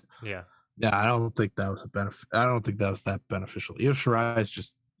pinned. Yeah. Yeah, I don't think that was a benefit. I don't think that was that beneficial. Io Shirai is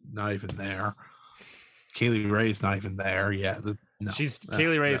just not even there. Kaylee Ray's not even there. Yeah, no.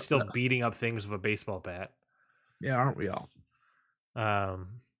 Kaylee Ray is still beating up things with a baseball bat. Yeah, aren't we all?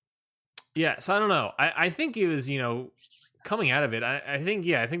 Yeah, so I don't know. I think it was, coming out of it, I think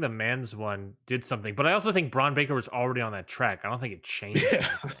the men's one did something, but I also think Braun Baker was already on that track. I don't think it changed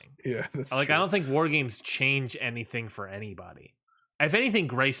anything. Yeah, that's true. I don't think War Games change anything for anybody. If anything,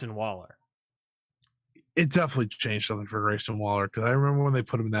 Grayson Waller. It definitely changed something for Grayson Waller, because I remember when they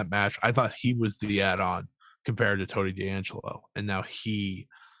put him in that match, I thought he was the add-on compared to Tony D'Angelo, and now he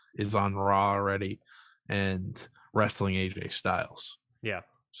is on Raw already and wrestling AJ Styles. Yeah.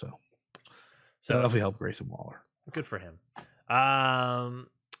 So definitely helped Grayson Waller. Good for him.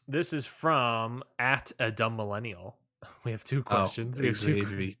 This is from @ADumbMillennial. We have 2 questions.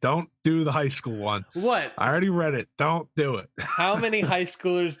 Don't do the high school one. What? I already read it. Don't do it. How many high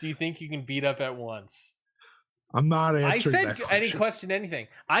schoolers do you think you can beat up at once? I'm not answering. I said that any question, anything.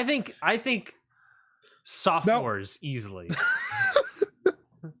 I think sophomores easily.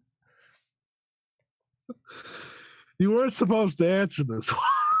 You weren't supposed to answer this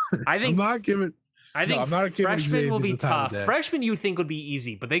one. I think I'm not giving. I think I'm not freshmen will be tough. Freshmen you think would be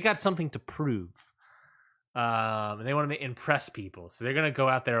easy, but they got something to prove. And they want to impress people, so they're going to go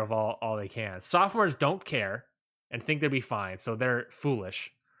out there with all they can. Sophomores don't care and think they'll be fine, so they're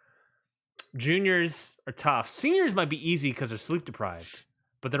foolish. Juniors are tough. Seniors might be easy because they're sleep deprived,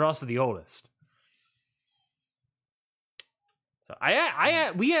 but they're also the oldest. So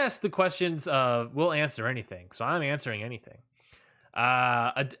we asked the questions of we'll answer anything, so I'm answering anything.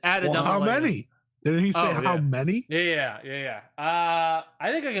 How many? Didn't he say how many? Yeah.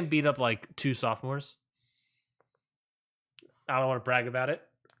 I think I can beat up like 2 sophomores. I don't want to brag about it.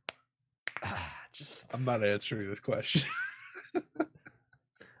 I'm not answering this question.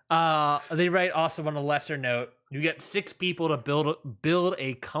 They write also on a lesser note, you get 6 people to build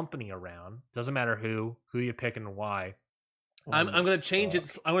a company around. Doesn't matter who you pick and why. I'm going to change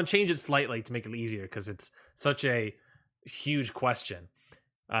it. I'm going to change it slightly to make it easier because it's such a huge question.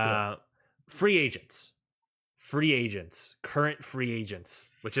 Free agents, current free agents,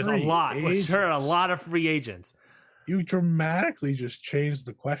 which is a lot. Which are a lot of free agents. You dramatically just changed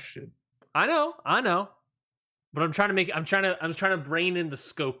the question. I know. But I'm trying to brain in the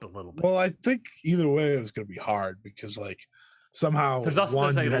scope a little bit. Well, I think either way it was going to be hard because somehow there's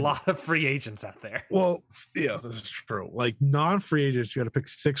a lot of free agents out there. Well, yeah, this is true. Like non-free agents, you got to pick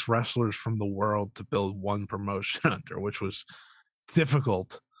 6 wrestlers from the world to build one promotion under, which was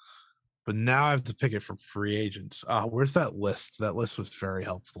difficult. But now I have to pick it from free agents. Where's that list? That list was very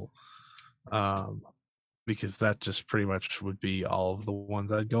helpful. Because that just pretty much would be all of the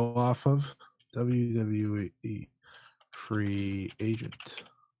ones I'd go off of. WWE free agent.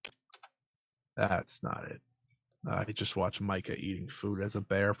 That's not it. I just watched Micah eating food as a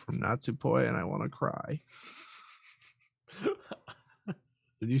bear from Natsupoi and I want to cry.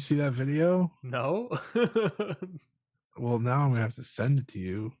 Did you see that video? No. Well, now I'm going to have to send it to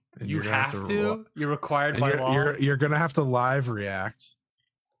you. And you have to? You're required by law? You're going to have to live react.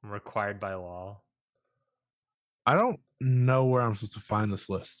 I'm required by law. I don't know where I'm supposed to find this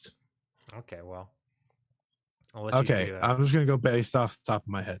list. Okay, well. I'll let you figure that out. I'm just going to go based off the top of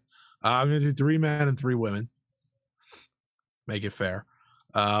my head. I'm going to do 3 men and 3 women. Make it fair.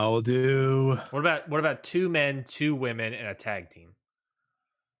 We'll do... What about 2 men, 2 women, and a tag team?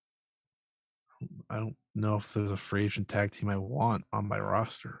 I don't know if there's a free agent tag team I want on my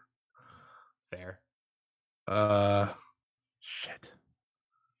roster. Fair. Shit.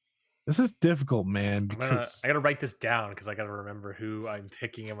 This is difficult, man. Because I gotta write this down because I gotta remember who I'm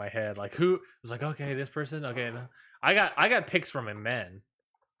picking in my head. Like who was like, okay, this person. Okay, no. I got picks from men.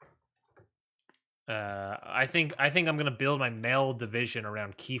 I think I'm gonna build my male division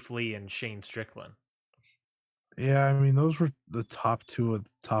around Keith Lee and Shane Strickland. Yeah, I mean those were the top 2 at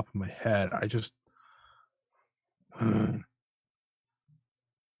the top of my head. I just.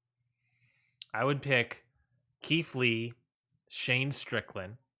 I would pick Keith Lee, Shane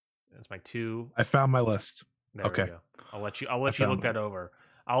Strickland. That's my 2. I found my list. There we go. I'll let you look that over.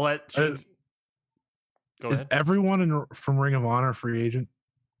 I'll let Shane... Go ahead. Is everyone from Ring of Honor free agent?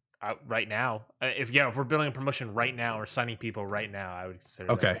 Right now. If we're building a promotion right now or signing people right now, I would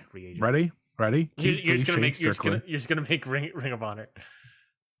consider that free agent. Ready? You're just gonna make Ring of Honor.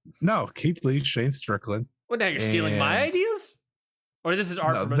 No, Keith Lee, Shane Strickland. Well, now you're stealing my ideas? Or this is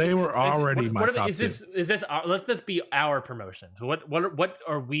our promotion? They were already my top 2. Is this let's this be our promotion. So what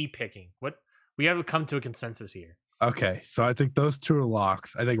are we picking? We have to come to a consensus here. Okay, so I think those 2 are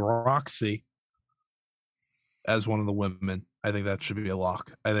locks. I think Roxy as one of the women. I think that should be a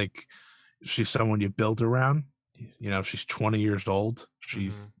lock. I think she's someone you build around. You know, she's 20 years old.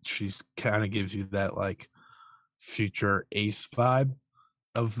 She's kind of gives you that like future ace vibe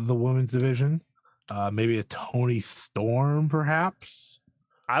of the women's division. Maybe a Tony Storm, perhaps.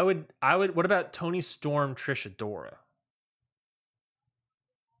 I would. What about Tony Storm, Trish Adora?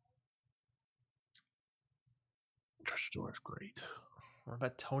 Trish Adora is great. What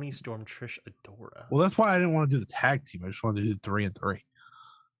about Tony Storm, Trish Adora? Well, that's why I didn't want to do the tag team. I just wanted to do 3 and 3.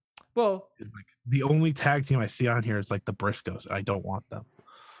 Well, like the only tag team I see on here is like the Briscoes. I don't want them.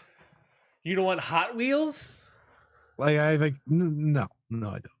 You don't want Hot Wheels? Like I like no, I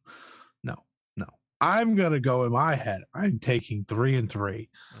don't. No. I'm gonna go in my head. I'm taking 3 and 3.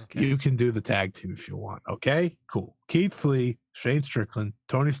 Okay. You can do the tag team if you want. Okay, cool. Keith Lee, Shane Strickland,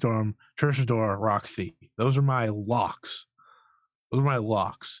 Tony Storm, Trish Adora, Roxy. Those are my locks.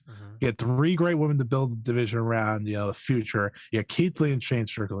 Get 3 great women to build the division around, you know, the future. Yeah, Keith Lee and Shane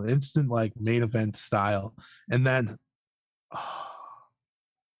Strickland, instant like main event style. And then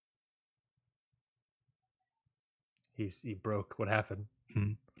he broke. What happened?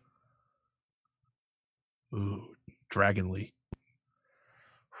 Ooh, Dragon Lee.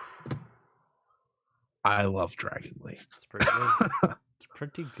 I love Dragon Lee. It's pretty good. It's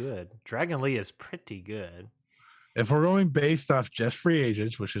pretty good. Dragon Lee is pretty good. If we're going based off just free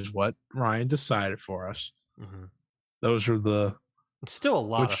agents, which is what Ryan decided for us, those are the... It's still a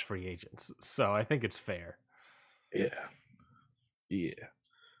lot of free agents, so I think it's fair. Yeah.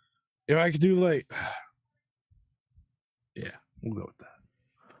 If I could do like... Yeah, we'll go with that.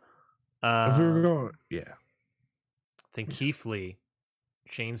 If we were going... Yeah. I think Keith Lee,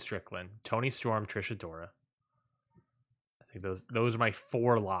 Shane Strickland, Tony Storm, Trish Adora. I think those are my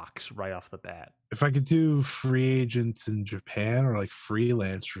 4 locks right off the bat. If I could do free agents in Japan or like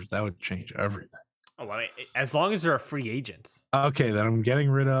freelancers, that would change everything. Oh, I mean, as long as there are free agents. Okay, then I'm getting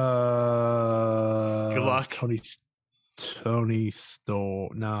rid of... Good luck. Tony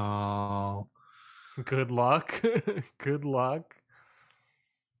Storm. No. Good luck. Good luck.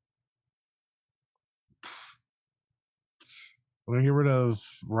 I'm going to get rid of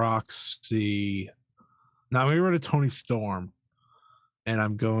Roxy. Now I'm going to get rid of Tony Storm. And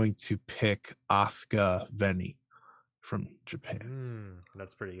I'm going to pick Asuka Veni from Japan.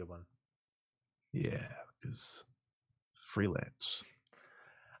 That's a pretty good one. Yeah, because freelance.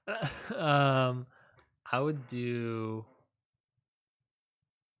 I'll do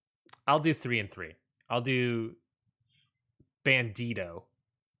 3 and 3. I'll do Bandito.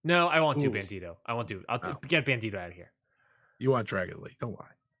 No, I won't do Bandito. I'll get Bandito out of here. You want Dragon Lee? Don't lie.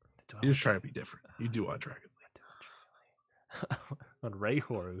 You're just trying to be different. You do want Dragon Lee. On Ray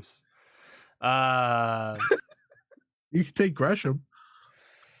Horus. You can take Gresham.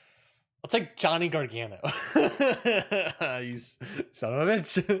 I'll take Johnny Gargano. You son of a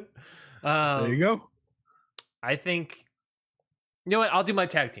bitch. There you go. I think. You know what? I'll do my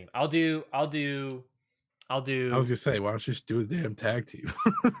tag team. I'll do. I was gonna say, why don't you just do a damn tag team?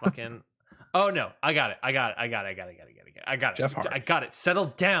 Fucking. Oh no! I got it. Jeff Hardy. I got it. Settle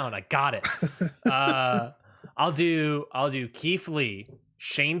down. I got it. I'll do Keith Lee,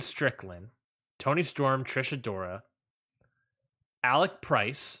 Shane Strickland, Tony Storm, Trish Adora, Alec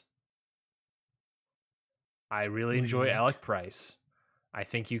Price. I really enjoy Alec Price. I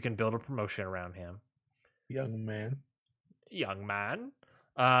think you can build a promotion around him. Young man.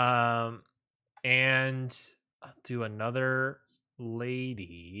 And I'll do another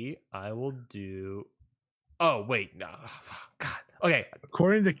lady. I will do... Oh, wait. No. God. Okay.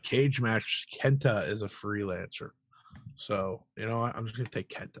 According to Cage Match, Kenta is a freelancer. So, you know what? I'm just going to take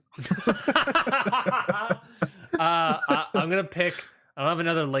Kenta. I'm going to pick... I don't have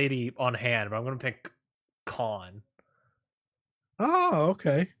another lady on hand, but I'm going to pick Khan. Oh,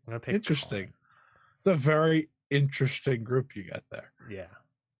 okay. I'm going to pick interesting. Khan. It's a very interesting group you got there. Yeah.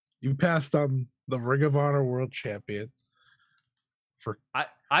 You passed on the Ring of Honor World Champion.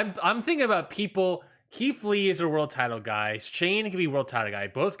 I'm thinking about people. Keith Lee is a world title guy. Shane can be world title guy.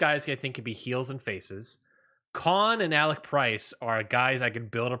 Both guys I think can be heels and faces. Khan and Alec Price are guys I can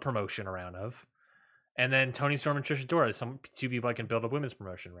build a promotion around of. And then Tony Storm and Trish Adora is 2 people I can build a women's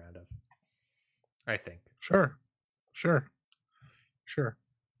promotion around of. I think. Sure.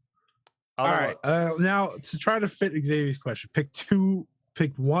 All right. Now to try to fit Xavier's question,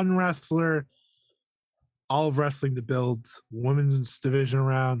 pick one wrestler, all of wrestling to build women's division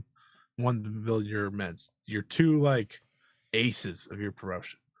around, one to build your men's. Your 2 like aces of your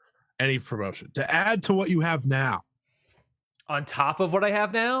promotion. Any promotion. To add to what you have now. On top of what I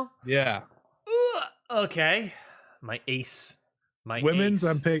have now? Yeah. Okay. My ace. Women's,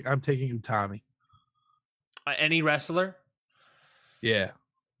 ace. I'm taking Utami. Any wrestler? Yeah.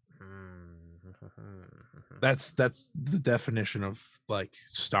 That's the definition of like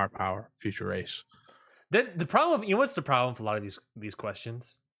star power, future race. The problem, what's the problem with a lot of these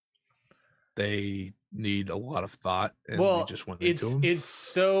questions? They need a lot of thought, and we just went into them. It's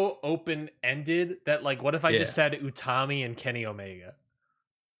so open ended that like, what if I just said Utami and Kenny Omega?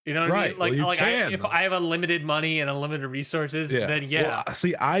 You know what I mean? Like, if I have unlimited money and unlimited resources, then Well,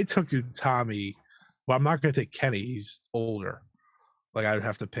 see, I took Utami. Well, I'm not going to take Kenny. He's older. Like, I would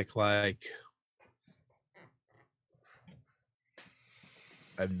have to pick like.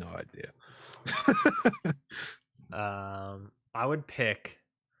 I have no idea. I would pick.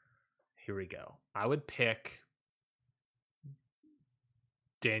 Here we go. I would pick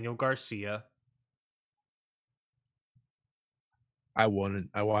Daniel Garcia. I wouldn't.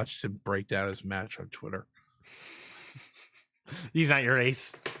 I watched him break down his match on Twitter. He's not your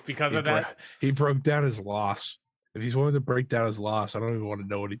ace because of that. He broke down his loss. If he's willing to break down his loss, I don't even want to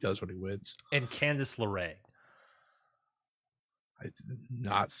know what he does when he wins. And Candice LeRae. I did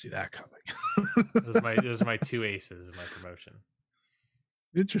not see that coming. those are my two aces in my promotion.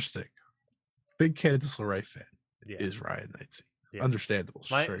 Interesting. Big Candice LeRae fan is Ryan Knightsey. Yeah. Understandable.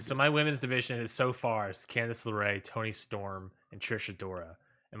 My women's division is so far is Candice LeRae, Toni Storm, and Trish Adora.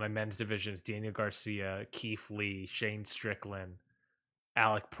 And my men's division is Daniel Garcia, Keith Lee, Shane Strickland,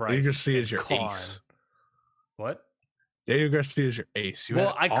 Alec Price. Daniel Garcia is your ace. What? Daniel Garcia is your ace.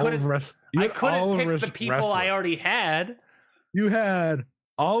 I couldn't pick the people wrestling. I already had. You had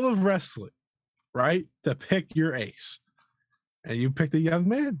all of wrestling, right? To pick your ace. And you picked a young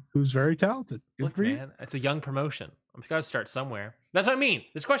man who's very talented. Look, man, it's a young promotion. I've got to start somewhere. That's what I mean.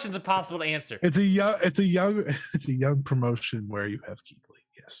 This question's impossible to answer. It's a young promotion where you have Keith Lee.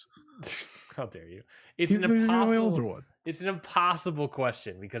 Yes. How dare you? It's an older one. It's an impossible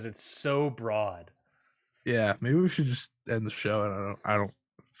question because it's so broad. Yeah, maybe we should just end the show. And I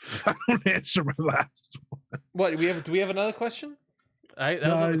don't answer my last one. What do we have another question?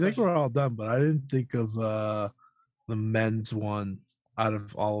 I think we're all done, but I didn't think of the men's one out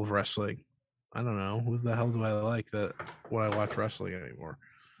of all of wrestling. I don't know. Who the hell do I like that when I watch wrestling anymore?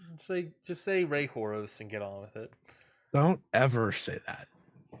 Just say Ray Horus and get on with it. Don't ever say that.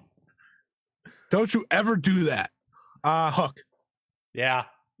 Don't you ever do that. Hook. Yeah.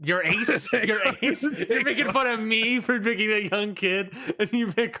 Your ace? Your ace? You're making fun of me for picking a young kid and you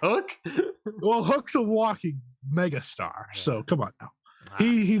pick Hook? Well, Hook's a walking megastar. Yeah. So come on now.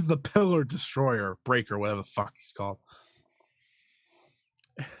 He's the pillar destroyer, breaker, whatever the fuck he's called.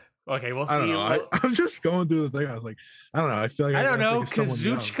 Okay, we'll see. I don't know. I was just going through the thing. I was like, I don't know. I feel like I don't know.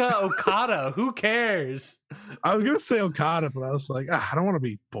 Kazuchika Okada. Who cares? I was gonna say Okada, but I was like, I don't want to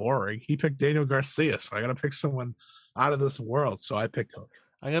be boring. He picked Daniel Garcia, so I gotta pick someone out of this world. So I picked Hook.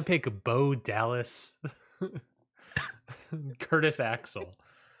 I'm gonna pick Bo Dallas, Curtis Axel.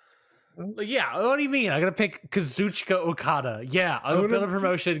 Yeah, what do you mean? I'm gonna pick Kazuchika Okada. Yeah, I'm gonna build a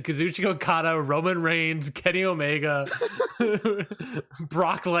promotion. Kazuchika Okada, Roman Reigns, Kenny Omega,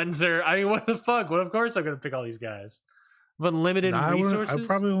 Brock Lesnar. I mean, what the fuck? Well, of course I'm gonna pick all these guys. With unlimited resources. I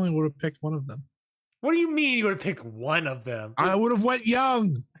probably only would have picked one of them. What do you mean you would have picked one of them? I would have went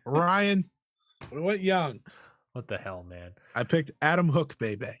young, Ryan. Would have went young. What the hell, man? I picked Adam Hook,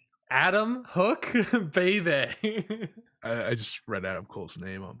 baby. Adam Hook, baby. I just read Adam Cole's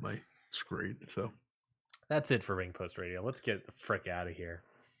name on my screen. So that's it for Ring Post Radio. Let's get the frick out of here.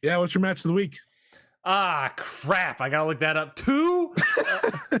 Yeah, what's your match of the week? Crap. I gotta look that up too.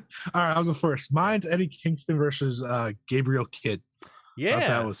 All right, I'll go first. Mine's Eddie Kingston versus Gabriel Kidd. Yeah,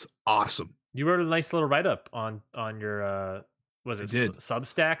 that was awesome. You wrote a nice little write-up on your was it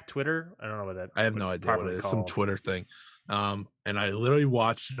Substack, Twitter? I don't know what that. I have no idea what it is. Some Twitter thing. And I literally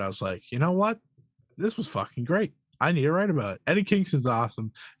watched it. I was like, you know what? This was fucking great. I need to write about it. Eddie Kingston's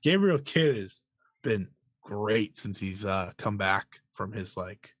awesome. Gabriel Kidd has been great since he's come back from his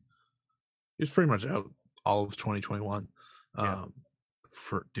he was pretty much out all of 2021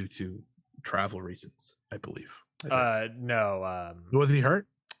 due to travel reasons, I believe. No. Was he hurt?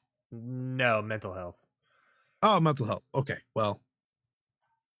 No, mental health. Oh, mental health. Okay, well,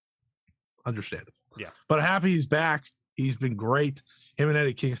 understandable. Yeah, but happy he's back. He's been great. Him and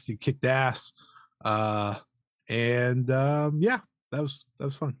Eddie Kingston kicked ass. And that was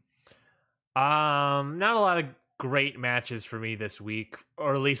fun. Not a lot of great matches for me this week,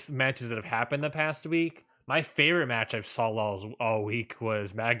 or at least matches that have happened the past week. My favorite match I saw all week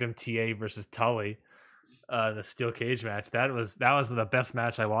was Magnum TA versus Tully, the steel cage match. That was the best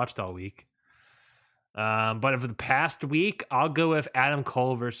match I watched all week. But for the past week, I'll go with Adam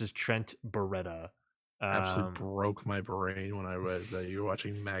Cole versus Trent Beretta. Absolutely broke my brain when I read that you're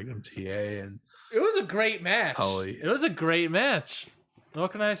watching Magnum TA, and it was a great match. Tully. It was a great match.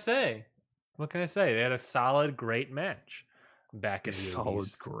 What can I say? They had a solid, great match back in the 80s. Solid,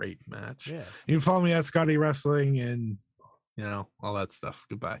 great match. Yeah. You can follow me at Scotty Wrestling and all that stuff.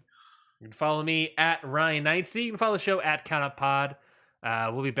 Goodbye. You can follow me at Ryan Knightsey. You can follow the show at Count Up Pod.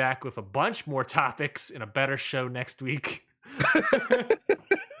 We'll be back with a bunch more topics in a better show next week.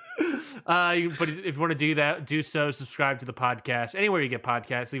 But if you want to do that, do so. Subscribe to the podcast anywhere you get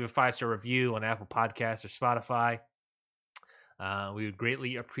podcasts. Leave a 5-star review on Apple Podcasts or Spotify. We would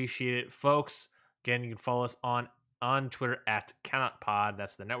greatly appreciate it, folks. Again, you can follow us on Twitter at CountOutPod.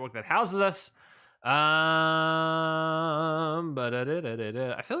 That's the network that houses us. I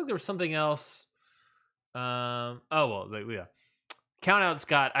feel like there was something else. Yeah. Count Out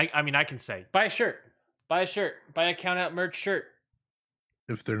Scott. I mean, I can say buy a shirt, buy a Count Out merch shirt.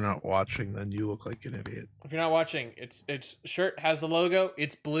 If they're not watching, then you look like an idiot. If you're not watching, it's shirt has the logo.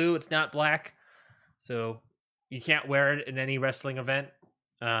 It's blue. It's not black, so you can't wear it in any wrestling event.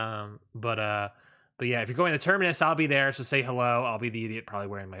 But yeah, if you're going to Terminus, I'll be there. So say hello. I'll be the idiot, probably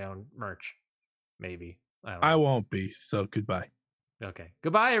wearing my own merch. Maybe I won't be. So goodbye. Okay,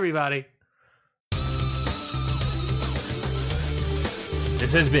 goodbye, everybody.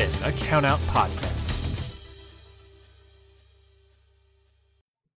 This has been a Count Out Podcast.